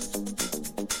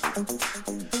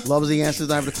 Love is the answer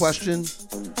to the question.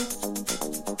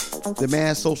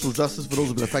 Demand social justice for those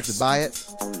who've been affected by it.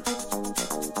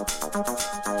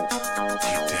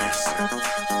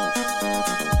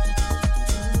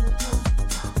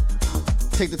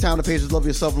 Take the time to patience, love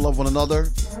yourself and love one another.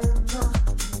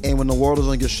 And when the world is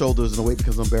on your shoulders and the weight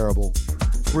becomes unbearable,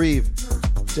 breathe.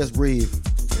 Just breathe.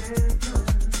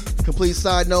 Complete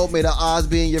side note, may the odds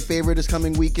be in your favor this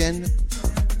coming weekend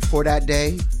for that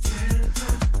day.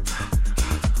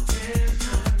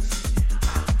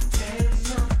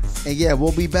 And yeah,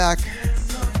 we'll be back.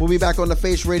 We'll be back on the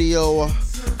Face Radio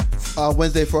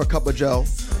Wednesday for a cup of Joe.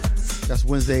 That's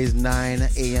Wednesdays 9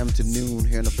 a.m. to noon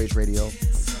here on the Face Radio.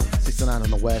 6 to 9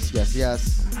 on the West. Yes,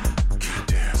 yes.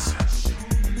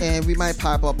 And we might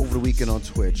pop up over the weekend on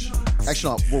Twitch.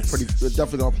 Actually, no, we're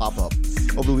definitely going to pop up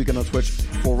over the weekend on Twitch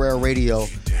for Rare Radio.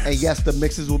 And yes, the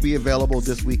mixes will be available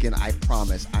this weekend, I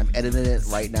promise. I'm editing it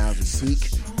right now as we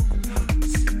speak.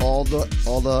 All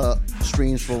the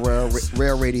streams for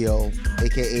Rare Radio,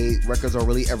 aka Records Are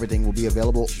Really Everything, will be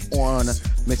available on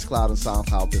Mixcloud and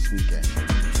SoundCloud this weekend.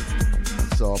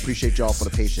 So I appreciate y'all for the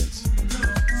patience.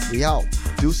 We out.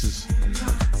 Deuces.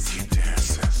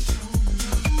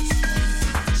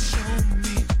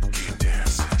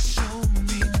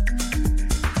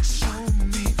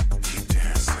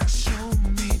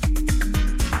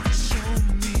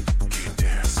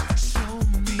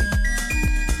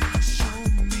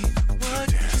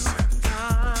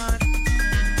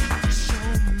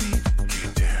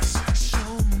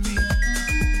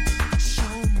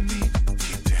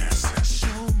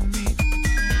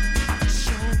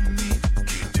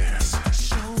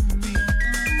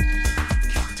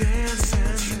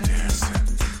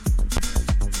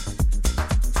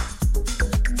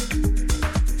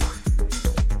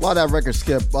 That record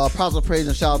skip. Props of praise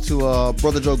and shout to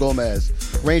Brother Joe Gomez.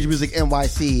 Range Music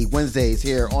NYC Wednesdays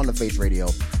here on the Face Radio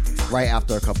right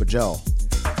after a cup of Joe.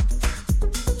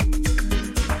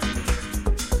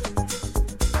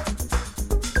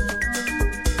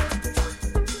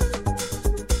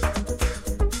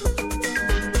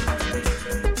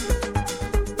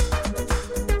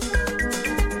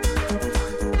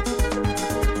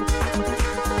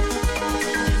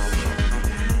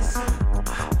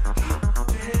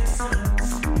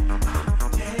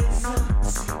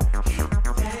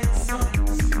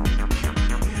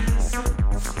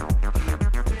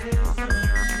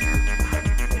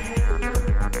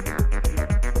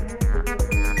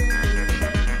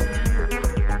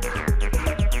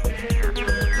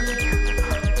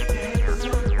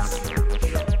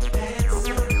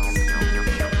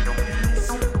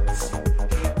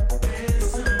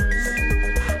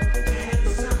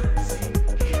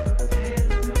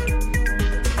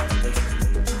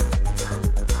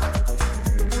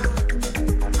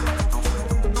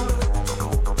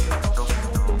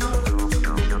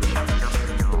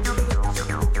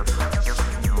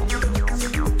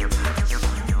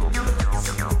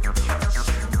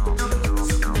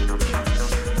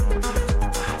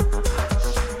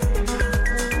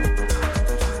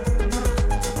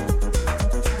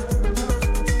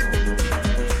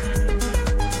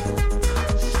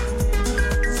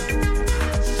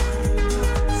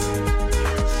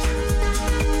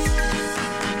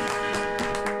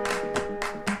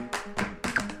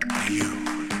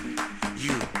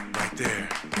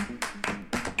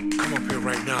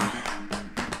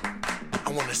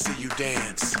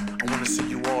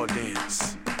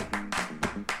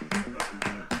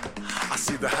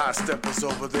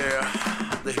 Over there,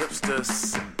 the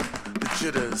hipsters, the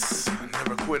jitters,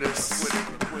 never quitters.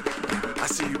 I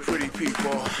see you pretty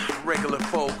people, regular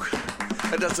folk.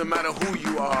 It doesn't matter who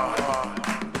you are.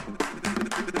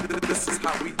 This is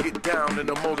how we get down in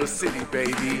the Motor City,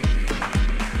 baby.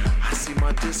 I see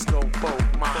my disco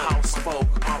folk, my house folk,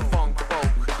 my funk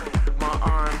folk, my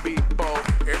R&B folk.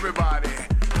 Everybody,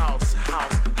 house,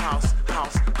 house, house,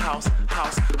 house, house,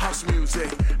 house, house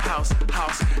music, house,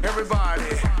 house.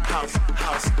 Everybody, house,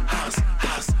 house, house,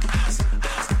 house, house,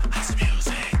 house, house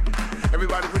music.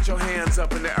 Everybody put your hands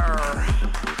up in the air.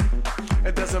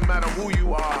 It doesn't matter who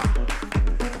you are.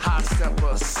 High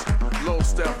steppers, low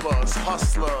steppers,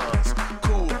 hustlers,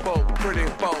 cool folk, pretty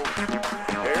folk.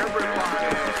 Everybody.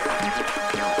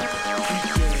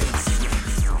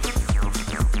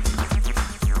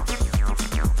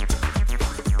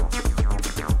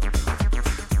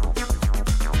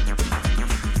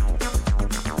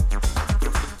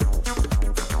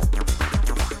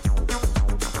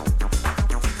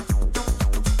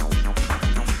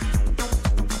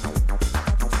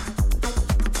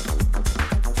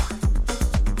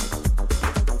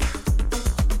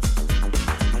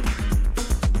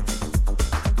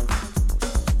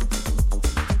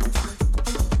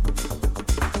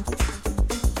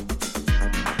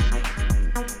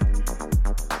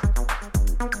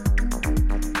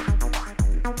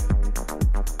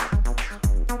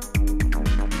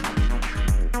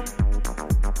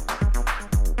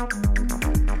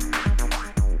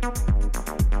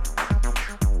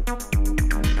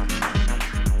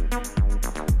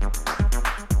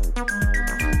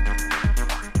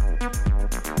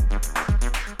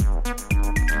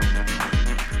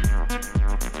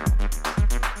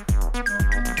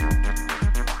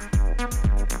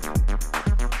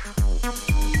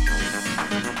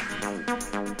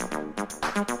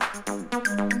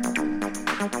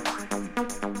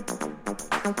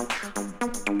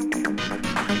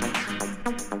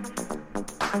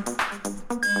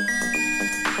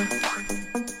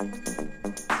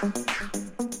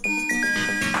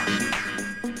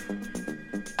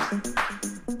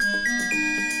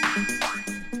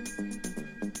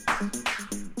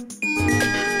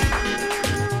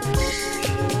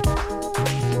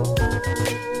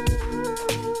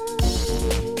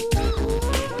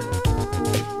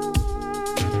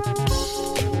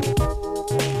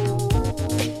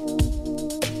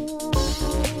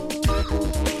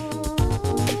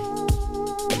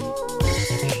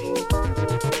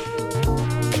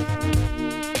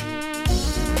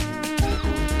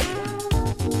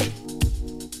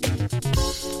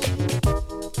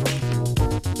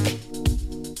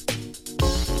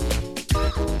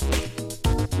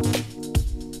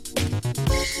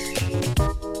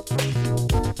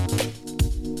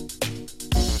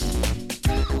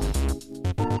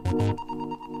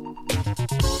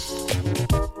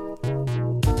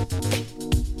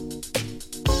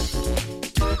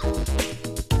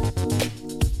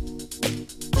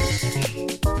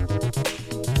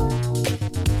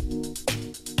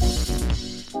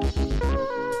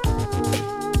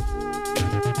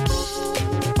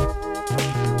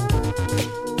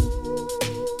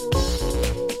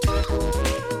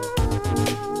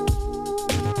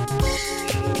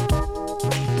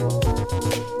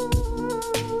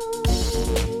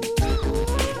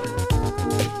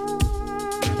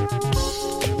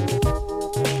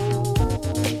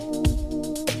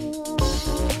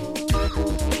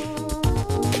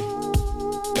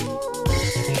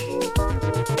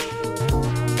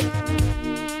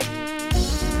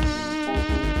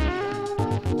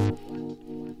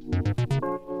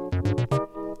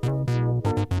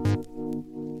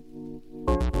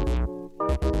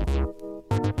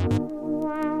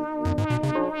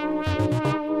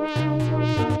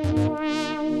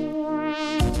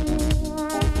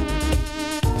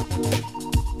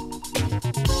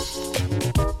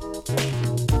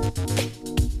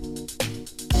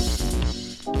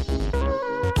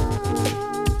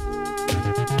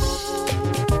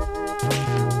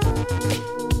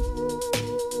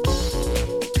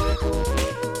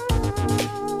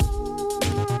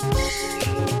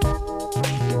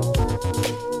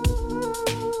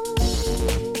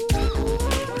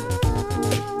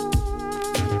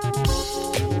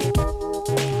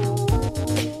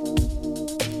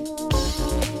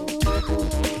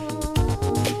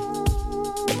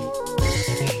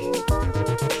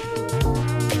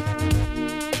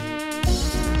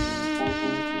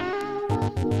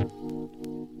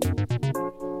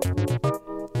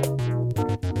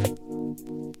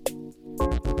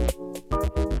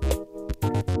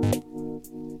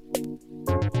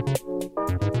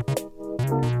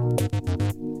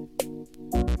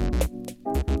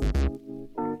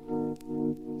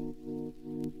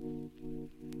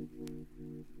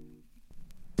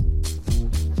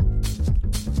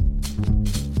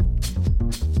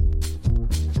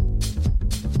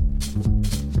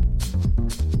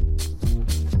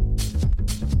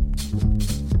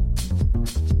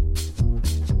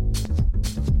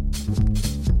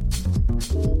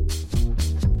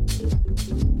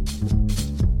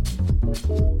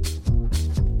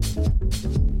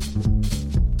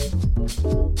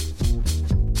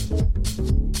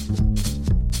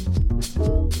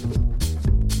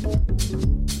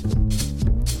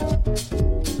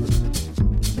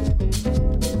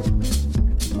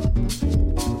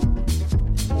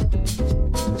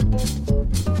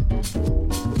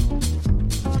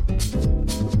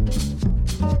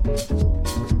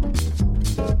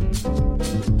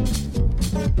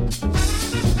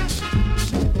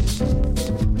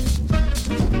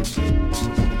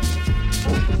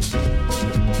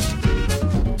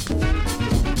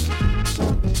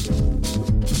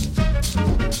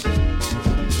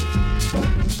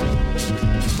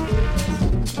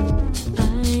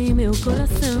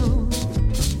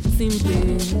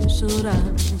 chorar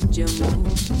de amor,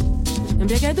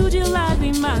 embriagado de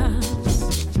lágrimas.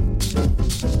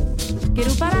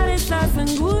 Quero parar essas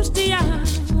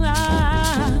angústias.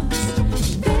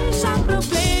 Deixa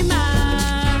problemas,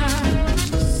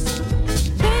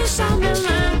 deixa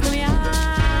melancolia,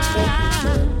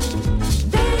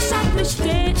 deixa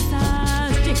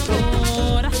tristezas de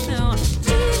coração.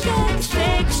 Diga que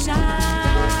sei que já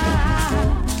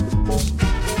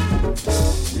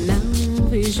não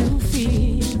vejo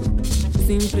fim,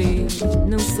 sempre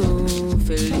não sou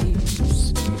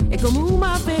feliz. É como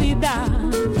uma ferida.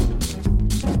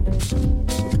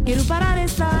 Quero parar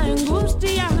essa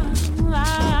angústia.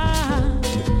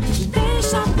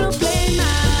 Deixa problema,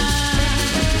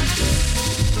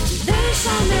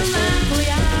 deixa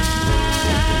melancolia,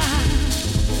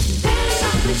 deixa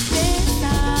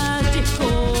tristeza de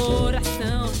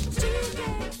coração.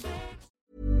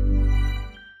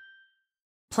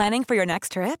 Planning for your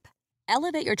next trip?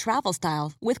 Elevate your travel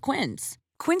style with Quince.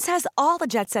 Quince has all the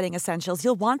jet-setting essentials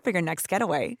you'll want for your next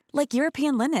getaway, like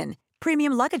European linen,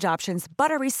 premium luggage options,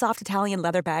 buttery soft Italian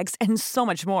leather bags, and so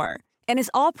much more. And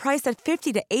is all priced at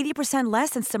 50 to 80%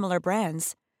 less than similar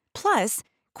brands. Plus,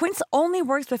 Quince only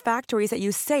works with factories that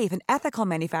use safe and ethical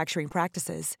manufacturing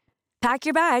practices. Pack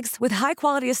your bags with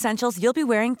high-quality essentials you'll be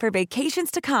wearing for vacations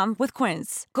to come with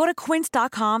Quince. Go to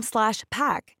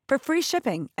quince.com/pack for free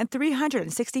shipping and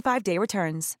 365-day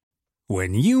returns.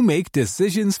 When you make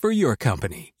decisions for your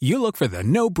company, you look for the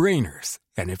no-brainers.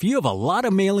 And if you have a lot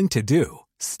of mailing to do,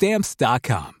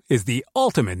 Stamps.com is the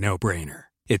ultimate no-brainer.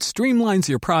 It streamlines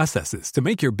your processes to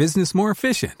make your business more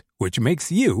efficient, which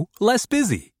makes you less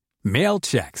busy. Mail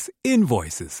checks,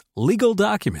 invoices, legal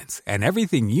documents, and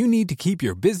everything you need to keep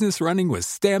your business running with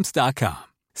Stamps.com.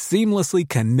 Seamlessly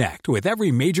connect with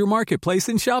every major marketplace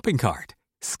and shopping cart.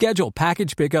 Schedule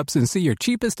package pickups and see your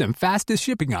cheapest and fastest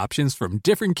shipping options from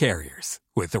different carriers,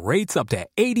 with rates up to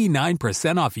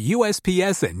 89% off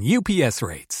USPS and UPS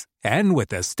rates. And with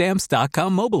the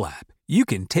Stamps.com mobile app, you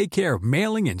can take care of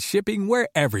mailing and shipping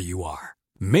wherever you are.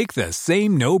 Make the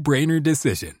same no-brainer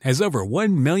decision as over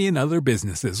 1 million other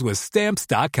businesses with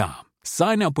Stamps.com.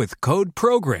 Sign up with code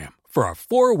PROGRAM for a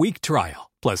 4-week trial,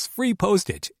 plus free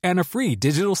postage and a free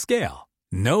digital scale.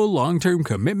 No long-term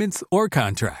commitments or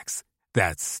contracts.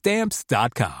 That's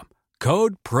Stamps.com.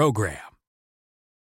 Code PROGRAM.